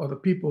other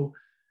people,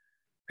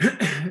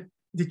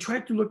 they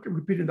tried to look at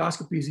repeat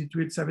endoscopies in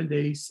 3 to 7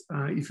 days,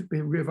 if you pay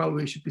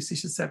reevaluation,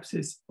 persistent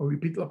sepsis, or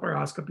repeat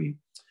laparoscopy.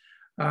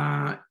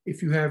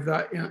 If you have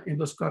that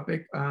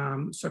endoscopic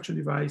suction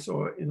device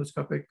or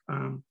endoscopic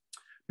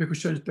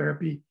percussion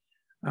therapy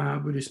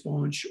with a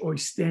sponge or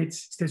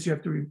stents. Stents you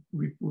have to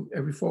remove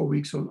every 4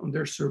 weeks on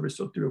their service,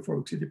 or 3 or 4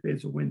 weeks. It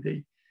depends on when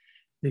they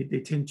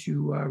tend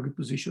to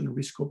reposition and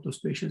rescope those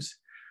patients.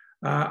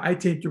 I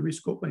tend to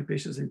rescope my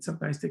patients and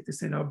sometimes take the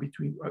stent out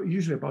between,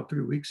 usually about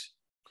 3 weeks,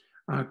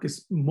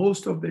 because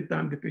most of the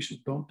time the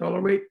patients don't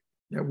tolerate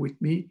that with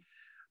me.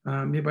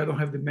 Maybe I don't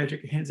have the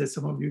magic hands that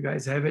some of you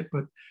guys have it,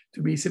 but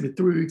to me, 3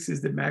 weeks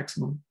is the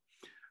maximum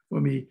for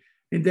me.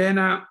 And then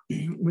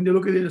when they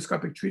look at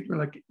endoscopic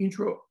treatment, like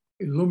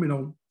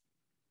intraluminal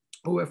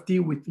OFT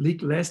with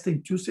leak less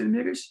than 2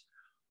 centimeters,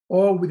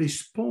 or with a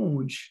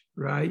sponge,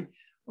 right,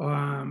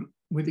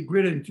 with a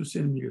greater than 2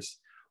 centimeters.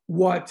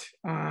 What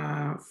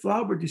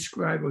Flauber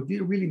described, or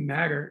didn't really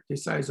matter the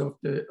size of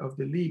the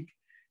leak,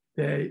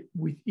 that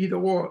with either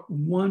or,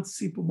 one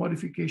simple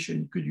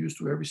modification you could use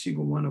to every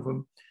single one of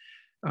them.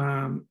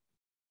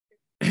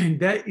 And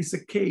that is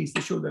a case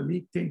that showed the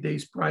leak 10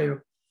 days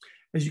prior.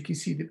 As you can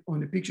see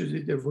on the pictures,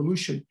 the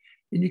evolution.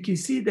 And you can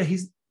see that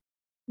he's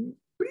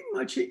pretty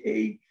much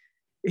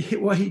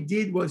what he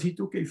did was he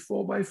took a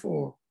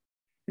 4x4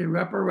 and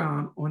wrap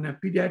around on a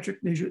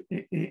pediatric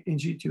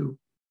NG2,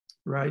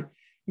 right?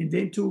 And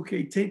then took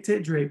a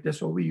 10-10 drape.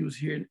 That's what we use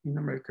here in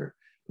America,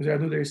 because I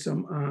know there's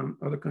some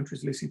other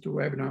countries listening to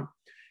webinar.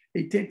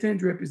 A 10-10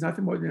 drape is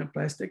nothing more than a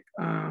plastic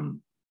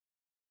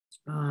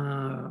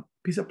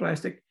piece of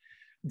plastic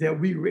that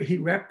he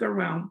wrapped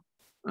around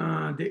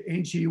the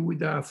NG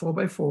with a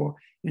 4x4,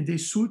 and they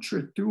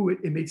sutured through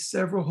it and made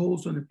several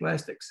holes on the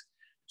plastics.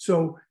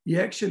 So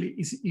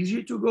it's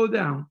easier to go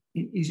down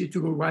and easier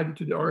to go right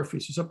into the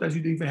orifice. So sometimes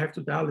you don't even have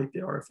to dilate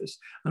the orifice,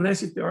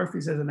 unless if the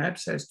orifice has an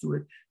abscess to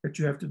it that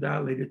you have to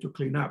dilate it to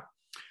clean up.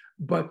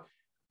 But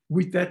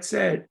with that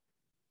said,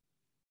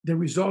 the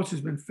results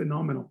has been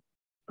phenomenal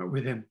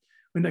with him.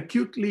 An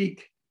acute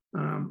leak,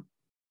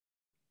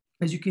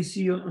 as you can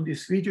see on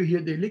this video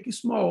here, the leak is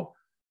small,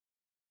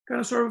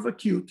 kind of sort of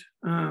acute,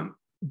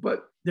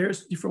 but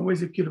there's different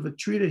ways acute of a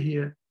treated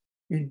here.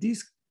 In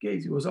this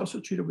case, it was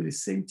also treated with the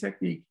same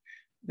technique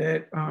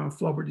that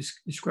Flauber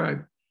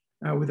described,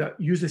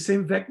 use the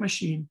same VAC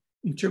machine,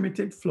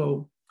 intermittent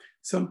flow.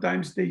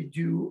 Sometimes they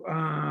do,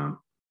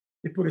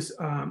 they put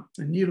a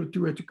needle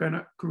through it to kind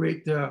of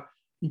create the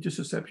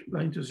interoception,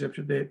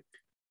 the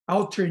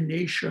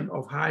alternation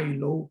of high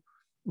and low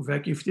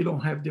vacuum if they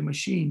don't have the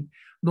machine.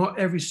 Not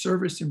every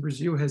service in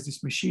Brazil has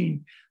this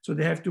machine, so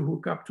they have to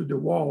hook up to the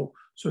wall.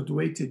 So the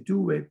way to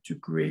do it, to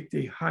create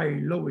a high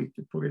and low way,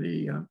 to put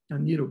a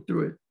needle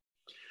through it.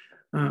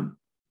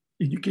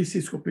 You can see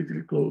it's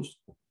completely closed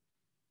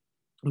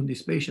on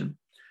this patient.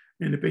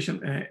 And the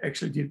patient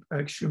actually did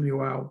extremely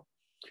well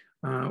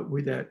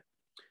with that.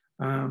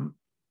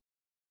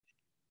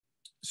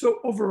 So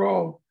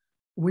overall,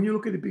 when you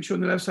look at the picture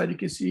on the left side, you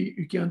can see,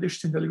 you can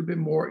understand a little bit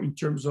more in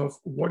terms of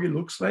what it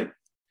looks like.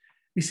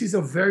 This is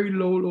a very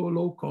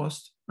low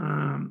cost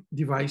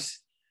device,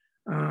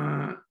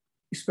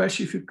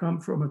 especially if you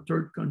come from a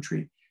third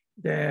country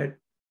that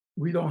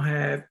we don't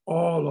have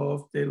all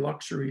of the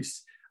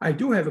luxuries. I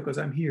do have it because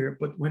I'm here,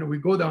 but when we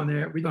go down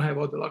there, we don't have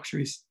all the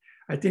luxuries.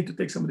 I tend to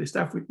take some of the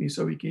stuff with me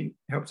so we can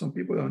help some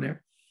people down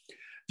there.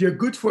 They're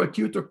good for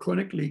acute or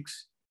chronic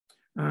leaks.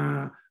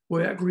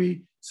 But I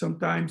agree,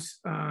 sometimes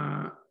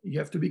you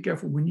have to be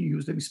careful when you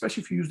use them,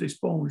 especially if you use the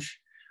sponge.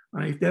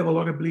 If they have a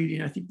lot of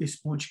bleeding, I think the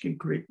sponge can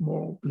create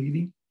more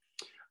bleeding.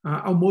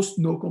 Almost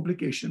no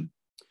complication.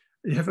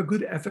 They have a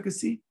good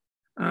efficacy.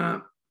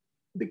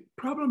 The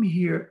problem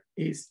here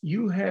is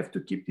you have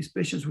to keep these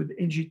patients with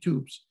NG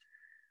tubes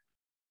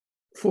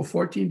for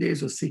 14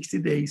 days or 60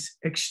 days,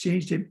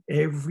 exchange them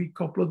every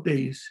couple of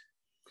days.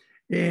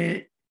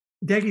 And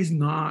that is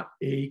not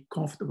a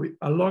comfortable,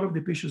 a lot of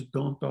the patients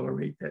don't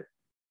tolerate that,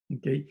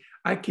 okay?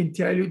 I can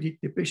tell you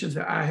the patients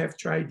that I have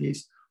tried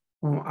this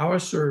on our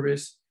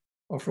service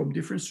or from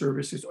different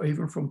services or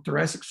even from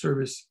thoracic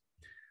service,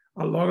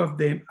 a lot of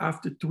them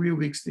after 3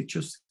 weeks, they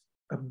just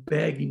are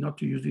begging not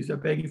to use this, they're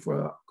begging for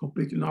a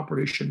complete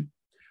operation.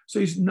 So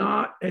it's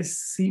not as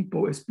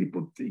simple as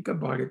people think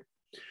about it.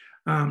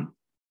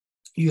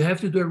 You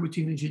have to do a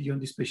routine EGD on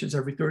these patients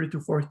every 30 to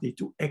 40 days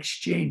to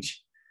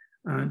exchange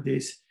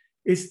this.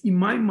 It's, in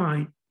my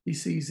mind,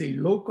 this is a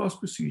low-cost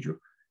procedure,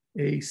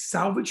 a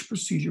salvage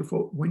procedure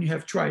for when you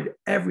have tried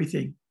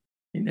everything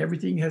and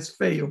everything has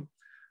failed,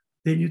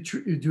 then you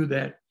do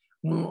that.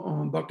 Well,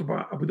 on Dr.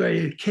 Abu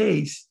Dayyeh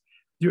case,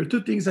 there are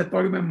two things I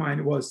thought in my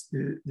mind was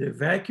the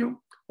vacuum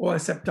or a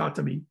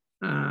septotomy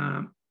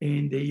and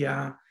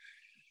the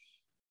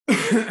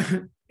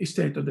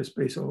stent on the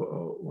space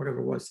or whatever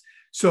it was.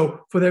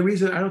 So for that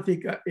reason, I don't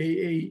think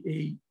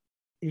a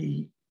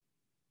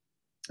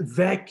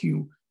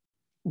vacuum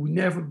would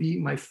never be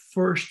my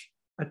first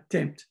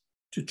attempt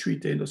to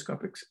treat the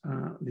endoscopic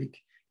leak.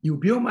 You'll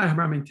be on my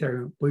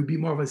armamentarium, but it'll be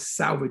more of a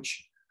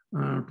salvage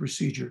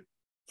procedure.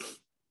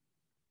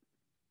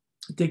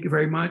 Thank you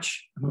very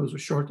much. I know it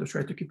was short. I'll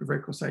try to keep it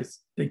very concise.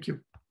 Thank you.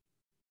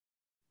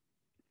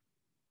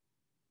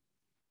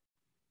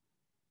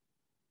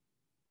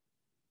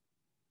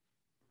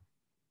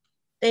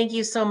 Thank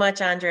you so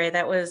much, Andre.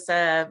 That was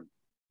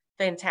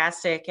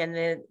fantastic.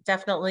 And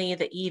definitely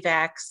the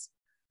EVACs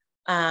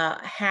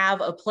have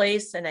a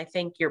place. And I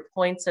think your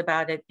points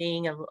about it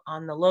being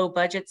on the low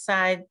budget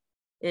side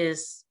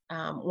is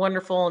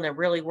wonderful. And it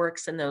really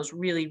works in those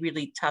really,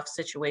 really tough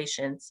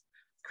situations.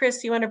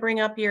 Chris, you want to bring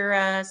up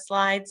your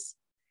slides?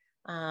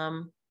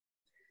 You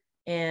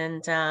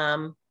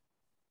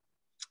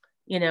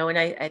know,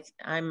 and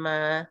I'm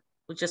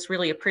would just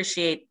really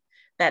appreciate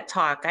that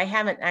talk. I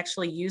haven't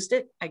actually used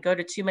it. I go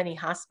to too many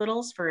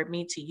hospitals for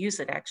me to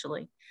use it,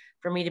 actually,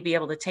 for me to be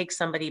able to take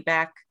somebody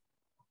back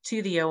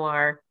to the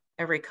OR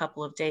every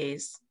couple of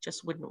days.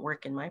 Just wouldn't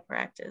work in my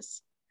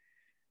practice.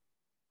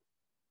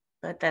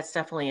 But that's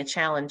definitely a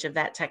challenge of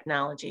that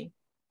technology.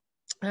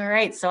 All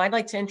right, so I'd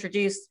like to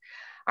introduce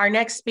our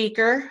next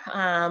speaker,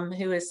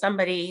 who is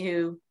somebody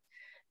who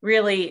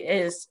really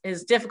is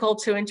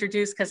difficult to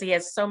introduce because he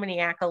has so many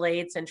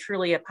accolades and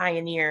truly a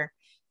pioneer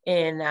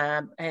in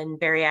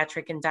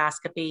bariatric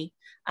endoscopy.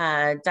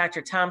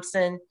 Dr.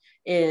 Thompson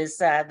is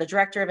the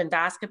director of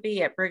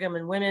endoscopy at Brigham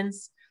and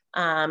Women's.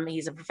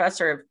 He's a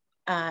professor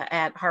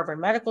at Harvard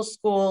Medical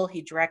School.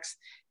 He directs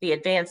the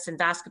Advanced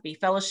Endoscopy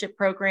Fellowship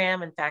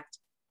Program. In fact,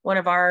 one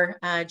of our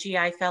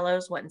GI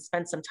fellows went and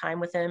spent some time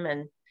with him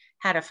and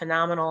had a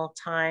phenomenal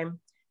time.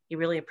 He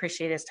really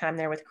appreciated his time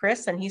there with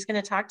Chris, and he's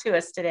going to talk to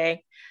us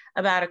today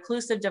about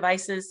occlusive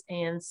devices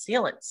and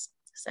sealants.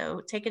 So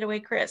take it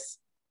away, Chris.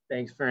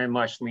 Thanks very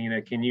much,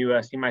 Leena. Can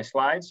you see my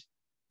slides?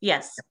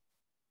 Yes.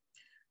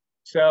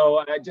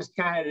 So just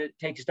kind of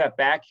take a step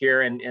back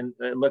here and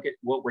look at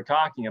what we're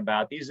talking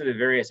about. These are the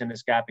various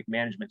endoscopic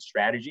management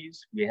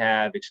strategies. We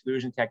have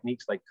exclusion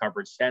techniques like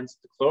covered stents,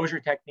 the closure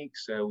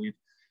techniques. We've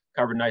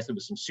covered nicely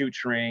with some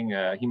suturing,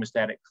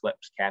 hemostatic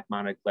clips,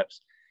 cap-mounted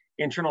clips,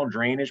 internal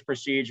drainage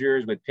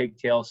procedures with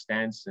pigtail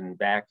stents and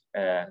back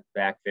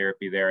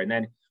therapy there. And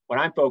then what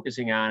I'm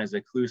focusing on is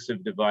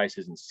occlusive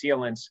devices and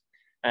sealants.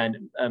 And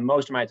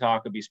most of my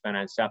talk will be spent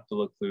on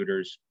septal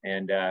occluders,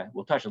 and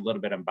we'll touch a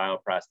little bit on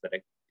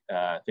bioprosthetic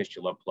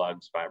fistula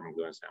plugs, fibrin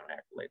glue, and sound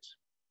acrylates.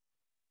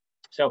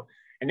 So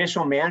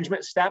initial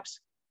management steps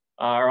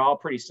are all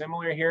pretty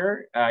similar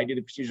here. I do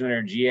the procedure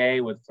under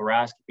GA with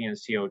fluoroscopy and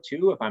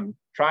CO2. If I'm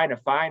trying to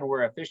find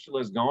where a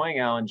fistula is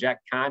going, I'll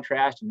inject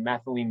contrast and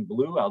methylene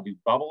blue. I'll do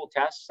bubble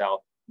tests.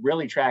 I'll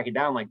really track it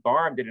down like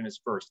Barham did in his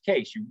first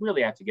case. You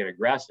really have to get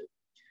aggressive.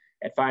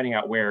 at finding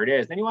out where it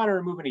is. Then you want to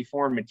remove any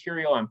foreign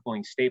material. I'm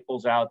pulling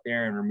staples out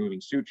there and removing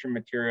suture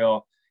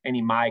material,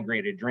 any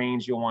migrated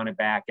drains you'll want to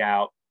back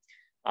out.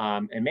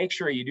 And make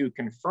sure you do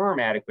confirm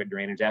adequate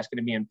drainage. That's going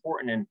to be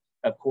important. And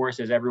of course,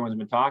 as everyone's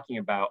been talking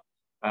about,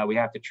 we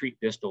have to treat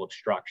distal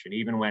obstruction,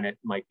 even when it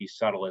might be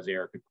subtle, as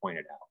Eric had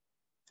pointed out.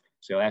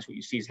 So that's what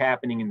you see is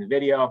happening in the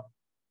video.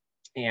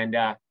 And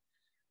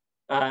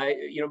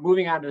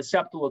moving on to the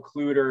septal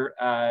occluder,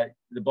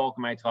 the bulk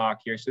of my talk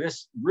here. So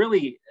this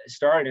really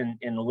started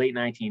in the late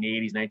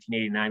 1980s,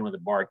 1989, when the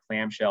barred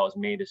clamshell is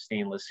made of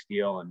stainless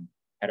steel and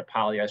had a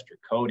polyester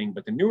coating.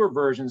 But the newer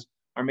versions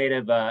are made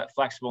of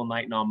flexible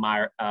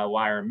nitinol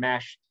wire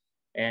mesh,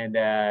 and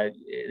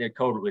they're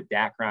coated with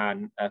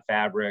Dacron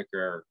fabric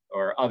or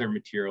other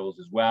materials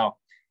as well.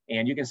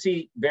 And you can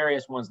see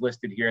various ones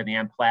listed here. The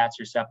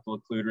Amplatzer septal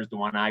occluder is the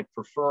one I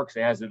prefer because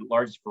it has the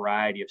largest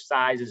variety of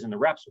sizes, and the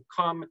reps will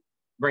come,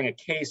 bring a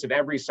case of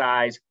every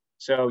size.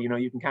 So,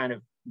 you can kind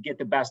of get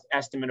the best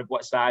estimate of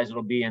what size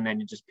it'll be, and then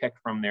you just pick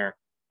from their,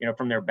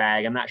 from their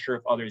bag. I'm not sure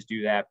if others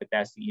do that, but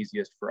that's the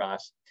easiest for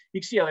us. You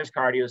can see others,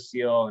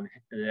 CardioSeal and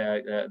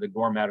the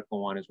Gore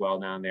Medical one as well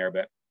down there,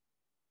 but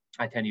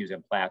I tend to use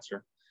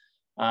Amplatzer.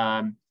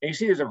 And you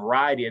see there's a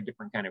variety of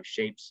different kind of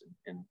shapes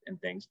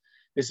and things.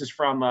 This is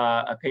from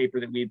a paper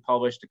that we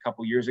published a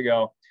couple years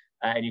ago.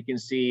 And you can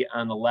see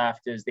on the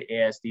left is the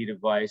ASD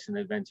device, and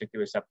the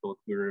ventricular septal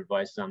occluder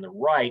device is on the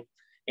right.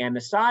 And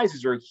the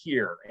sizes are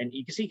here. And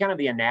you can see kind of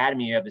the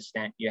anatomy of the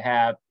stent. You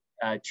have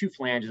two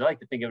flanges. I like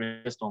to think of it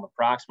as distal and the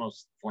proximal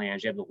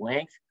flange. You have the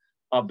length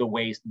of the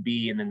waist,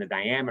 B, and then the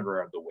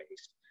diameter of the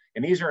waist.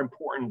 And these are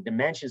important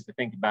dimensions to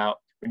think about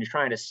when you're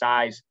trying to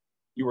size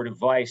your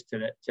device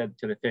to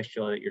the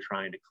fistula that you're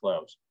trying to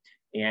close.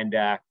 And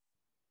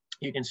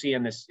you can see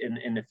in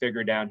the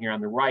figure down here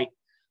on the right,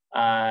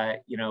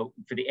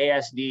 for the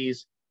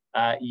ASDs,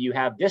 you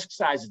have disc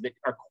sizes that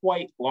are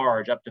quite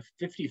large, up to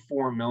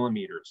 54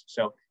 millimeters.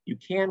 So you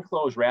can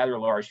close rather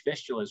large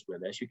fistulas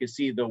with this. You can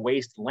see the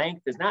waist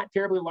length is not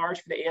terribly large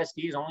for the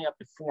ASDs, only up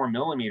to 4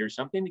 millimeters.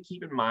 Something to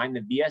keep in mind, the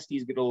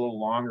VSDs get a little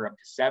longer, up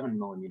to 7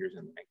 millimeters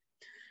in length.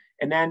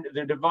 And then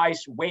the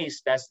device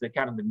waist, that's the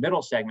kind of the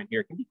middle segment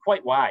here, can be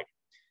quite wide,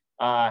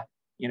 up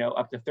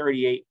to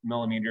 38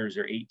 millimeters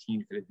or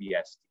 18 for the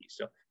VSD.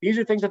 So these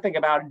are things to think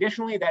about.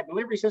 Additionally, that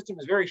delivery system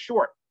is very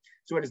short.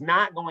 So it is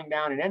not going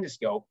down an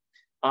endoscope.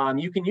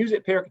 You can use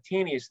it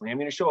percutaneously. I'm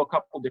going to show a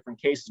couple different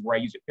cases where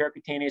I use it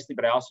percutaneously,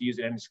 but I also use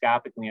it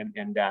endoscopically.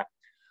 And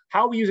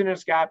how we use it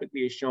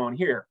endoscopically is shown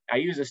here. I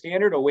use a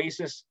standard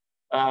Oasis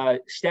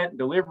stent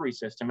delivery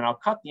system, and I'll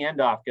cut the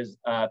end off because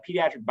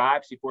pediatric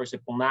biopsy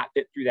forceps will not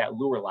fit through that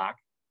lure lock.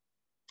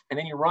 And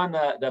then you run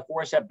the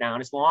forceps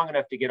down. It's long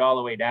enough to get all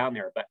the way down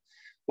there. But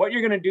what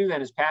you're going to do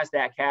then is pass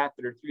that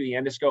catheter through the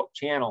endoscope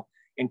channel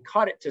and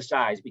cut it to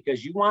size,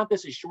 because you want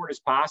this as short as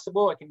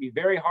possible. It can be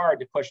very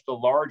hard to push the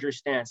larger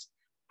stents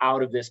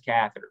out of this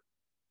catheter.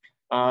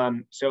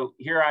 So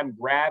here I'm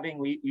grabbing,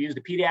 we use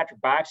the pediatric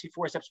biopsy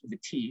forceps with the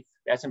teeth.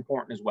 That's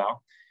important as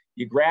well.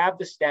 You grab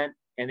the stent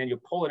and then you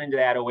pull it into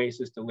that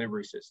Oasis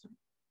delivery system.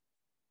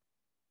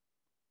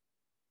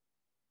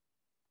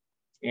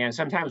 And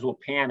sometimes we'll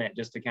pan it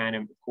just to kind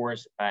of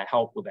course,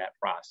 help with that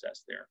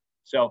process there.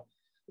 So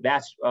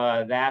that's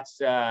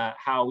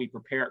how we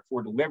prepare it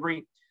for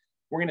delivery.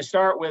 We're going to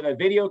start with a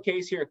video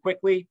case here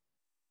quickly.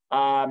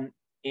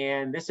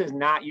 And this is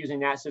not using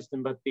that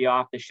system, but the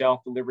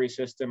off-the-shelf delivery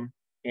system.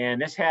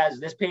 And this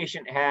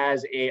patient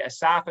has a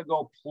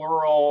esophageal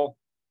pleural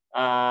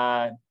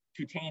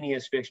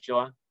cutaneous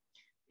fistula.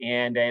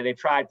 And they've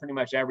tried pretty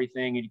much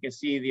everything. And you can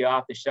see the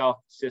off-the-shelf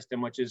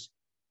system, which is,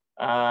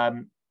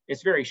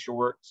 it's very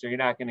short. So you're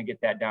not going to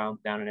get that down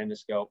an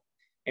endoscope.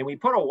 And we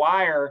put a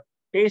wire,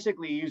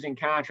 basically using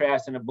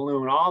contrast in a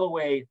balloon, all the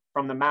way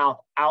from the mouth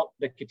out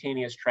the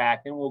cutaneous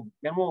tract. And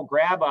we'll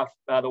grab off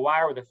the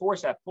wire with the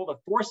forceps, pull the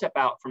forceps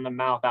out from the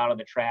mouth out of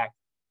the tract,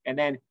 and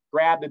then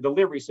grab the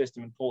delivery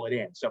system and pull it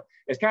in. So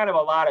it's kind of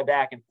a lot of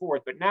back and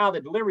forth, but now the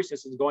delivery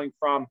system is going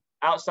from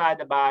outside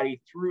the body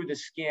through the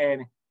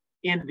skin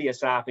into the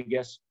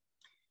esophagus.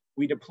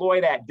 We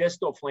deploy that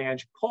distal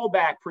flange, pull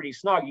back pretty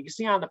snug. You can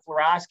see on the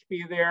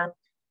fluoroscopy there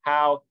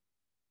how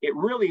it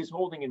really is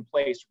holding in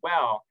place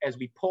well. As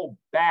we pull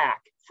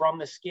back from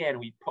the skin,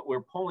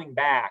 we're pulling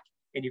back,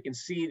 and you can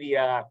see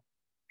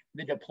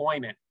the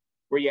deployment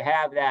where you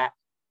have that,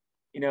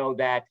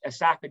 that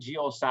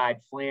esophageal side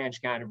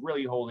flange kind of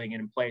really holding it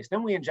in place.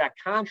 Then we inject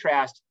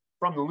contrast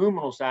from the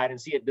luminal side and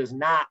see it does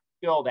not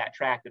fill that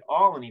tract at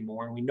all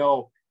anymore, and we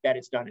know that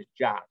it's done its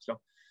job. So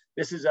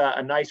this is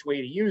a nice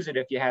way to use it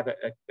if you have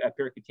a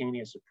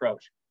percutaneous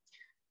approach.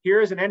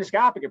 Here's an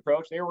endoscopic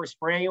approach. There we're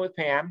spraying it with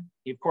PAM.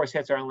 He, of course,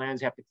 hits our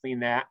lens, have to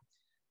clean that.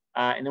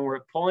 And then we're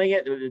pulling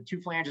it. The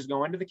two flanges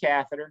go into the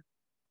catheter.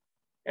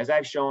 As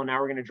I've shown, now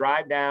we're going to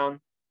drive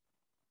down.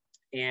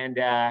 And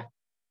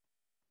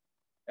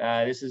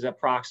this is a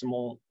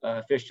proximal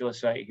fistula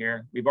site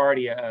here. We've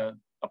already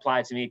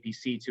applied some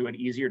APC to it,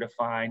 easier to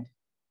find.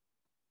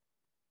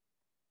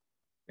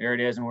 There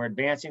it is. And we're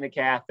advancing the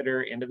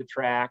catheter into the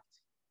tract.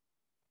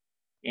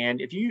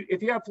 And if you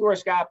have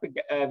fluoroscopic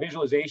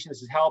visualization,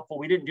 this is helpful.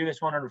 We didn't do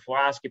this one under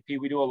fluoroscopy.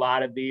 We do a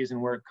lot of these, and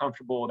we're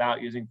comfortable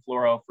without using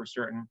fluoro for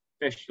certain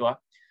fistula.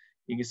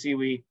 You can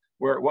see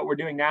what we're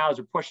doing now is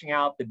we're pushing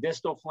out the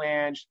distal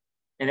flange,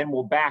 and then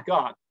we'll back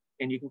up.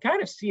 And you can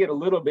kind of see it a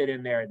little bit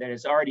in there that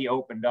it's already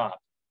opened up.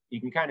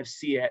 You can kind of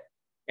see it,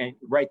 and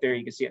right there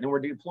you can see it. And then we're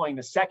deploying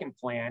the second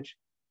flange.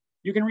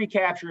 You can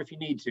recapture if you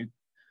need to.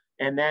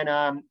 And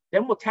then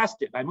we'll test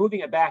it by moving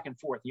it back and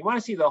forth. You want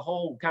to see the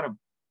whole kind of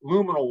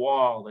luminal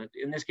wall,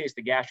 in this case,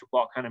 the gastric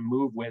wall, kind of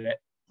move with it.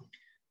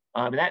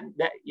 And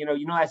that you know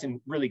that's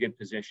in really good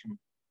position.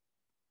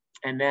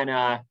 And then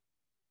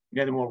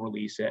we'll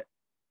release it.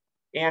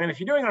 And if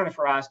you're doing it on a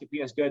fluoroscopy,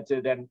 it's good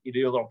to then you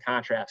do a little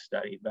contrast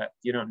study, but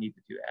you don't need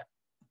to do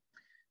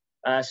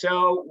that.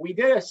 So we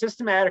did a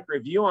systematic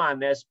review on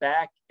this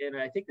back in,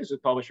 I think this was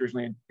published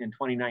originally in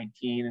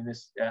 2019, and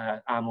this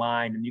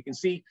online. And you can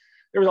see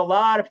there was a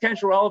lot of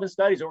potential relevant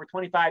studies, over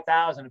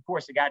 25,000. Of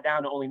course, it got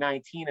down to only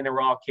 19, and they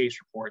were all case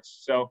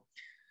reports. So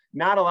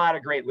not a lot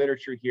of great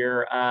literature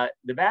here.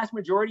 The vast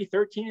majority,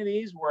 13 of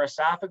these, were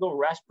esophageal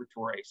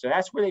respiratory. So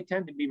that's where they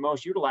tend to be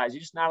most utilized.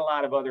 There's just not a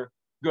lot of other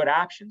good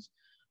options.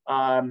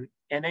 And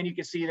then you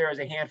can see there is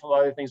a handful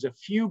of other things, a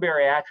few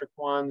bariatric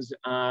ones,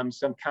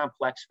 some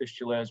complex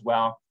fistula as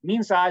well.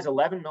 Mean size,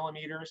 11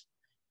 millimeters.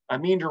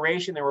 Mean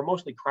duration, they were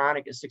mostly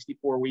chronic at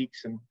 64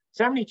 weeks, and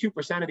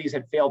 72% of these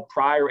had failed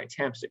prior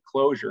attempts at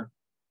closure.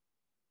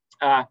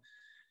 And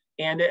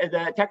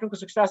the technical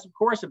success, of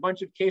course, a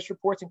bunch of case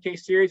reports and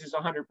case series is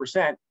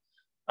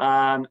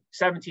 100%.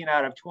 17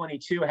 out of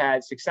 22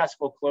 had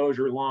successful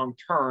closure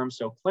long-term,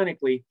 so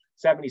clinically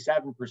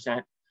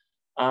 77%.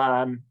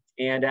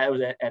 And it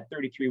was at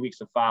 33 weeks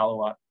of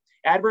follow-up.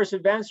 Adverse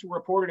events were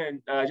reported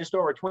in just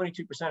over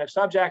 22% of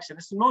subjects, and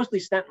this is mostly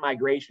stent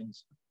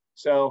migrations.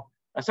 So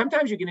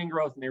sometimes you get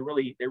ingrowth and they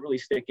really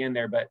stick in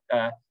there, but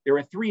there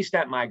were 3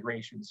 stent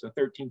migrations, so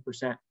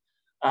 13%.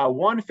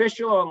 One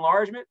fistula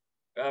enlargement,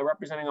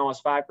 representing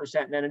almost 5%,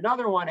 and then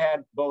another one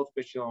had both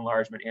fistula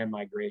enlargement and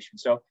migration.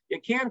 So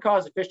it can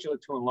cause a fistula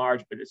to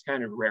enlarge, but it's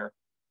kind of rare.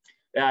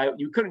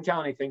 You couldn't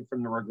tell anything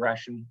from the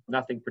regression,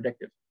 nothing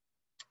predictive.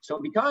 So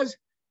because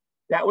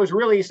that was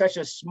really such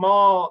a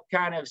small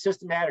kind of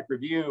systematic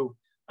review,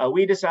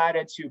 we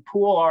decided to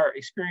pool our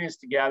experience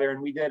together,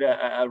 and we did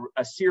a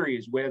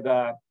series with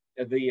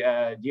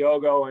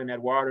Diogo and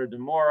Eduardo de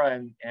Mora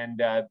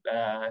and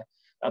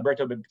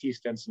Alberto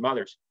Baptista and some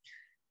others.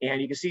 And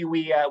you can see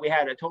we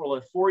had a total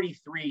of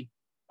 43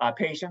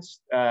 patients.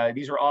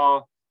 These are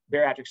all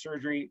bariatric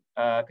surgery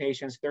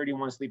patients,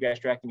 31 sleeve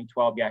gastrectomy,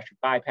 12 gastric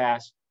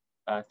bypass,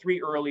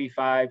 3 early,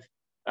 3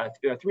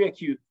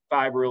 acute,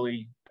 5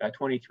 early,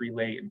 23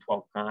 late, and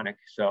 12 chronic.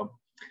 So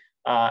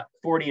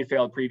 40 had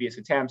failed previous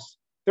attempts,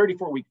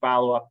 34-week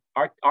follow-up.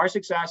 Our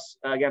success,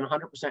 again, 100%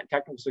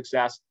 technical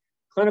success,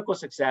 clinical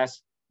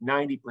success,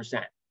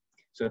 90%.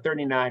 So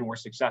 39 were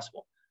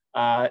successful.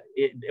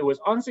 It was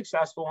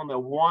unsuccessful in the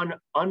one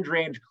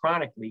undrained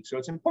chronic leak. So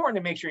it's important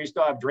to make sure you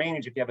still have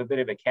drainage if you have a bit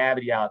of a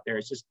cavity out there.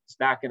 It's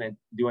not going to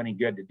do any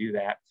good to do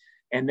that.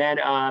 And then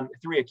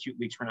 3 acute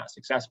leaks were not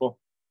successful.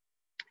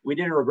 We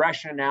did a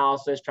regression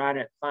analysis trying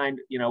to find,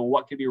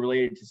 what could be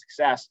related to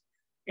success,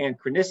 and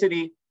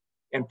chronicity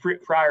and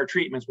prior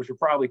treatments, which are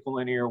probably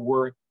collinear,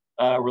 were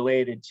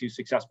related to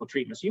successful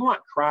treatment. So you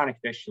want chronic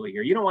fistula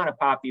here. You don't want to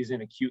pop these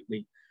in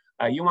acutely.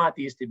 You want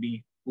these to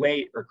be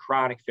late or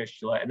chronic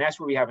fistula, and that's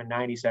where we have a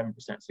 97%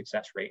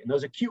 success rate. And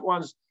those acute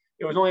ones,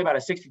 it was only about a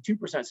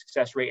 62%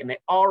 success rate, and they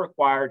all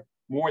required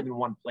more than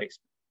one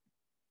placement.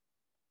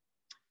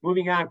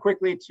 Moving on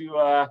quickly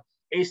to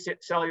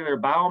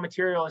acellular bowel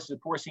material. This is a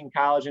porcine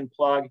collagen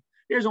plug.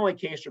 There's only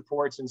case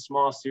reports in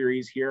small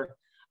series here.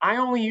 I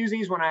only use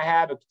these when I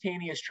have a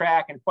cutaneous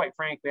tract, and quite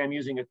frankly, I'm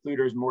using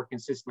occluders more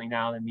consistently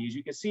now than these.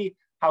 You can see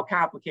how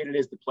complicated it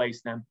is to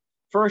place them.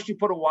 First, you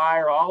put a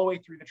wire all the way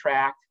through the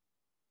tract,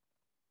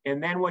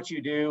 and then what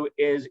you do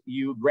is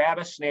you grab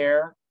a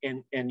snare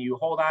and you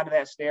hold onto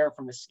that snare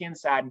from the skin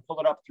side and pull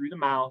it up through the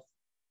mouth,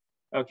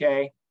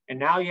 okay? And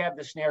now you have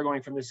the snare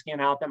going from the skin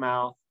out the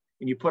mouth,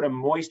 and you put a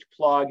moist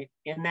plug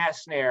in that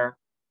snare,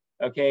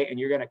 okay? And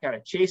you're gonna kind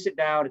of chase it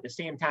down. At the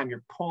same time,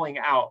 you're pulling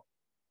out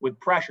with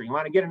pressure. You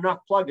wanna get enough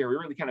plug there.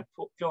 We're really kind of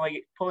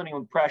pulling it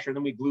with pressure, and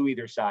then we glue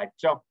either side.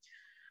 So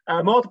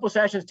multiple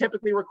sessions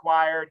typically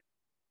required.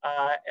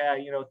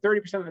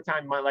 30% of the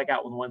time you might like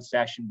out with one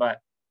session, but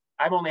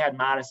I've only had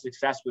modest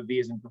success with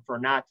these and prefer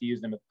not to use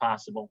them if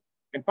possible.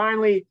 And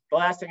finally, the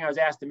last thing I was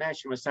asked to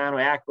mention was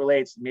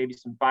cyanoacrylates, maybe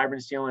some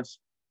fibrin sealants.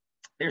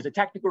 There's a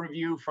technical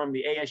review from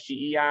the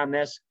ASGE on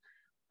this.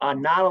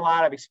 Not a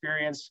lot of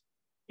experience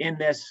in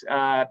this,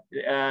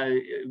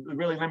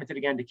 really limited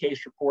again to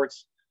case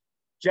reports.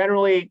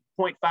 Generally,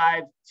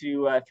 0.5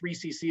 to 3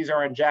 cc's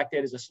are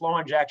injected as a slow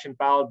injection,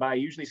 followed by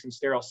usually some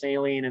sterile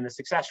saline, and the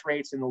success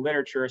rates in the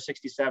literature are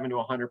 67 to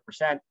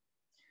 100%.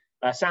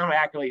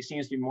 Cyanoacrylate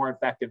seems to be more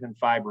effective than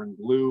fibrin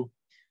glue.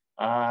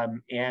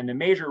 And the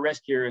major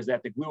risk here is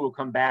that the glue will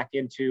come back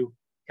into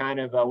kind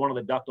of one of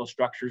the ductal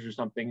structures or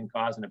something and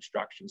cause an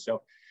obstruction.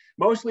 So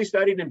mostly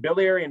studied in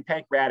biliary and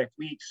pancreatic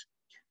leaks.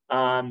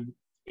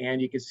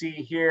 And you can see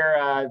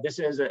here, this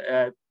is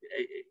the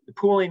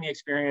pooling the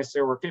experience.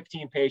 There were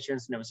 15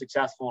 patients and it was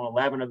successful in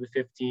 11 of the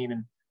 15,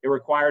 and it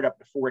required up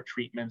to 4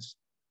 treatments.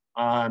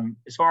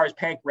 As far as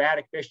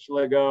pancreatic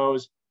fistula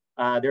goes,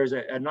 there's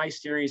a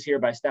nice series here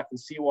by Stefan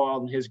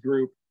Seawald and his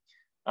group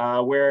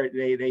where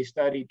they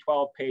studied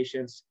 12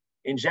 patients,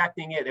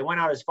 injecting it. They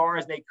went out as far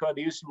as they could.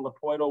 They used some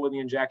lipoidal with the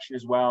injection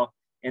as well.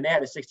 And they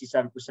had a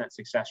 67%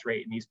 success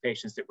rate in these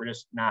patients that were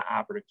just not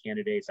operative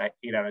candidates. 8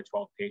 out of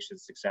 12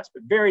 patients success,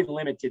 but very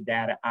limited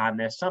data on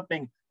this.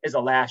 Something is a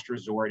last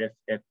resort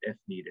if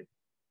needed.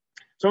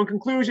 So in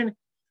conclusion,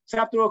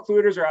 septal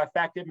occluders are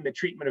effective in the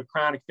treatment of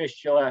chronic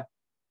fistula.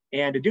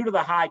 And due to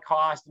the high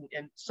cost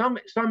and some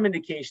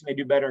indication they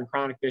do better in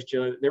chronic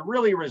fistula, they're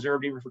really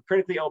reserved even for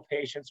critically ill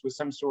patients with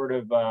some sort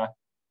of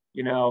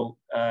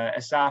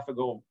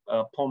esophageal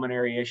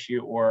pulmonary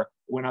issue or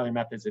when other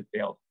methods have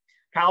failed.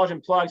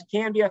 Collagen plugs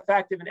can be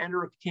effective in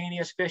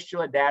enterocutaneous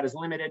fistula. Data is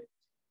limited.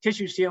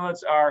 Tissue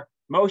sealants are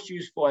most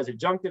useful as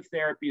adjunctive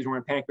therapies or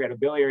in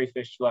pancreatobiliary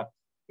fistula.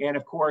 And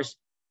of course,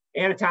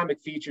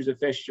 anatomic features of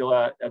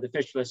fistula, the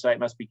fistula site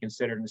must be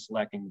considered in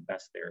selecting the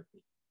best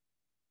therapy.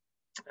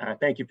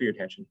 Thank you for your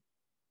attention.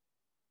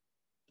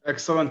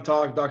 Excellent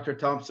talk, Dr.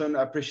 Thompson.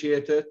 I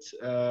appreciate it.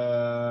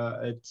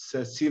 It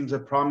seems a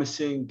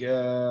promising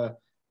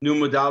new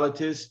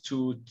modalities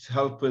to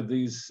help with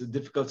these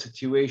difficult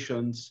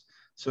situations.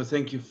 So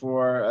thank you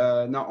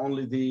for not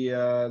only the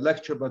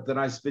lecture, but the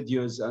nice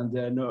videos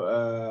and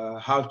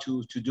how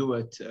to do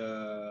it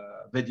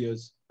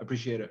videos.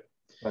 Appreciate it.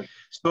 Right.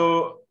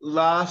 So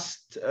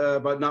last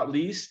but not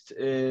least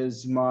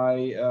is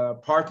my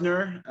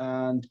partner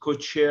and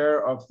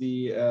co-chair of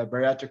the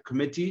Bariatric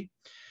Committee,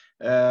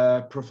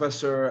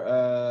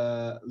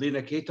 Professor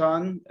Leena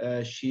Khaitan.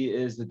 She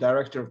is the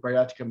Director of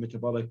Bariatric and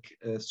Metabolic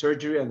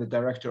Surgery and the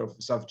Director of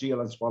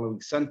Esophageal and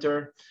Swallowing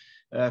Center.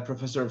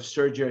 Professor of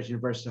Surgery at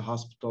University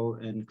Hospital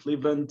in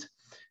Cleveland.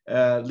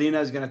 Leena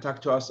is going to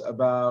talk to us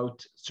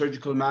about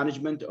surgical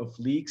management of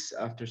leaks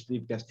after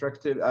sleeve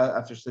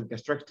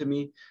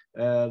gastrectomy.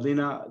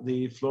 Leena,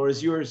 the floor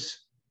is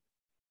yours.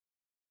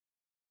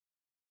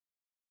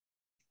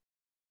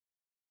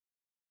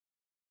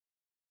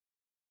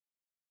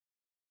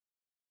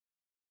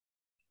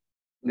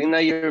 Leena,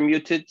 you're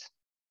muted.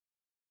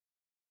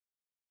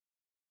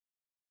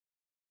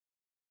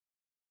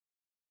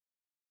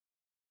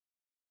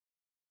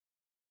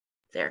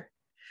 There.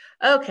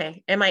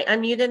 Okay. Am I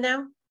unmuted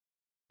now?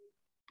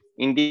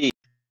 Indeed.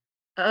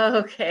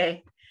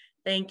 Okay.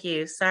 Thank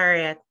you.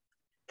 Sorry. I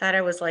thought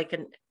I was like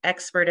an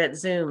expert at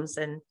Zooms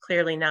and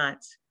clearly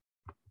not.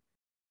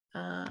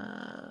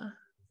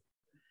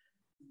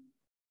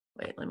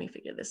 Wait, let me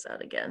figure this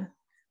out again.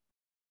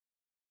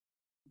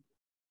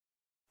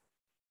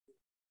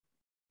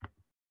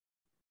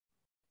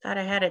 Thought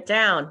I had it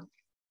down.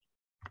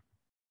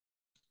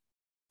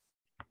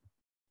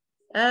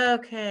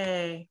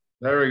 Okay.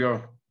 There we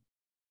go.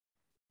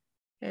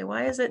 Okay,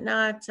 why is it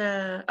not,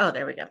 oh,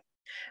 there we go.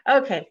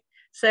 Okay,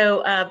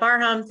 so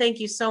Barham, thank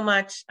you so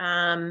much.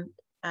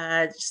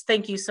 Just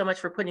thank you so much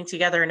for putting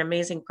together an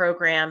amazing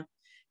program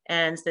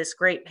and this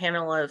great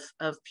panel of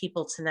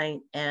people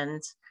tonight.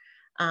 And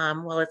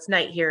well, it's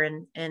night here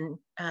in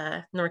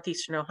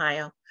Northeastern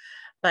Ohio,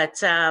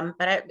 but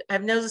I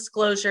have no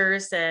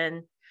disclosures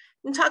and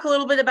talk a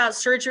little bit about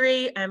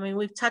surgery. I mean,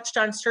 we've touched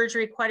on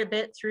surgery quite a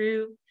bit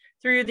through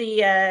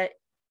the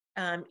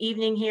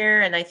evening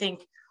here. And I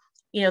think,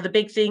 you know, the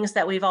big things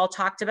that we've all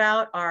talked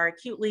about are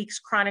acute leaks,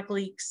 chronic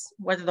leaks,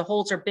 whether the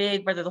holes are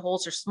big, whether the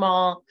holes are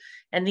small.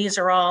 And these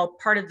are all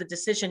part of the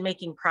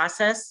decision-making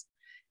process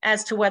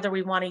as to whether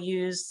we want to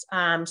use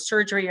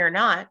surgery or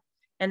not.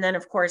 And then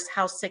of course,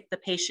 how sick the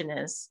patient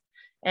is.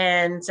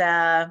 And,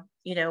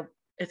 you know,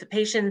 if the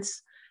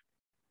patient's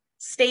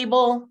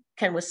stable,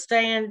 can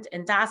withstand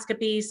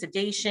endoscopy,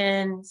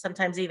 sedation,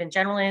 sometimes even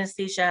general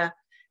anesthesia,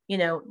 you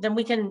know, then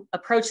we can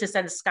approach this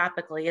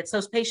endoscopically. It's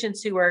those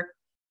patients who are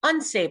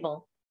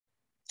unstable,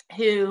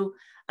 who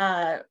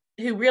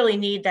really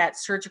need that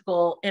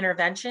surgical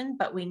intervention.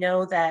 But we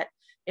know that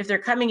if they're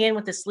coming in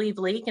with a sleeve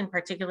leak, and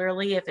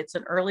particularly if it's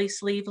an early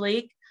sleeve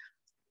leak,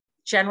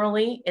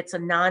 generally it's a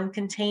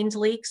non-contained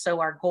leak. So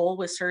our goal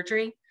with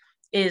surgery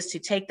is to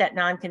take that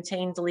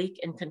non-contained leak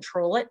and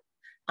control it,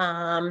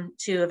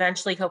 to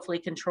eventually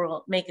hopefully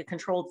make a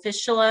controlled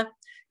fistula,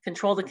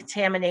 control the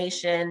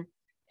contamination,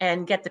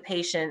 and get the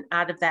patient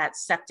out of that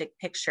septic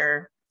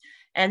picture.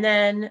 And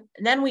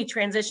then we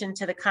transition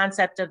to the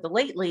concept of the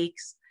late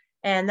leaks.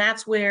 And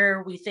that's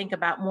where we think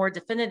about more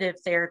definitive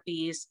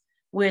therapies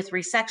with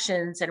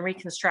resections and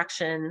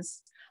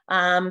reconstructions.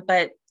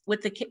 But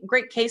with the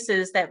great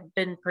cases that have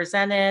been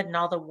presented and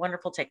all the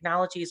wonderful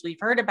technologies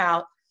we've heard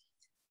about,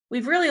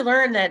 we've really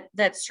learned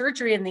that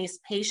surgery in these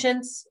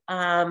patients,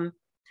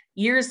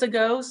 years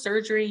ago,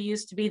 surgery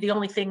used to be the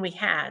only thing we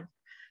had.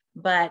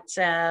 But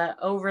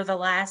over the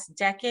last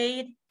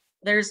decade,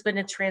 there's been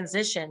a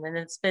transition, and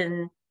it's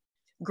been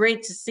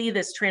great to see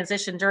this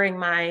transition during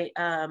my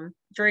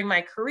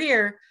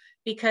career,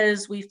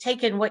 because we've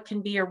taken what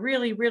can be a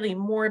really, really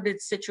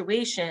morbid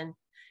situation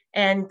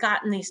and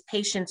gotten these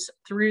patients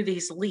through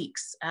these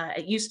leaks.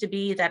 It used to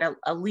be that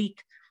a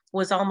leak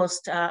was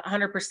almost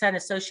 100%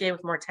 associated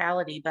with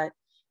mortality, but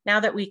now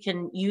that we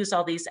can use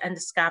all these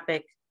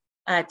endoscopic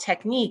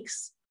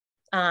techniques,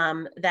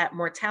 that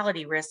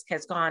mortality risk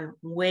has gone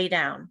way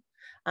down.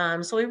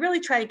 So we really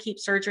try to keep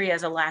surgery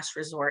as a last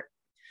resort.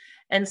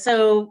 And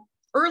so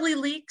early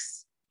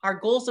leaks, our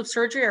goals of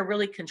surgery are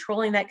really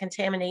controlling that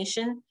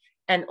contamination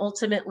and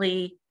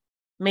ultimately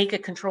make a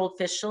controlled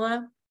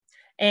fistula.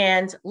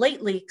 And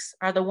late leaks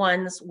are the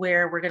ones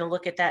where we're going to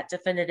look at that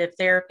definitive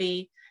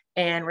therapy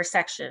and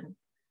resection.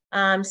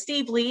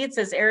 Steve Leeds,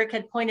 as Eric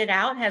had pointed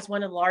out, has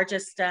one of the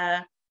largest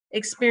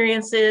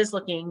experiences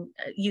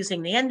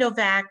using the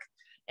EndoVac,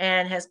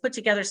 and has put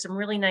together some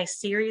really nice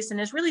series and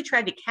has really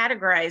tried to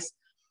categorize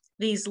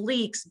these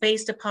leaks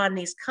based upon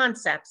these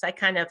concepts. I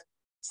kind of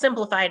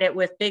simplified it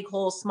with big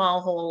holes,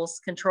 small holes,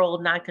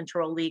 controlled,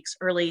 non-controlled leaks,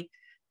 early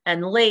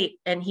and late,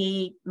 and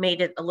he made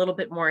it a little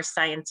bit more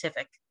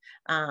scientific.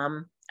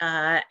 Really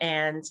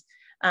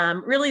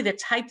the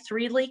type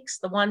 3 leaks,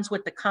 the ones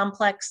with the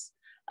complex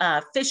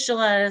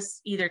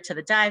fistulas, either to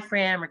the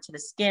diaphragm or to the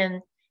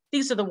skin,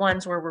 these are the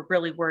ones where we're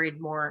really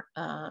worried more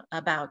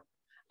about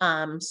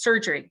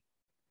surgery.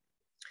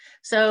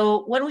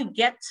 So when we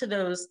get to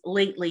those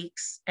late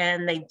leaks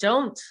and they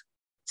don't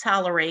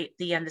tolerate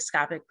the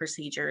endoscopic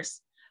procedures,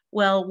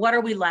 well, what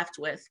are we left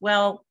with?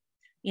 Well,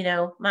 you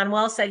know,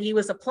 Manoel said he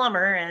was a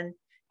plumber, and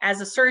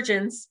as a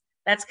surgeons,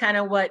 that's kind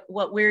of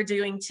what we're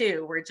doing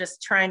too. We're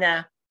just trying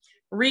to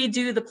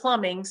redo the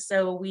plumbing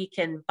so we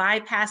can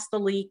bypass the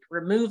leak,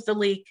 remove the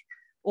leak,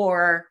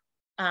 or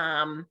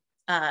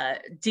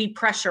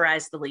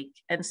depressurize the leak.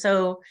 And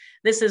so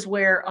this is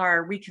where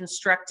our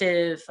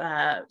reconstructive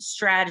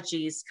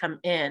strategies come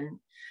in.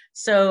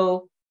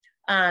 So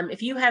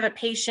if you have a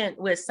patient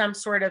with some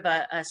sort of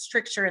a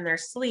stricture in their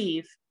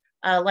sleeve,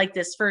 like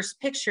this first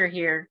picture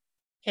here,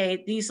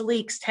 okay, these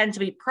leaks tend to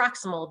be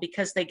proximal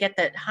because they get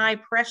that high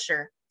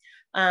pressure.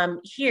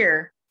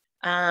 Here,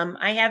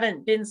 I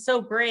haven't been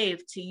so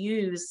brave to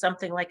use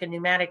something like a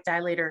pneumatic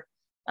dilator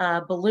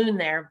balloon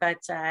there, but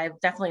I've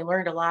definitely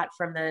learned a lot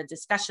from the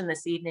discussion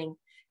this evening,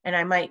 and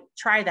I might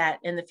try that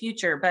in the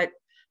future. But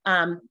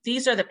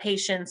these are the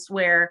patients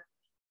where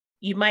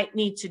you might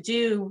need to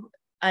do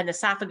an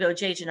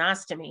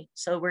esophagojejunostomy.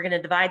 So we're going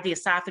to divide the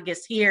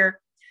esophagus here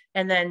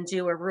and then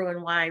do a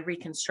Roux-en-Y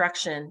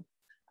reconstruction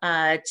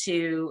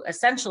to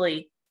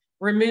essentially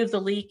remove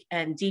the leak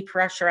and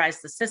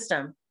depressurize the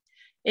system.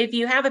 If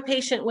you have a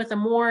patient with a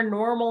more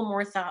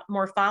normal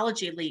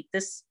morphology leak,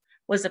 this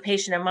was a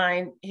patient of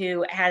mine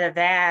who had a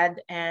VAD,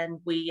 and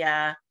we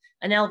an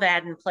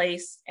LVAD in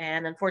place,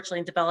 and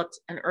unfortunately developed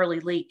an early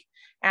leak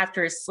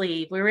after his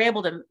sleeve. We were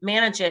able to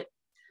manage it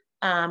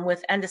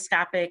with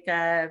endoscopic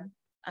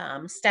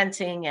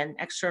stenting and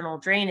external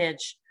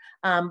drainage.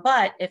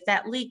 But if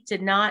that leak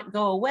did not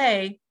go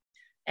away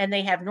and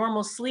they have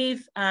normal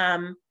sleeve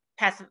anatomy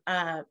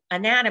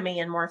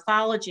and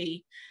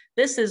morphology,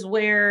 this is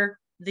where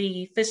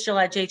the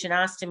fistula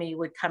jejunostomy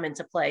would come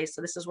into play.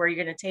 So this is where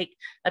you're going to take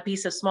a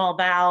piece of small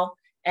bowel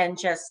and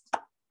just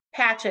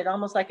patch it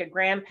almost like a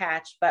gram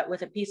patch, but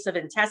with a piece of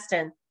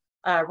intestine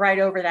right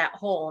over that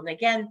hole. And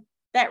again,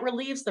 that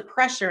relieves the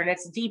pressure and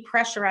it's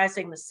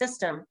depressurizing the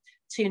system,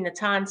 to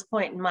Natan's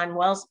point and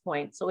Manoel's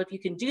point. So if you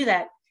can do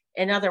that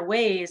in other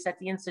ways at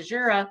the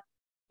incisura,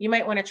 you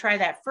might want to try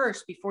that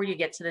first before you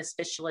get to this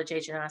fistula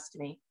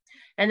jejunostomy.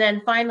 And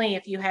then finally,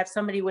 if you have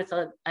somebody with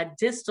a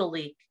distal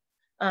leak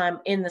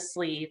in the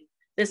sleeve,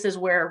 this is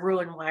where a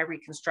Roux-en-Y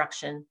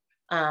reconstruction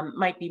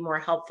might be more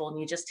helpful, and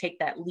you just take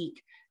that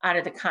leak out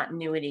of the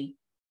continuity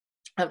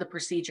of the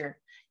procedure.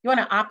 You want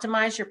to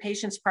optimize your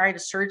patients prior to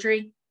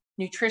surgery.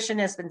 Nutrition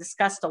has been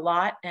discussed a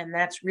lot, and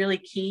that's really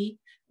key.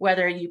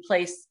 Whether you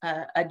place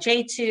a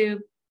J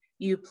tube,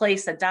 you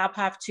place a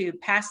Dobhoff tube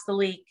past the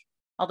leak,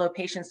 although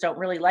patients don't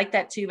really like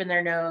that tube in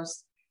their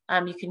nose.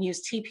 You can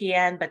use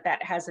TPN, but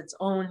that has its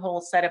own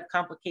whole set of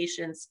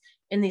complications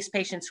in these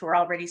patients who are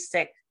already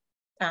sick.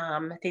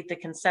 I think the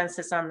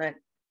consensus on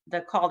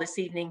the call this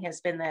evening has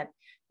been that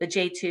the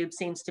J tube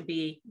seems to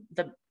be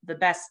the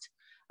best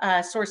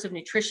source of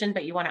nutrition,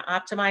 but you want to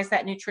optimize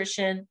that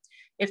nutrition.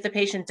 If the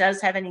patient does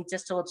have any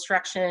distal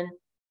obstruction,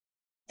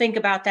 think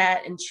about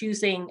that and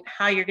choosing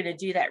how you're going to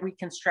do that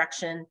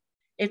reconstruction.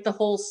 If the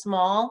hole's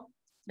small,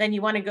 then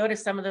you want to go to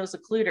some of those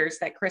occluders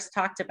that Chris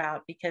talked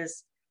about,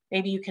 because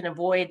maybe you can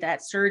avoid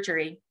that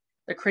surgery.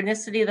 The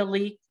chronicity of the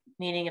leak,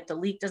 meaning if the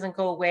leak doesn't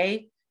go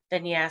away,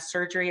 then yeah,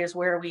 surgery is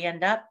where we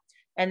end up.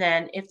 And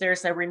then if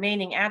there's a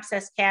remaining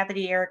abscess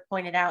cavity, Eric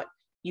pointed out,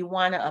 you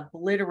want to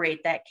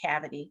obliterate that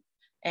cavity.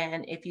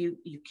 And if you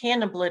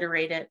can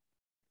obliterate it,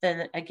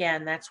 then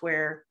again, that's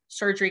where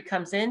surgery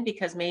comes in,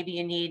 because maybe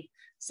you need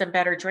some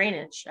better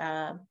drainage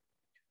for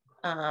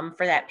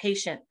that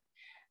patient.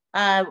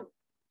 I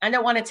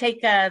don't want to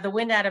take the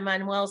wind out of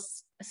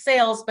Manoel's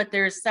sails, but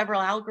there's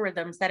several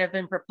algorithms that have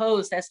been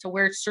proposed as to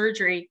where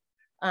surgery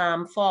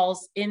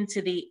falls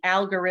into the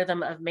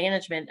algorithm of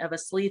management of a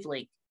sleeve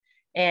leak.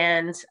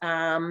 And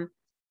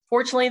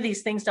fortunately,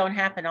 these things don't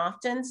happen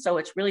often, so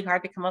it's really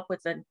hard to come up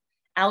with an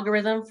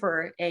algorithm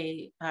for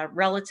a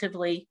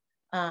relatively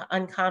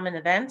uncommon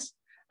event,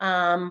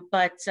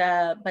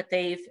 but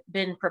they've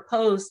been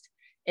proposed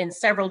in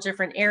several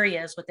different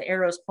areas with the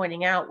arrows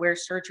pointing out where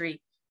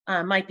surgery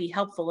might be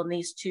helpful in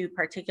these two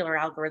particular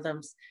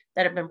algorithms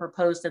that have been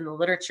proposed in the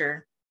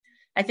literature.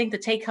 I think the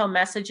take-home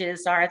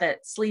messages are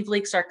that sleeve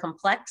leaks are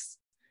complex.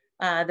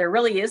 There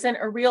really isn't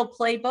a real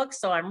playbook,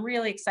 so I'm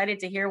really excited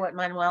to hear what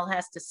Manoel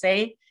has to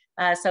say,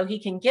 so he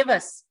can give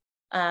us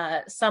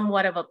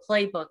somewhat of a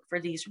playbook for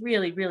these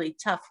really, really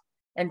tough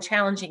and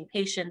challenging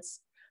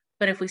patients.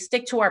 But if we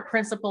stick to our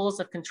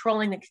principles of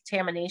controlling the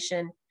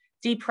contamination,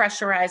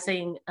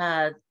 depressurizing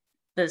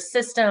the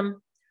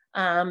system,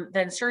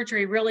 then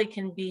surgery really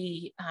can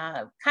be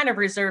kind of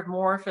reserved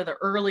more for the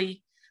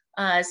early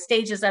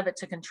stages of it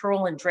to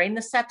control and drain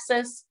the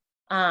sepsis.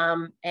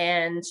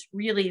 And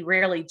really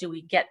rarely do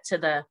we get to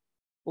the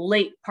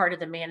late part of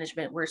the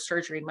management where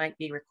surgery might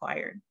be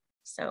required.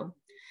 So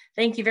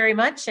thank you very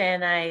much,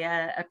 and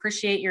I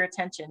appreciate your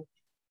attention.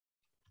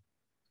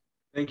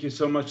 Thank you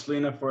so much,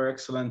 Leena, for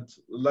excellent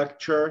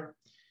lecture.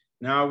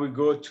 Now we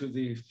go to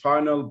the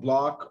final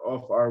block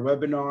of our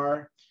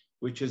webinar,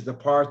 which is the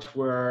part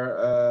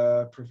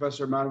where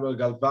Professor Manoel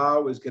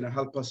Galvao is going to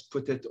help us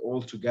put it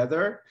all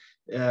together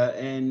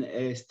in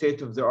a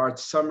state-of-the-art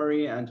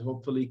summary and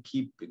hopefully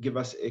give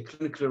us a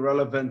clinically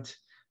relevant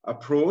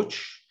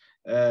approach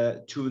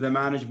to the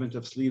management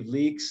of sleeve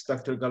leaks.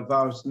 Dr.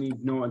 Galvao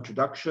needs no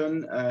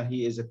introduction.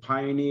 He is a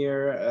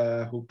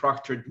pioneer who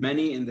proctored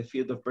many in the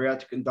field of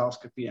bariatric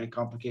endoscopy and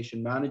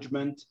complication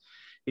management.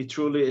 He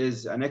truly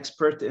is an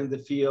expert in the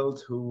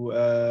field who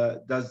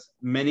does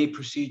many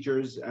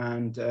procedures,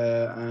 and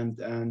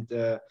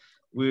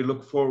we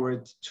look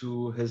forward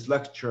to his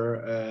lecture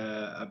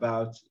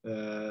about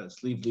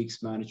sleeve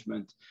leaks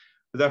management.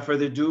 Without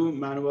further ado,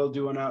 Manoel, do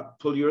you want to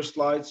pull your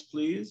slides,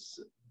 please?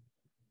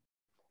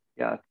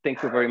 Yeah,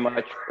 thank you very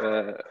much,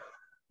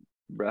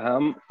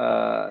 Barham.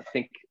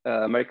 Thank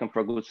American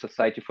for Good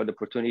Society for the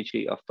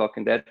opportunity of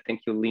talking that.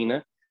 Thank you,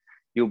 Leena.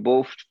 You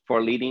both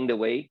for leading the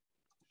way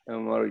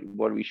and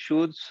what we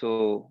should.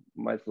 So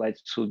my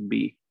slides should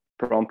be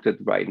prompted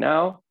right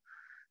now.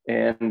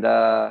 And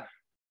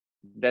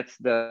that's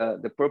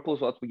the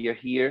purpose what we are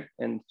here,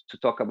 and to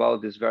talk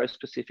about this very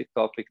specific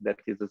topic that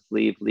is a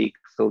sleeve leak.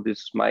 So this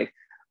is my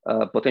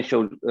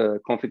potential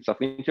conflicts of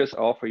interest.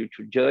 I offer you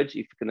to judge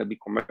if it's going to be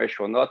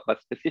commercial or not,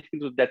 but specifically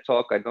to that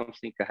talk, I don't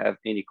think I have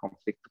any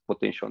conflict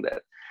potential on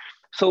that.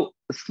 So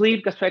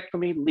sleeve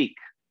gastrectomy leak.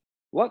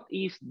 What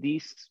is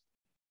this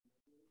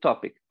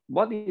topic?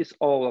 What is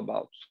all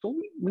about? So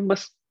we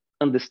must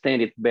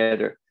understand it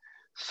better.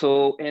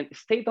 So, and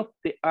state of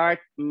the art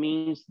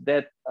means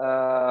that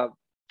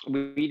we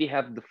really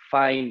have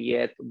defined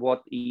yet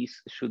what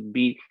should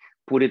be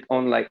put it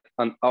on like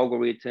an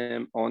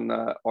algorithm on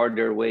an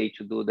order way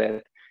to do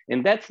that.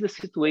 And that's the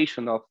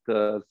situation of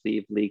the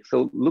sleeve leak.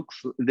 So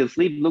the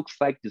sleeve looks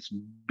like this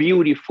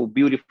beautiful,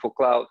 beautiful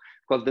cloud,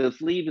 because the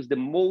sleeve is the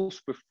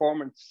most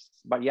performance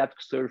bariatric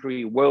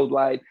surgery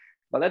worldwide.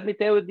 But let me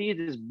tell you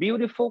this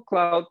beautiful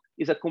cloud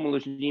is a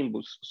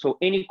cumulonimbus. So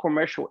any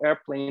commercial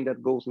airplane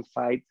that goes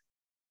inside,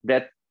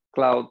 that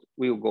cloud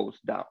will go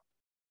down.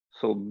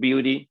 So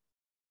beauty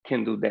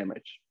can do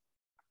damage.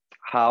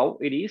 How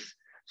it is?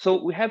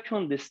 So we have to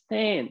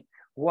understand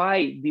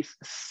why this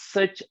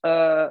such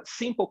a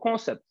simple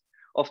concept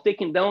of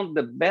taking down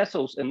the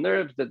vessels and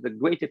nerves, that the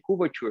greater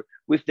curvature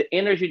with the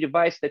energy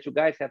device that you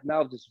guys have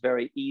now is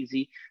very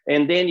easy.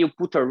 And then you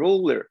put a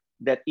roller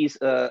that is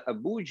a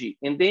bougie,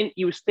 and then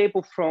you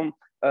staple from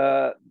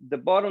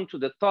the bottom to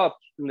the top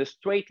in a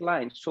straight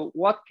line. So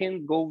what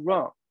can go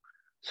wrong?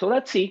 So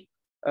let's see,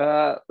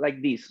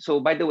 like this. So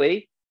by the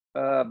way,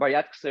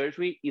 bariatric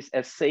surgery is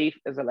as safe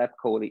as a lab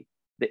Kaul.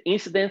 The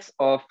incidence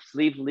of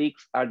sleeve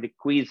leaks are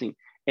decreasing,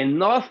 and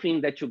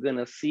nothing that you're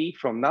gonna see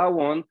from now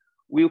on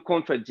will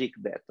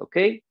contradict that,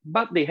 okay?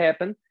 But they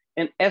happen,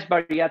 and as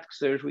bariatric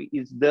surgery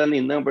is done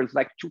in numbers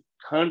like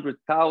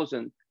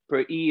 200,000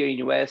 per year in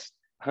US,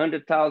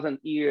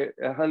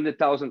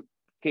 100,000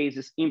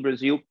 cases in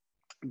Brazil,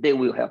 they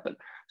will happen.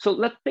 So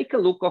let's take a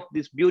look of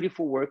this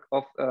beautiful work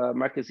of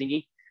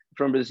Marquezine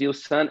from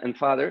Brazil's son and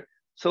father.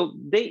 So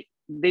they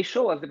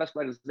show us the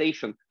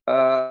vascularization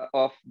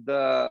of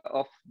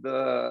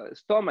the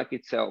stomach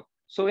itself.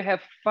 So we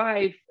have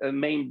 5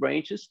 main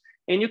branches,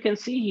 and you can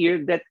see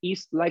here that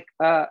is like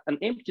an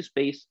empty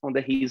space on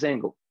the his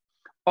angle.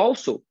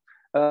 Also,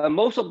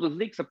 most of the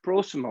leaks are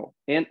proximal,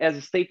 and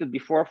as stated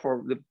before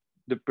for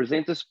the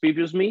presenters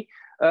previous me,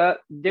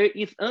 there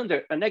is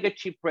under a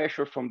negative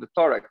pressure from the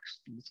thorax,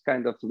 this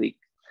kind of leak.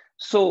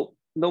 So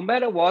no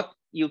matter what,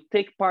 you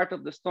take part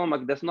of the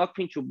stomach, there's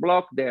nothing to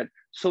block that.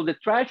 So the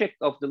trajectory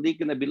of the leak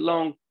gonna be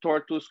long,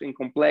 tortuous, and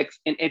complex,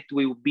 and it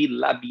will be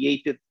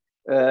labiated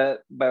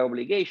by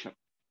obligation.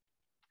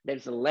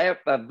 There's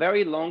a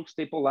very long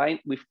staple line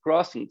with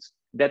crossings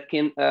that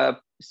can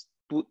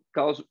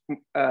cause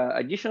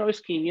additional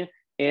ischemia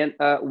and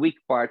weak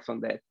parts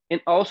on that.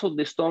 And also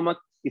the stomach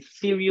is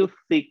serial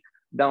thick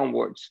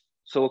downwards.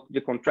 So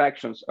the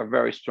contractions are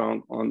very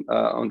strong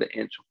on the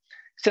entry.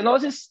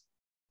 Stenosis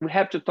we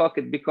have to talk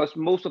it because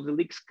most of the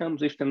leaks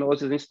comes with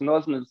stenosis, and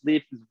stenosis in the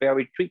sleeve is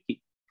very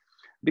tricky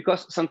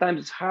because sometimes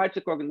it's hard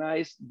to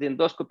recognize. The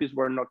endoscopists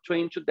were not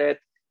trained to that,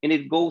 and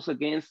it goes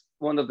against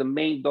one of the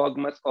main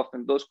dogmas of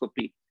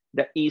endoscopy,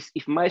 that is,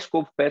 if my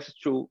scope passes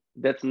through,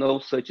 that's no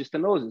such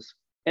stenosis.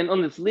 And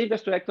on the sleeve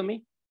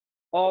gastrectomy,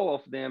 all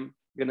of them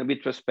gonna be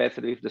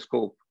trespassed with the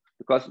scope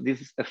because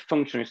this is a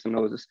functional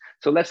stenosis.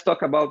 So let's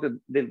talk about the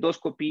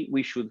endoscopy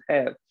we should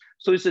have.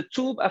 So it's a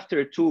tube after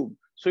a tube.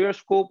 So your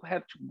scope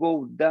have to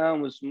go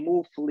down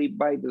smoothly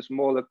by the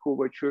smaller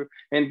curvature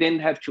and then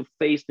have to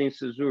face the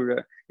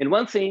incisura. And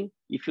one thing,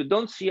 if you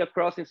don't see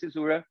across the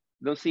incisura,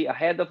 don't see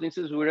ahead of the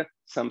incisura,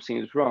 something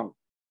is wrong.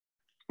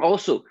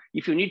 Also,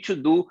 if you need to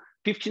do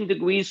 15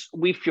 degrees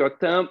with your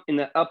thumb in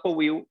the upper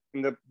wheel,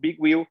 in the big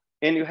wheel,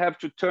 and you have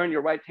to turn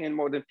your right hand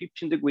more than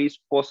 15 degrees,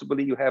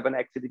 possibly you have an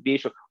axis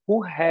deviation.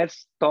 Who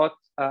has taught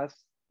us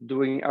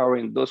during our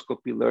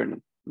endoscopy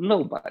learning?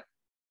 Nobody.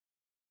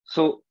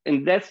 So,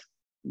 and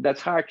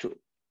that's hard to.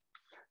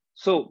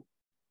 So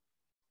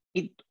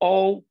it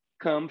all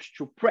comes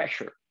to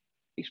pressure.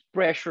 It's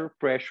pressure,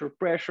 pressure,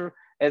 pressure,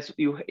 as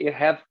you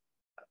have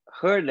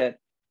heard that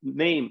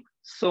name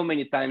so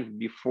many times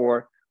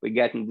before we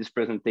get in this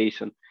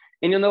presentation.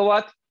 And you know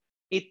what?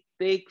 It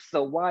takes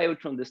a while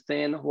to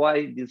understand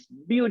why this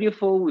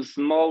beautiful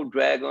small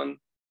dragon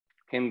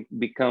can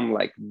become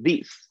like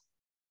this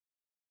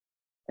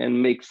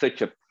and make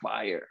such a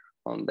fire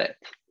on that.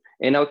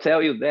 And I'll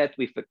tell you that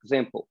with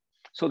example.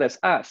 So that's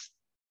us.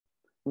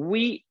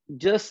 We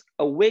just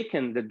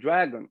awakened the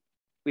dragon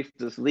with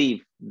the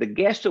sleeve. The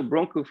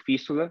gastrobronchial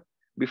fistula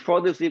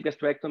before the sleeve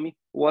gastrectomy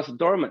was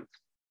dormant.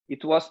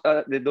 It was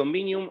the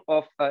dominium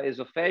of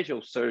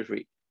esophageal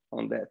surgery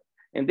on that.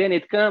 And then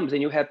it comes,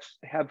 and you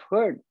have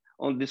heard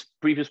on this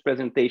previous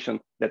presentation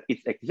that it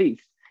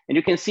exists. And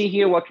you can see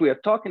here what we are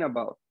talking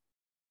about.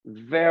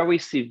 Very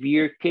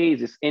severe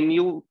cases. And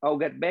I'll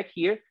get back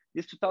here,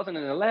 this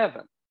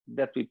 2011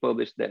 that we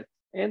published that.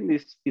 And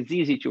it's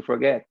easy to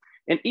forget.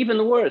 And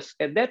even worse,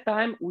 at that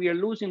time, we are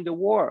losing the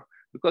war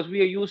because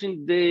we are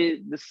using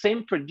the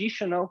same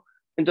traditional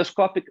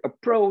endoscopic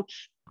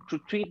approach to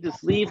treat the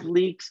sleeve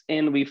leaks,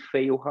 and we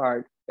fail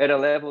hard at a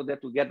level that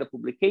we get a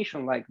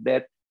publication like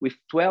that with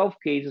 12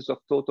 cases of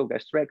total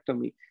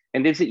gastrectomy.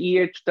 And this is the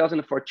year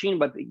 2014,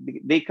 but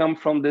they come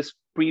from this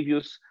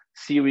previous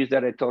series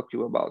that I talked to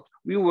you about.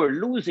 We were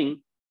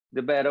losing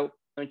the battle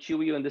until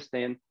we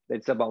understand that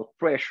it's about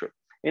pressure.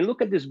 And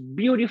look at this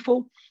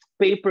beautiful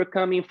paper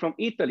coming from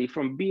Italy,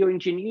 from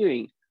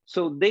bioengineering.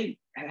 So they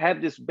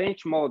have this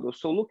bench model.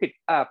 So look it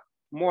up,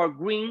 more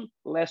green,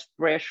 less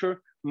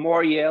pressure,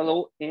 more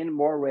yellow, and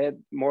more red,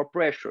 more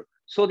pressure.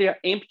 So they are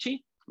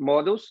empty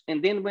models.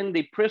 And then when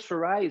they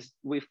pressurize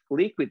with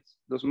liquids,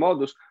 those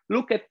models,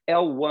 look at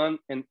L1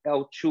 and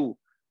L2.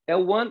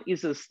 L1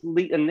 is a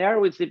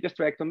narrow sleeve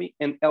gastrectomy,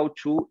 and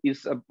L2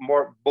 is a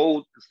more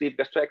bold sleeve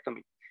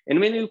gastrectomy. And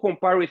when you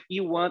compare with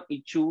E1,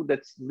 E2,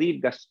 that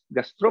sleeve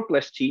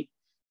gastroplasty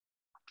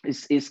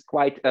is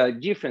quite a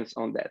difference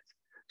on that.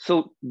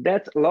 So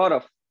that's a lot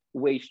of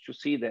ways to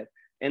see that.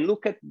 And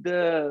look at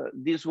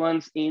these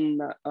ones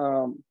in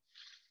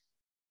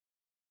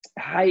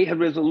high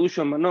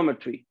resolution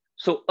manometry.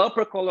 So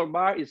upper color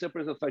bar is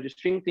upper esophageal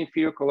sphincter,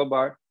 inferior color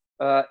bar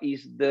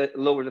is the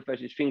lower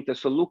esophageal sphincter.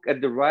 So look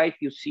at the right,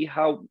 you see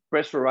how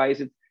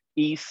pressurized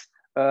is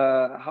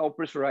the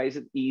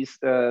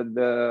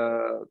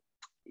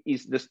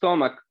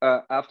stomach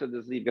after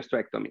the sleeve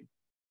gastrectomy.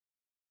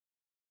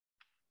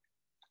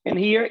 And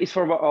here is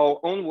for our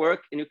own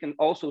work, and you can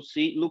also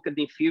see, look at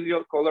the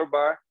inferior color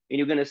bar, and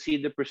you're gonna see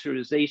the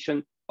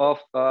pressurization of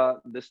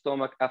the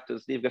stomach after the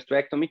sleeve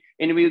gastrectomy.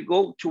 And we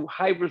go to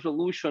high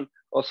resolution,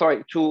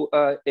 to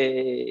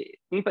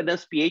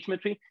impedance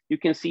pHmetry. You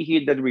can see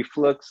here that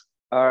reflux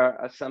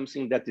are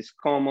something that is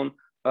common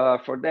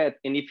for that.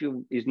 And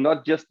it's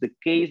not just the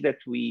case that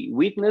we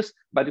witness,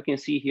 but you can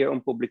see here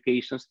on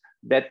publications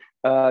that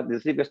the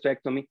sleeve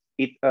gastrectomy,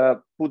 it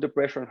put the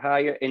pressure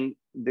higher and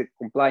the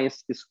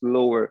compliance is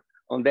lower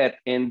on that.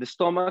 And the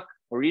stomach,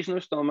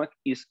 original stomach,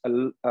 is a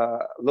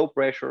low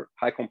pressure,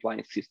 high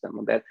compliance system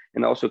on that.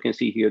 And also you can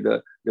see here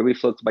the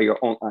reflux by your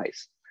own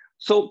eyes.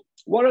 So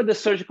what are the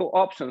surgical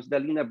options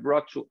that Leena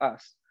brought to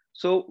us?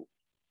 So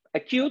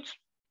acute,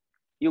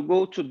 you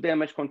go to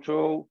damage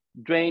control,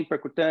 drain,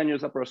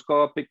 percutaneous,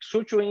 laparoscopic,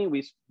 suturing.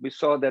 We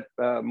saw that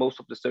most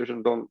of the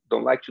surgeons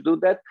don't like to do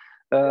that.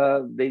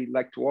 They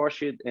like to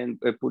wash it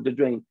and put the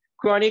drain.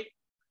 Chronic,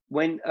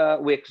 when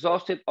we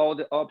exhausted all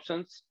the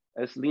options,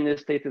 as Leena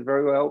stated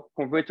very well,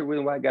 converted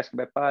Roux-en-Y gastric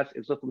bypass,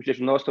 esophageal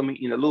jejunostomy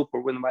in a loop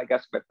or Roux-en-Y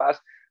gastric bypass,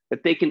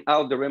 taking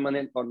out the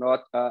remnant or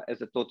not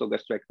as a total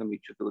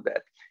gastrectomy to do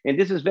that. And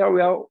this is very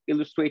well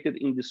illustrated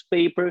in this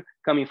paper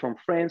coming from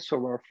France,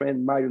 from our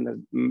friend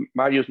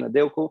Marius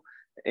Nadelko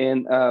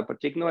and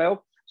Patrick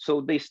Noel. So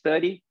they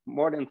study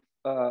more than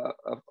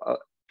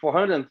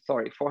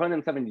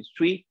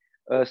 473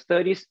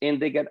 studies, and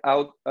they get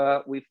out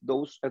with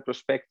those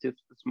retrospective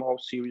small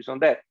series on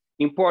that.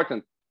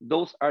 Important,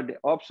 those are the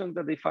options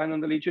that they find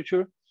on the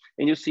literature.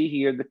 And you see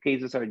here, the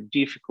cases are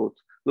difficult.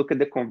 look at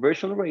the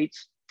conversion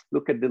rates,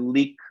 look at the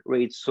leak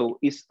rates. So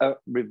it's a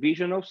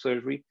revisional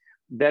surgery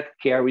that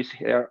carries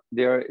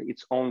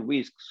its own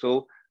risk.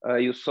 So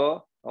you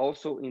saw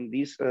also in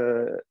this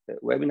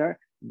webinar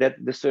that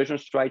the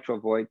surgeons try to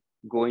avoid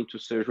going to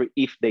surgery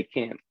if they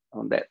can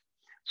on that.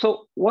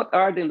 So what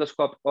are the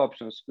endoscopic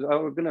options?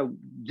 We're gonna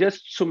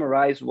just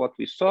summarize what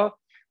we saw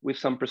with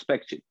some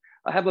perspective.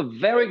 I have a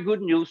very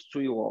good news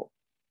to you all.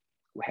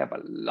 We have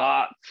a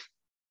lot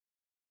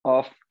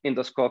of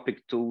endoscopic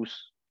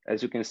tools,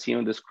 as you can see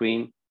on the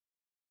screen,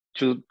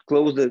 to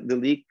close the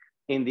leak,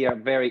 and they are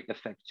very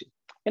effective.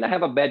 And I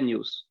have a bad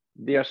news.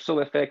 They are so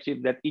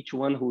effective that each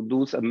one who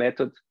does a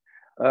method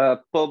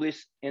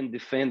publish and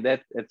defend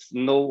that it's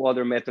no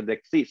other method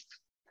exists.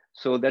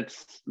 So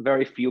that's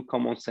very few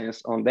common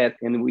sense on that.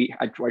 And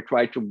I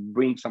try to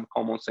bring some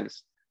common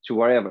sense to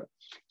wherever.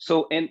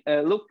 So, and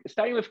look,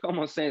 starting with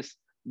common sense,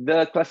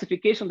 the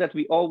classification that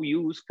we all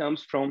use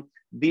comes from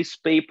this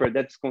paper,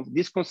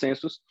 this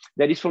consensus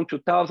that is from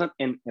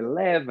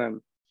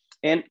 2011.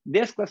 And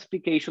this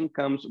classification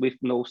comes with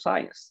no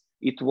science.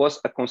 It was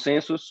a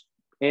consensus,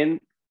 and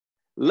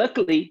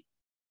luckily,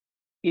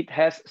 it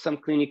has some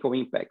clinical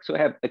impact. So I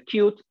have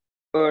acute,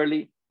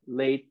 early,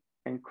 late,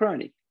 and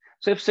chronic.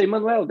 So if you say,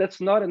 Manoel, that's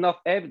not enough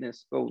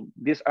evidence. Oh,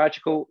 this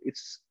article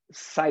is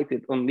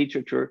cited on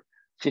literature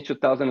since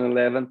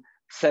 2011,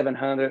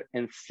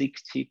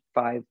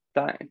 765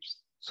 times.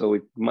 So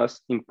it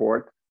must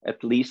import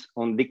at least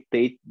on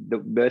dictate the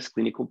best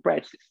clinical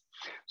practice.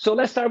 So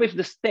let's start with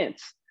the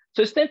stents.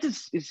 So stent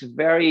is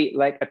very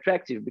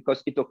attractive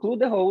because it occludes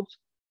the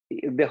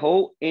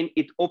hole and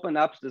it opens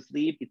up the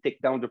sleeve, it takes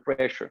down the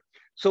pressure.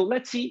 So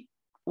let's see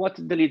what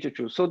the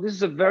literature. So this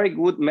is a very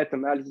good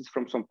meta-analysis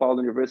from São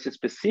Paulo University,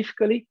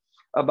 specifically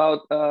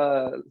about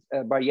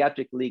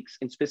bariatric leaks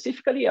and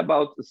specifically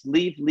about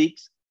sleeve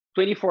leaks,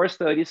 24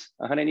 studies,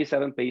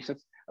 187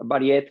 patients, a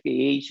bariatric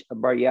age, a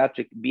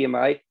bariatric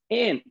BMI,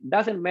 and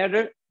doesn't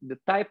matter the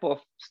type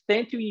of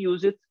stent you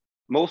use it,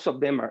 most of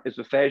them are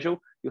esophageal,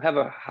 you have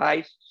a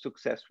high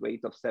success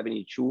rate of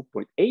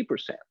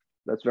 72.8%.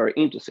 That's very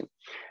interesting.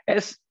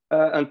 As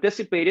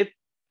anticipated,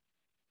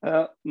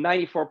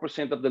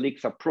 94% of the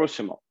leaks are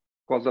proximal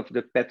because of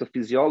the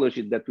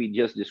pathophysiology that we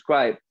just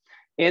described.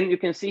 And you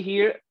can see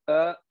here,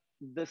 the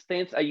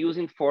stents are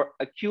using for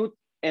acute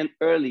and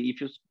early.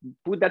 If you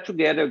put that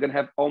together, you're gonna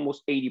have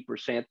almost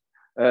 80%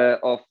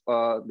 of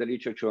the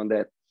literature on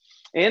that.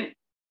 And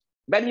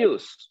bad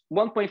news,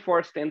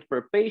 1.4 stent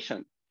per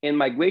patient and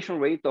migration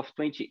rate of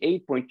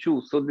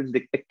 28.2. So this is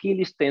the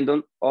Achilles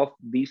tendon of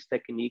these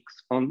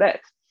techniques on that.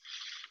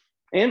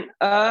 And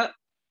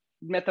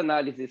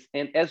meta-analysis,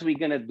 and as we're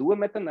gonna do a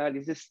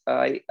meta-analysis,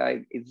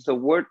 it's a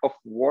word of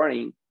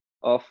warning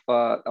of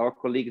our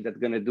colleagues that's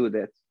gonna do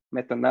that.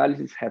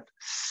 Meta-analysis have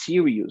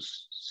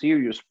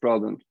serious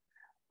problems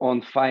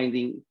on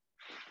finding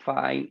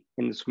fine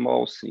and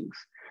small things.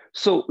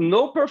 So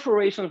no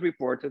perforations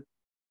reported,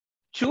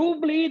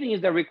 2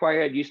 bleedings that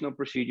require additional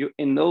procedure,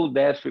 and no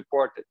deaths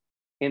reported.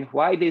 And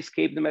why they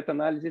escape the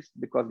meta-analysis?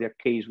 Because they're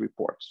case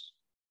reports.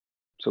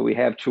 So we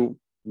have to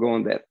go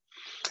on that.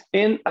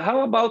 And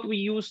how about we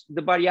use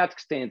the bariatric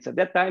stents? At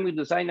that time, we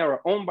designed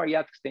our own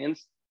bariatric stents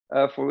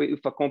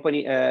with a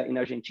company in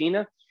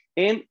Argentina.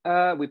 And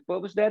we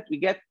published that, we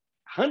get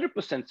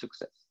 100%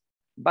 success.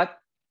 But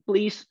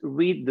please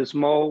read the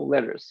small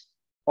letters.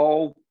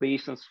 All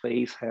patients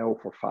face hell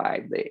for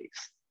 5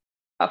 days.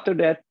 After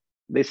that,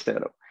 they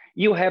settle.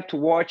 You have to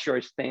watch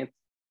your stent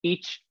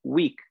each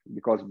week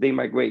because they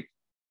migrate,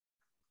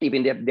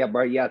 even their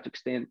bariatric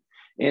stent.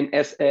 And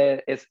as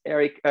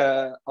Eric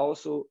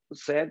also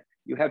said,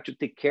 you have to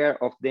take care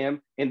of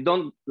them and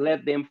don't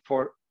let them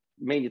for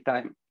many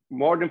times.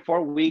 More than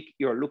 4 weeks,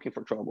 you're looking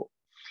for trouble.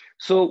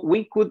 So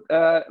we could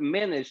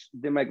manage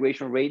the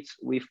migration rates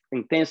with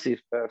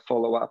intensive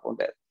follow-up on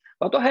that.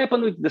 But what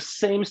happened with the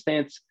same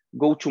stents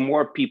go to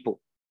more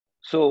people?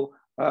 So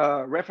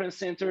reference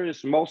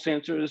centers, small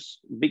centers,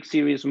 big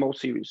series, small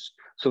series.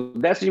 So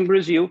that's in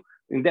Brazil,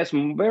 and that's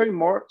very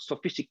more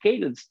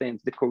sophisticated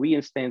stents, the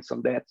Korean stents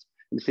on that.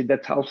 You see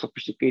that's how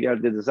sophisticated are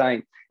the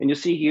design. And you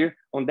see here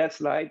on that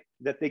slide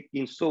that they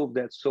can solve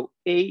that. So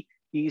A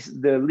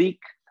is the leak,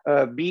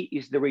 B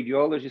is the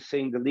radiologist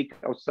saying the leak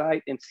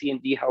outside, and C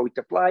and D how it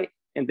apply,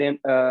 and then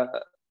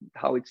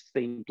how it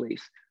stay in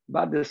place.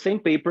 But the same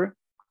paper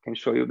can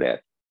show you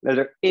that.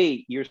 Letter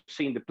A, you're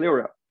seeing the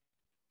pleura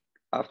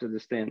after the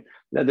stent.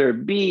 Letter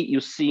B,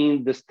 you're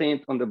seeing the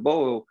stent on the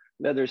bowel.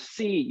 Letter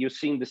C, you're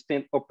seeing the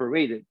stent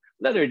operated.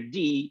 Letter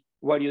D,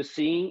 what you're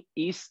seeing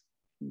is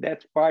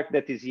that part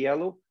that is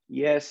yellow,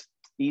 yes,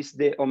 is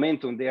the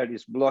omentum there,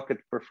 this blocked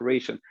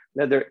perforation.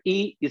 Letter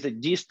E is a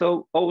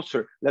distal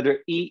ulcer. Letter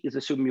E is a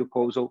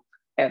submucosal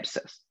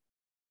abscess.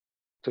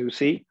 So you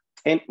see,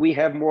 and we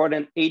have more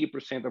than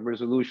 80% of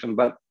resolution,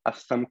 but at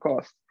some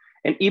cost.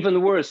 And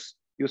even worse,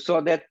 you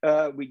saw that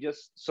we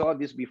just saw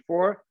this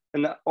before,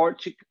 an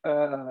aortic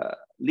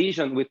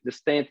lesion with the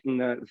stent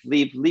in a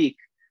sleeve leak,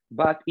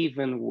 but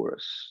even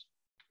worse,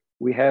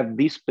 we have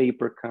this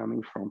paper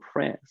coming from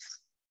France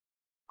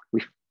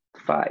with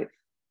 5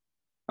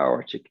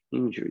 aortic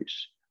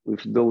injuries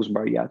with those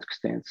bariatric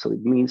stents. So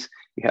it means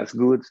it has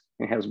good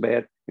and has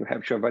bad. You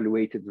have to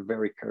evaluate it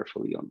very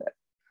carefully on that.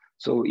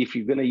 So if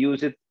you're gonna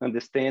use it,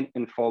 understand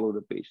and follow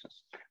the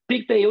patients.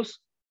 Pigtails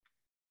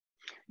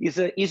is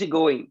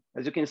easygoing.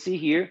 As you can see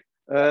here,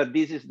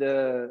 this is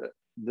the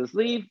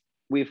sleeve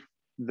with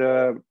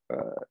the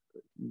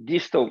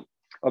distal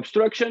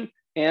obstruction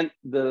and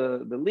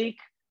the leak.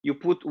 You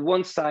put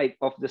one side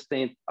of the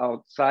stent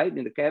outside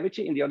in the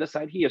cavity and the other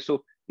side here.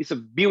 So it's a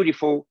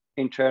beautiful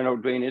internal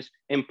drainage,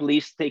 and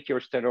please take your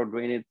sterile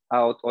drainage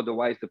out,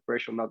 otherwise the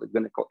pressure not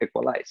gonna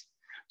equalize.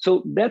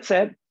 So that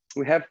said,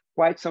 we have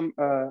quite some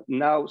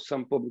now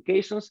some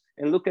publications,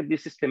 and look at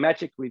this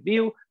systematic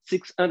review,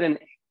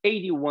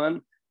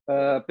 681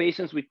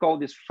 patients. We call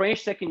this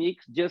French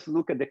techniques. Just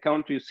look at the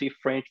country, you see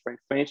French, French,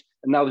 French,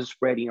 and now it's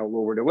spreading all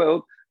over the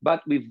world,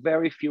 but with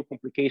very few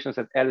complications,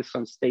 as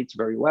Allison states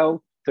very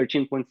well,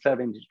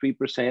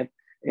 13.73%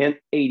 and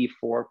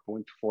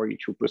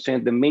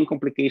 84.42%. The main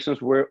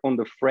complications were on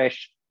the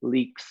fresh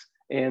leaks,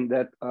 and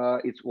that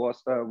it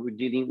was we're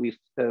dealing with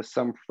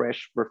some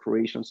fresh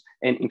perforations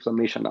and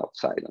inflammation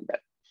outside on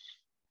that.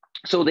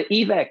 So the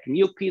EVAC,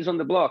 new kids on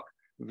the block,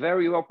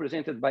 very well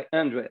presented by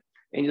Andre.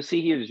 And you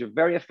see here is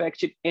very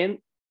effective, and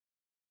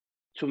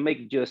to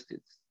make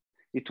justice,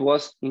 it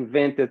was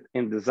invented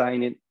and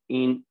designed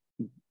in,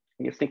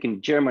 I think,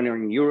 in Germany or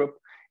in Europe,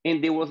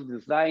 and it was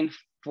designed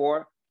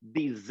for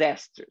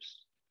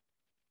disasters,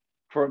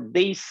 for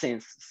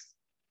descensus,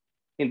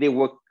 and they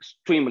work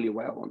extremely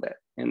well on that.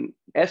 And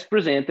as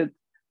presented,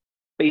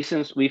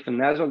 patients with a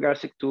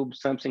nasogastric tube,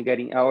 something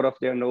getting out of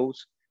their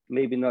nose,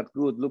 maybe not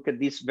good. Look at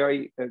this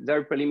very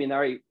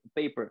preliminary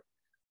paper,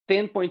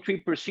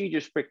 10.3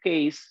 procedures per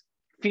case,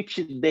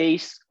 50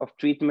 days of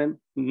treatment,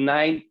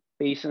 9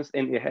 patients,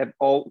 and they have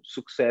all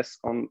success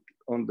on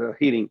the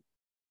healing.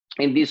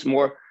 And this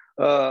more,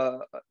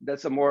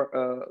 that's a more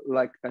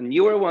like a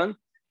newer one,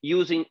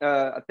 using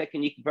a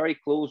technique very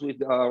close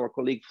with our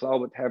colleague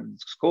Flaubert have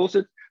discussed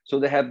it. So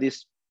they have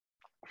this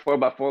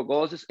 4x4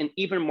 gauzes, and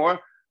even more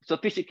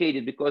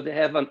sophisticated because they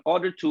have an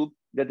other tube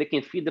that they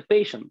can feed the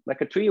patient,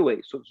 like a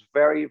 3-way. So it's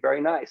very,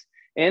 very nice.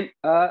 And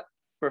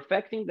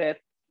perfecting that,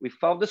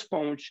 without the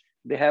sponge,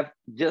 they have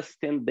just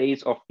 10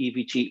 days of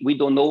EVT. We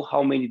don't know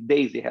how many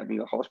days they have in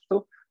the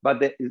hospital, but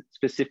that is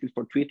specific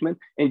for treatment,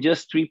 and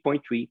just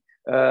 3.3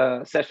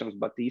 sessions,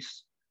 but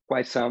it's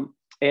quite some.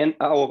 And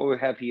we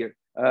have here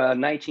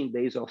 19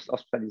 days of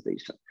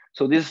hospitalization.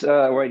 So this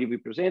already we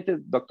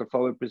presented. Dr.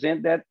 Fowler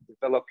presented that,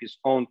 developed his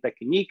own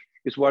technique,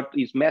 is what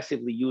is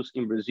massively used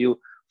in Brazil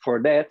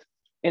for that.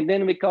 And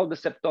then we call the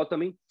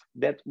septotomy,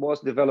 that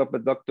was developed by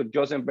Dr.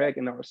 Josenberg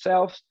and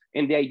ourselves.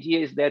 And the idea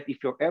is that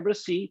if you ever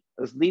see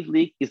a sleeve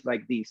leak, it's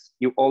like this.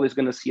 You're always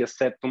gonna see a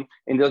septum,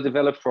 and they're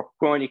developed for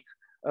chronic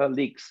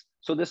leaks.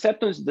 So the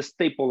septum is the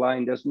staple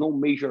line. There's no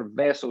major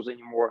vessels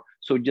anymore.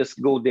 So just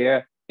go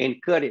there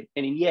and cut it.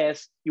 And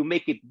yes, you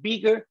make it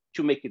bigger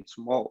to make it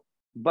small,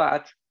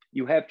 but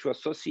you have to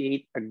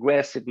associate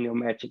aggressive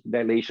pneumatic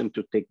dilation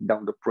to take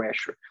down the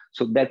pressure.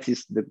 So that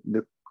is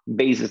the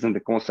basis and the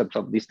concepts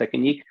of this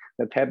technique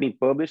that have been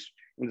published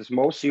in the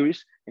small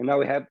series. And now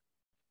we have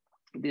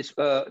this,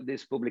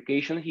 this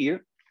publication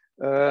here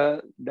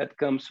that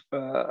comes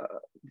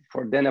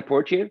for Dana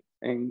Portier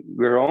and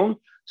Gueron.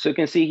 So you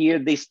can see here,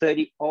 they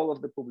study all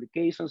of the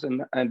publications,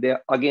 and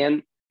there,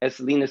 again, as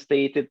Leena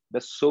stated,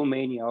 there's so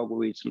many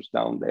algorithms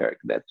down there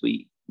that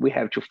we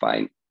have to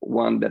find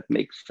one that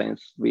makes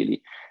sense,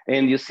 really.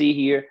 And you see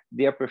here,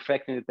 they are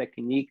perfecting the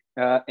technique,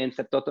 and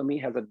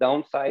septotomy has a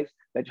downside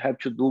that you have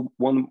to do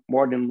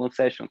more than one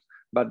session,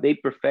 but they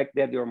perfect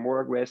that, they're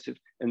more aggressive.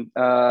 And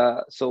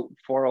so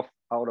 4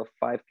 out of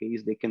 5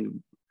 cases, they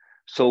can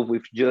solve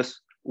with just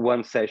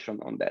one session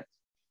on that.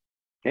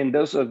 And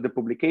those are the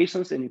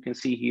publications, and you can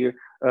see here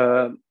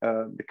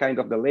the kind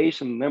of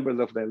dilation, numbers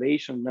of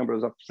dilation,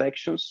 numbers of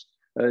sections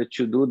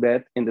to do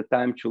that, and the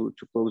time to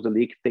close the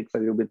leak takes a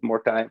little bit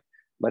more time,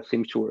 but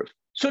seems to work.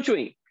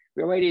 Suturing,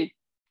 we already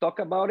talked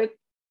about it.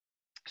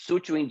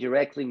 Suturing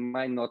directly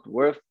might not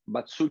work,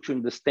 but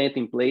suturing the stent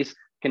in place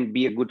can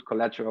be a good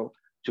collateral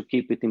to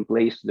keep it in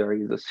place. There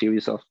is a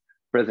series of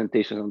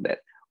presentations on that.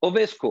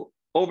 Ovesco,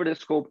 over the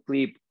scope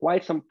clip,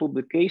 quite some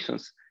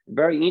publications,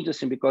 very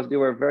interesting because they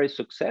were very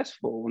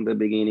successful in the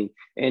beginning,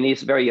 and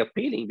it's very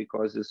appealing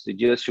because it's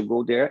just you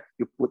go there,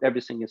 you put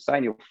everything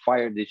inside, you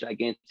fire the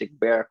gigantic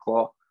bear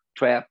claw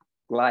trap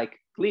like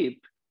clip,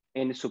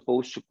 and it's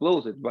supposed to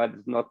close it, but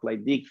it's not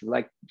like this,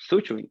 like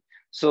suturing.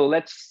 So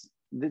let's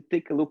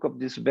take a look at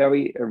this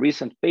very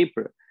recent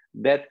paper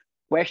that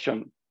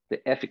questioned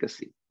the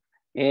efficacy,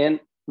 and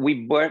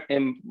we burn,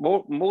 and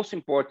most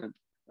important,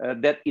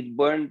 that it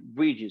burned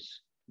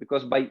bridges,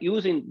 because by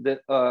using the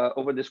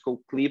over the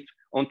scope clip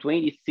on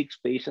 26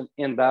 patients,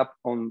 end up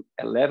on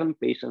 11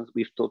 patients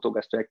with total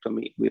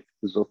gastrectomy with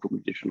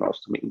esophagogy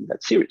in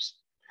that series.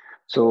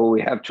 So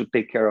we have to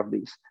take care of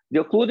this.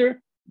 The occluder,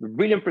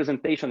 brilliant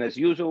presentation as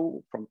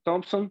usual from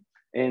Thompson,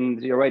 and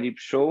they already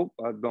show,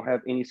 I don't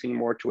have anything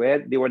more to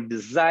add. They were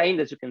designed,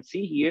 as you can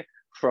see here,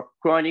 for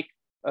chronic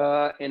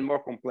and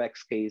more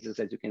complex cases,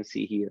 as you can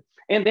see here.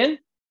 And then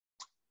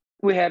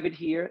we have it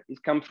here.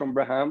 It comes from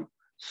Barham.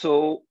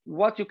 So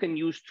what you can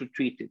use to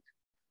treat it.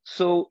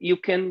 So you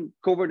can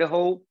cover the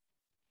hole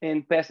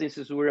and pass the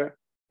incisura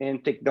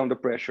and take down the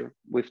pressure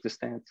with the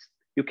stents.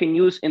 You can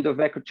use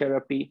endovascular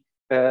therapy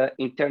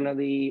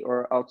internally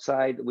or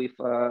outside with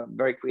a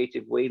very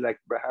creative way, like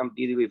Barham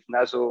did with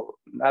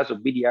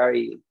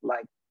nasobiliary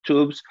like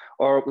tubes,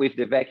 or with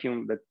the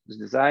vacuum that is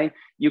designed.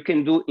 You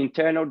can do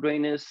internal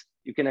drainage.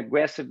 You can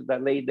aggressively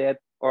dilate that,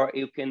 or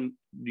you can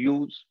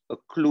use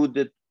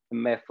occluded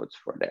methods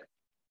for that.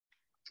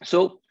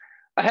 So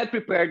I had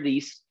prepared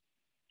these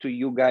to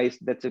you guys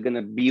that are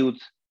gonna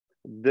build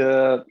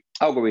the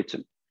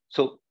algorithm.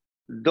 So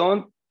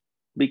don't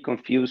be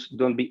confused,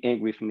 don't be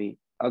angry with me.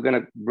 I'm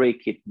gonna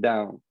break it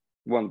down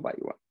one by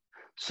one.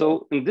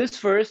 So in this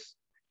first,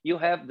 you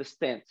have the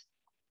stents.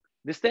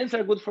 The stents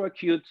are good for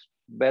acute,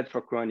 bad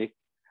for chronic.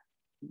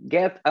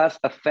 Get us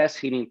a fast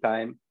healing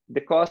time.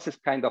 The cost is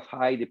kind of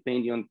high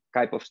depending on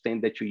type of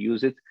stent that you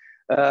use it.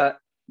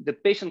 The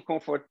patient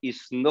comfort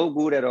is no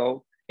good at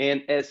all.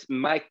 And as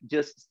Mike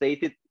just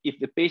stated, if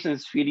the patient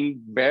is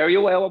feeling very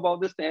well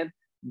about the stent,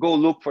 go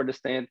look for the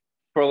stent.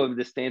 Probably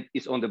the stent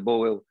is on the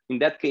bowel. In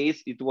that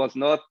case, it was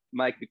not,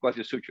 Mike, because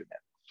you sutured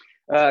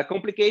that.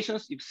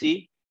 Complications, you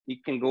see, you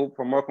can go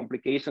for more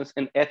complications,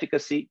 and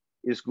efficacy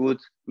is good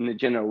in a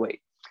general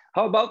way.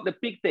 How about the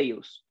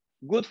pigtails?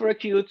 Good for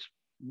acute,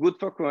 good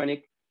for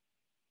chronic.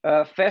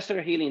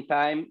 Faster healing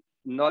time,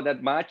 not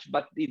that much,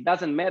 but it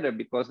doesn't matter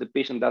because the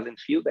patient doesn't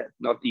feel that,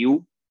 not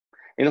you.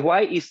 And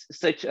why is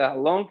such a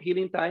long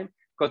healing time?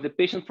 Because the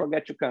patient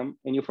forget to come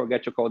and you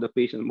forget to call the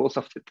patient most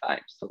of the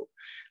time. So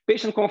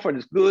patient comfort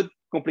is good,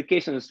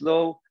 complication is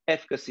low,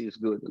 efficacy is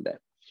good on that.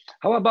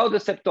 How about the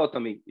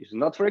septotomy? It's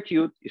not for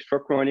acute, it's for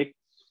chronic.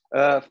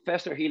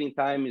 Faster healing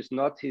time is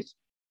not his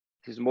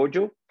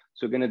mojo.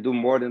 So we're gonna do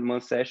more than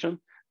one session.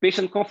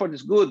 Patient comfort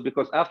is good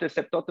because after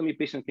septotomy,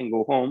 patient can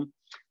go home.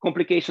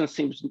 Complications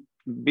seems,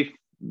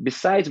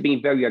 besides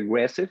being very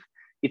aggressive,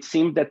 it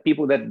seems that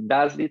people that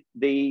does it,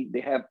 they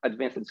have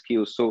advanced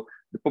skills. So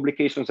the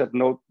publications have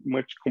not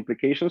much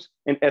complications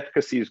and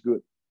efficacy is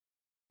good.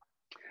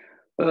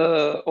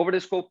 Over the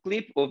scope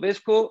clip of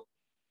Vesco,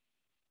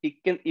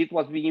 it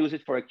was being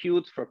used for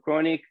acute, for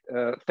chronic,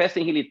 fast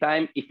and healing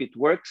time if it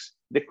works.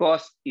 The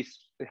cost is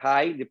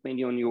high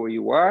depending on where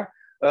you are.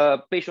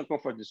 Patient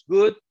comfort is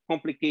good.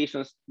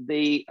 Complications,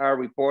 they are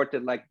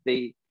reported like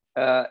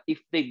if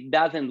they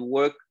doesn't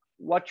work,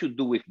 what you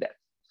do with that?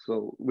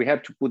 So we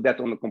have to put that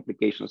on the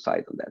complication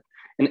side of that.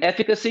 And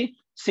efficacy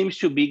seems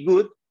to be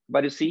good,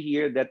 but you see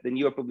here that the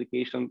newer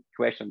publication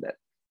questioned that.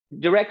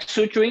 Direct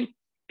suturing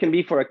can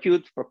be for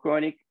acute, for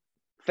chronic,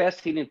 fast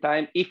healing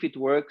time if it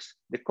works.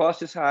 The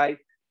cost is high,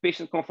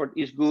 patient comfort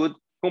is good,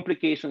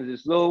 complications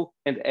is low,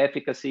 and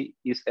efficacy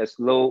is as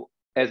low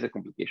as the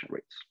complication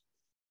rates.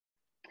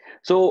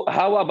 So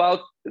how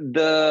about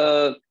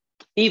the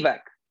EVAC?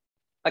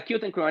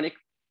 Acute and chronic,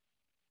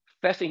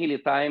 fast and healing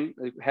time,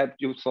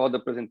 you saw the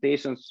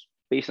presentations,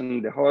 patient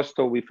in the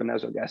hospital with a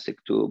nasogastric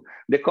tube.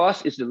 The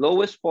cost is the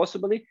lowest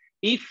possibly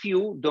if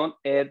you don't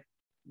add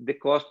the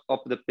cost of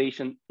the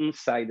patient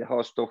inside the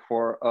hospital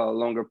for a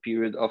longer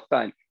period of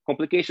time.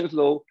 Complications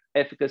low,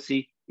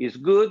 efficacy is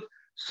good.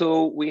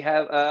 So we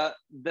have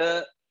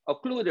the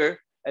occluder,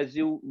 as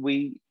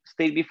we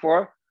stated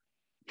before,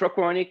 for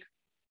chronic,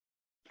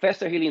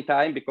 faster healing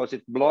time because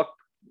if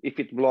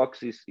it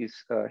blocks is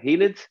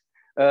healed.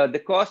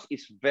 The cost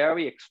is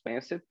very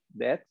expensive,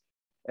 that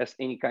as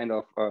any kind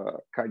of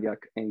cardiac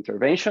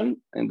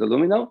intervention in the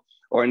luminal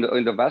or in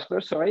the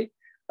vascular, sorry.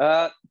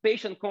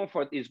 Patient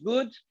comfort is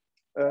good.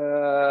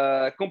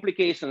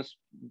 Complications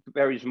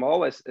very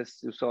small, as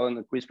you saw in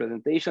the Chris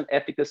presentation.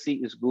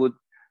 Efficacy is good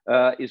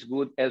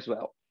as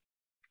well.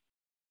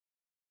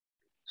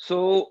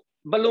 So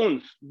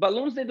balloons,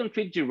 they don't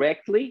treat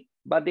directly,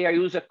 but they are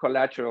used as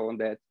collateral on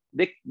that.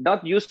 They're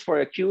not used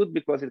for acute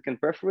because it can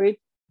perforate.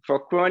 For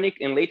chronic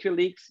and later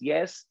leaks,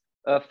 yes.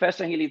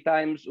 Faster healing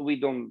times, we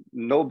don't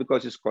know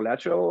because it's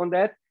collateral on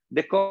that.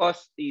 The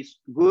cost is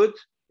good,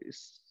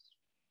 it's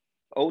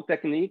old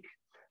technique.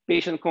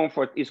 Patient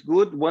comfort is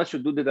good. Once you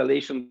do the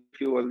dilation,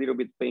 feel a little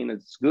bit pain,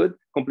 it's good.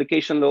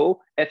 Complication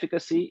low,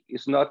 efficacy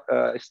is not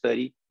a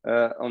study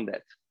on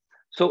that.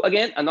 So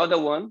again, another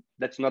one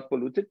that's not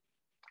polluted.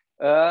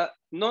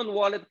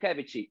 Non-wallet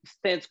cavity,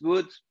 stents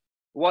good.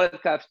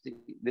 Wallet cavity,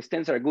 the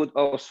stents are good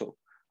also.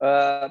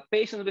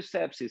 Patients with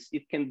sepsis,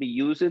 it can be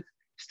used.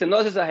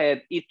 Stenosis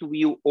ahead, it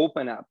will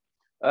open up.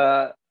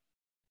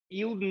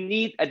 You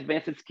need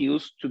advanced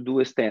skills to do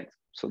a stent.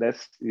 So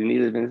you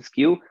need advanced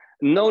skill.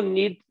 No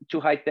need to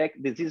high tech.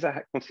 This is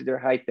considered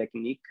high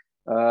technique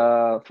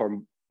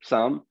for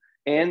some.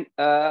 And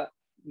there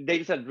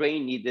is a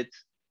drain needed,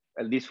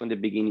 at least from the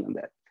beginning on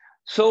that.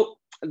 So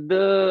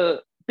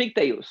the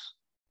pigtails,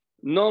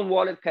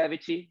 non-wallet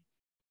cavity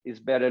is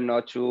better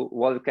not to.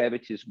 Wallet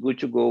cavity is good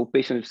to go.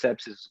 Patient with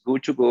sepsis is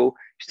good to go.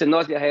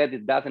 Stenosis ahead,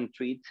 it doesn't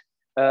treat.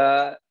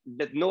 That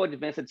no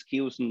advanced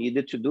skills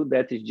needed to do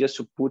that is just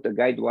to put a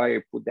guide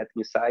wire, put that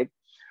inside.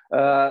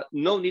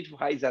 No need for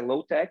high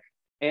low tech,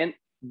 and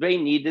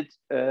drain needed,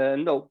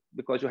 no,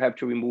 because you have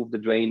to remove the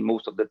drain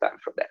most of the time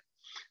for that.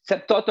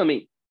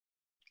 Septotomy,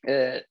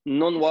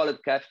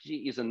 non-wallet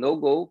cavity is a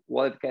no-go,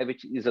 wallet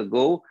cavity is a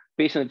go,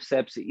 patient with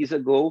sepsis is a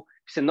go,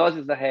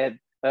 stenosis ahead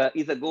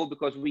is a go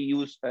because we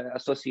use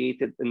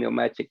associated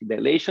pneumatic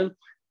dilation.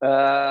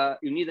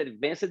 You need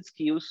advanced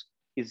skills,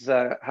 it's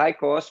a high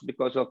cost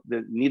because of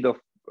the need of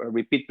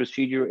repeat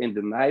procedure and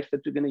the knife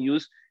that you're going to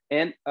use,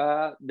 and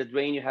the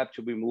drain you have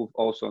to remove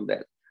also on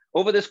that.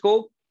 Over the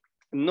scope,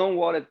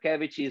 non-wallet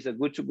cavity is a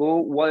good to go.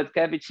 Wallet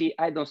cavity,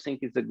 I don't think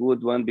it's a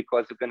good one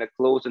because you're going to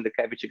close and the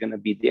cavity is going to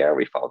be there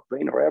without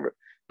drain or whatever.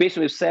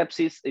 Patient with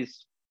sepsis,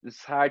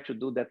 it's hard to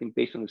do that in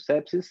patient with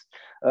sepsis.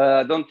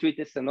 Don't treat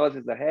the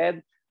stenosis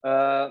ahead.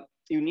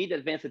 You need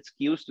advanced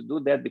skills to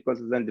do that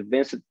because it's an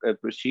advanced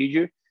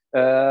procedure.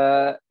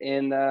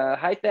 And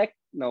high tech,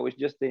 no, it's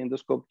just the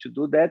endoscope to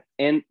do that,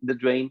 and the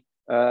drain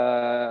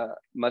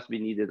must be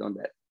needed on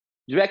that.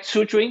 Direct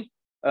suturing,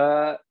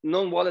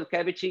 non-wallet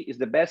cavity is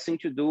the best thing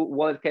to do.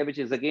 Wallet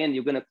cavity is, again,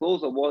 you're going to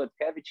close a wallet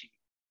cavity,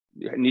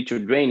 you need to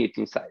drain it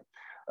inside.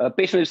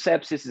 Patient with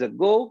sepsis is a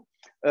go.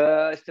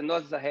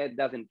 Stenosis ahead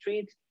doesn't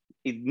treat.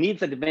 It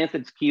needs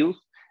advanced skills,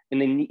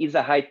 and it is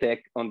a high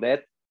tech on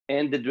that.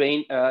 And the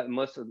drain,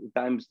 most of the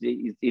times,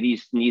 it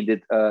is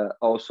needed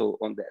also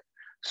on that.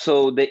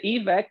 So the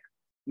evac,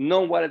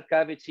 non-wallet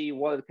cavity,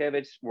 wallet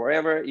cavities,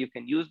 wherever you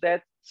can use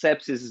that.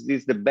 Sepsis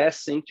is the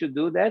best thing to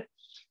do that.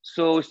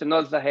 So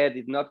stenosis ahead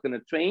is not going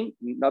to train,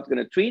 not going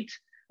to treat,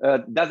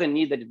 doesn't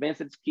need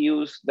advanced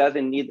skills,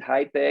 doesn't need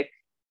high tech,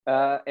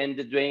 and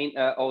the drain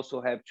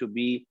also have to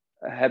be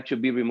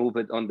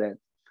removed on that.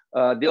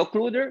 The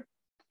occluder,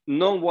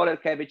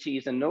 non-wallet cavity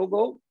is a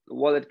no-go.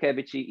 Wallet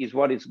cavity is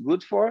what it's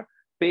good for.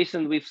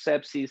 Patient with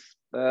sepsis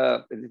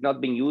is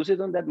not being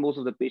used on that. Most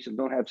of the patients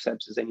don't have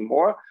sepsis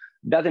anymore.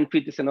 Doesn't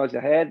treat the stenosis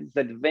ahead. It's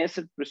an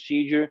advanced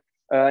procedure,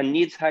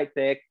 needs high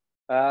tech,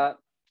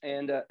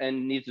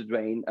 and needs to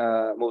drain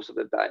most of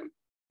the time.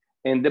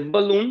 And the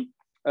balloon,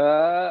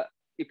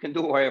 you can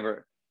do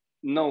whatever.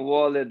 No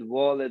wallet,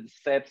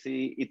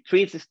 sepsis, it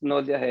treats the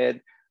stenosis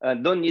ahead,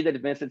 don't need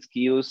advanced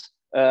skills,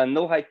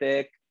 no high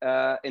tech,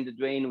 and the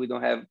drain, we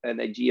don't have an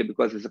idea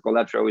because it's a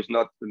collateral, is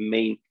not the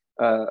main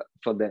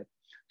for that.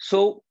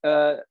 So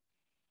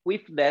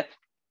with that,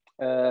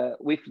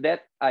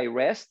 I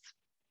rest.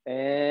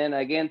 And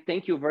again,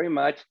 thank you very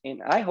much.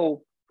 And I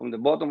hope from the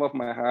bottom of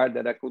my heart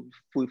that I could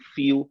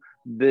fulfill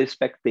the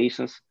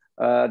expectations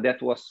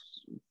that was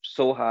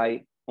so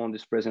high on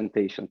this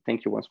presentation.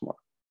 Thank you once more.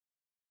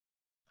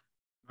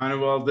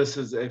 Manoel, this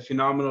is a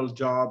phenomenal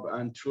job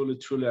and truly,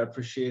 truly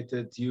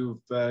appreciated.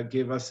 You've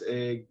gave us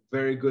a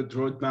very good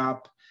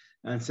roadmap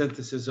and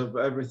synthesis of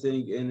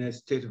everything in a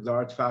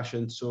state-of-the-art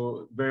fashion.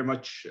 So very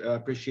much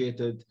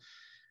appreciated.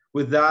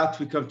 With that,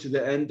 we come to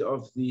the end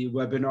of the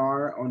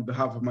webinar. On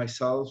behalf of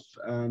myself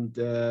and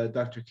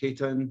Dr.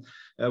 Khaitan,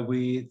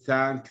 we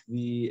thank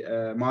the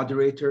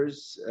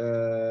moderators,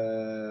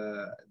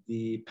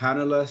 the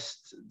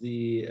panelists,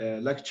 the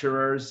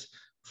lecturers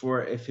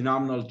for a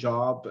phenomenal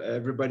job.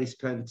 Everybody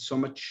spent so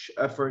much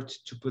effort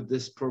to put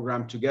this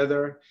program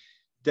together.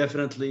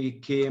 Definitely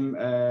came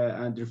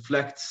and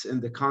reflects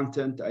in the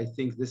content. I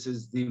think this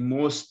is the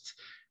most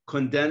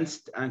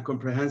condensed and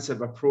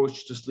comprehensive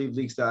approach to sleeve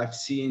leaks that I've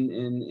seen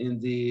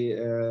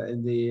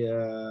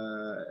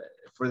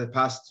for the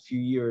past few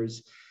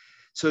years.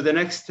 So the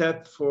next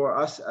step for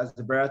us as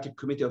the Bariatric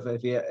Committee of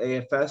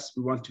AFS,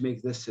 we want to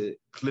make this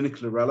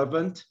clinically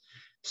relevant.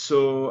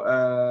 So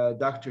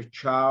Dr.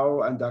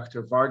 Chow and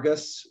Dr.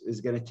 Vargas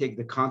is going to take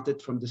the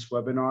content from this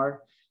webinar,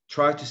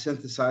 try to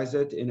synthesize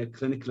it in a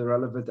clinically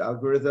relevant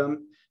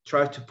algorithm,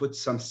 try to put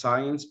some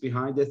science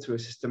behind it through a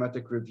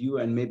systematic review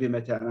and maybe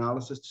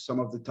meta-analysis to some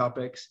of the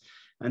topics.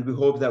 And we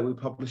hope that we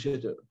publish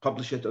it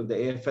on the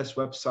AFS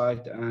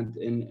website and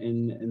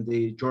in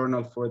the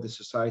journal for the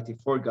Society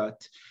for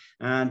Gut.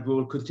 And we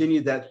will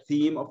continue that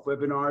theme of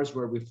webinars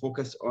where we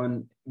focus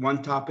on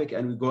one topic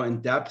and we go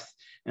in depth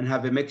and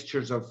have a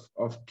mixture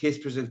of case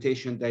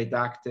presentation,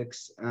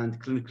 didactics,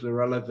 and clinically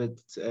relevant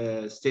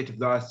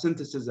state-of-the-art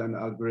synthesis and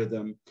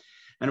algorithm.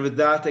 And with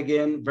that,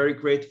 again, very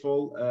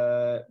grateful,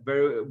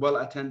 very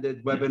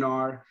well-attended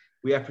webinar.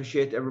 We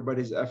appreciate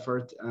everybody's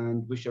effort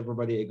and wish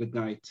everybody a good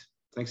night.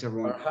 Thanks,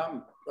 everyone.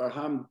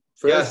 Barham,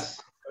 first,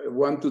 yes. I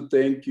want to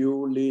thank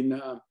you,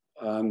 Leena,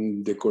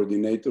 and the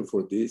coordinator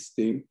for this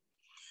team.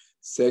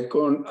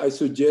 Second, I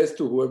suggest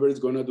to whoever is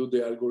going to do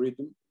the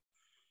algorithm,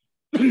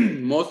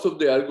 most of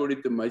the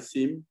algorithm I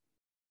see,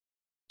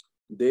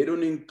 they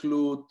don't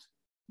include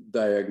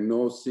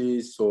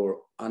diagnosis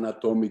or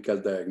anatomical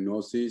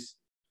diagnosis.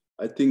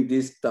 I think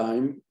this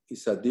time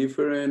is a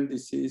different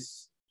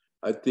disease.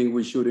 I think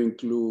we should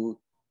include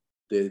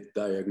the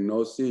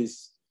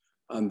diagnosis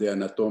and the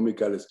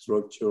anatomical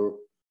structure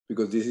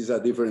because this is a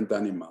different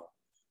animal.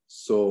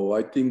 So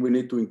I think we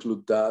need to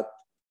include that,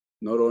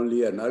 not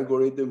only an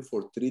algorithm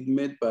for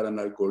treatment, but an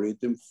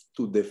algorithm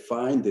to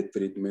define the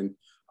treatment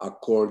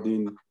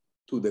according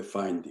to the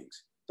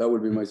findings. That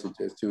would be my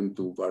suggestion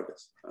to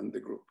Vargas and the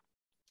group.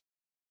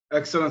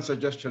 Excellent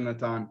suggestion,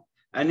 Natan.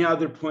 Any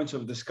other points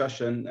of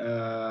discussion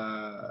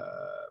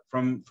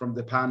from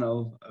the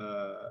panel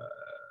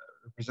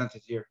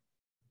represented here?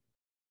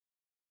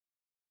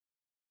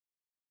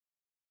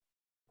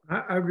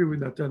 I agree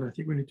with Natan. I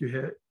think we need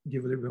to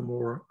give a little bit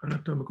more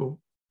anatomical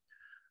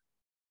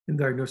in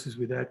diagnosis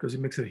with that because it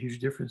makes a huge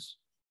difference.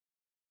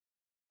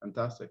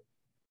 Fantastic.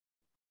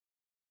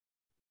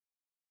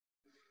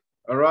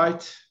 All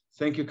right.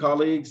 Thank you,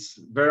 colleagues.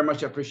 Very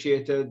much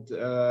appreciated.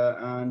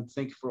 And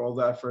thank you for all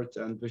the effort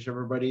and wish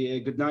everybody a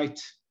good night.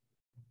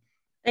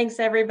 Thanks,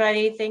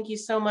 everybody. Thank you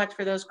so much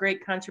for those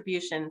great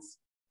contributions.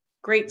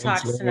 Great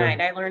talks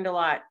tonight. I learned a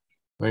lot.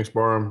 Thanks,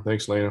 Barham.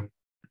 Thanks, Leena.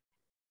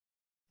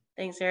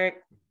 Thanks, Eric.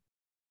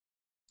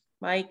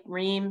 Mike,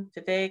 Reem,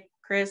 Vivek,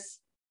 Chris.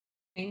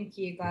 Thank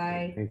you,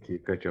 guys. Thank you.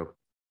 Great job.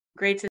 Great to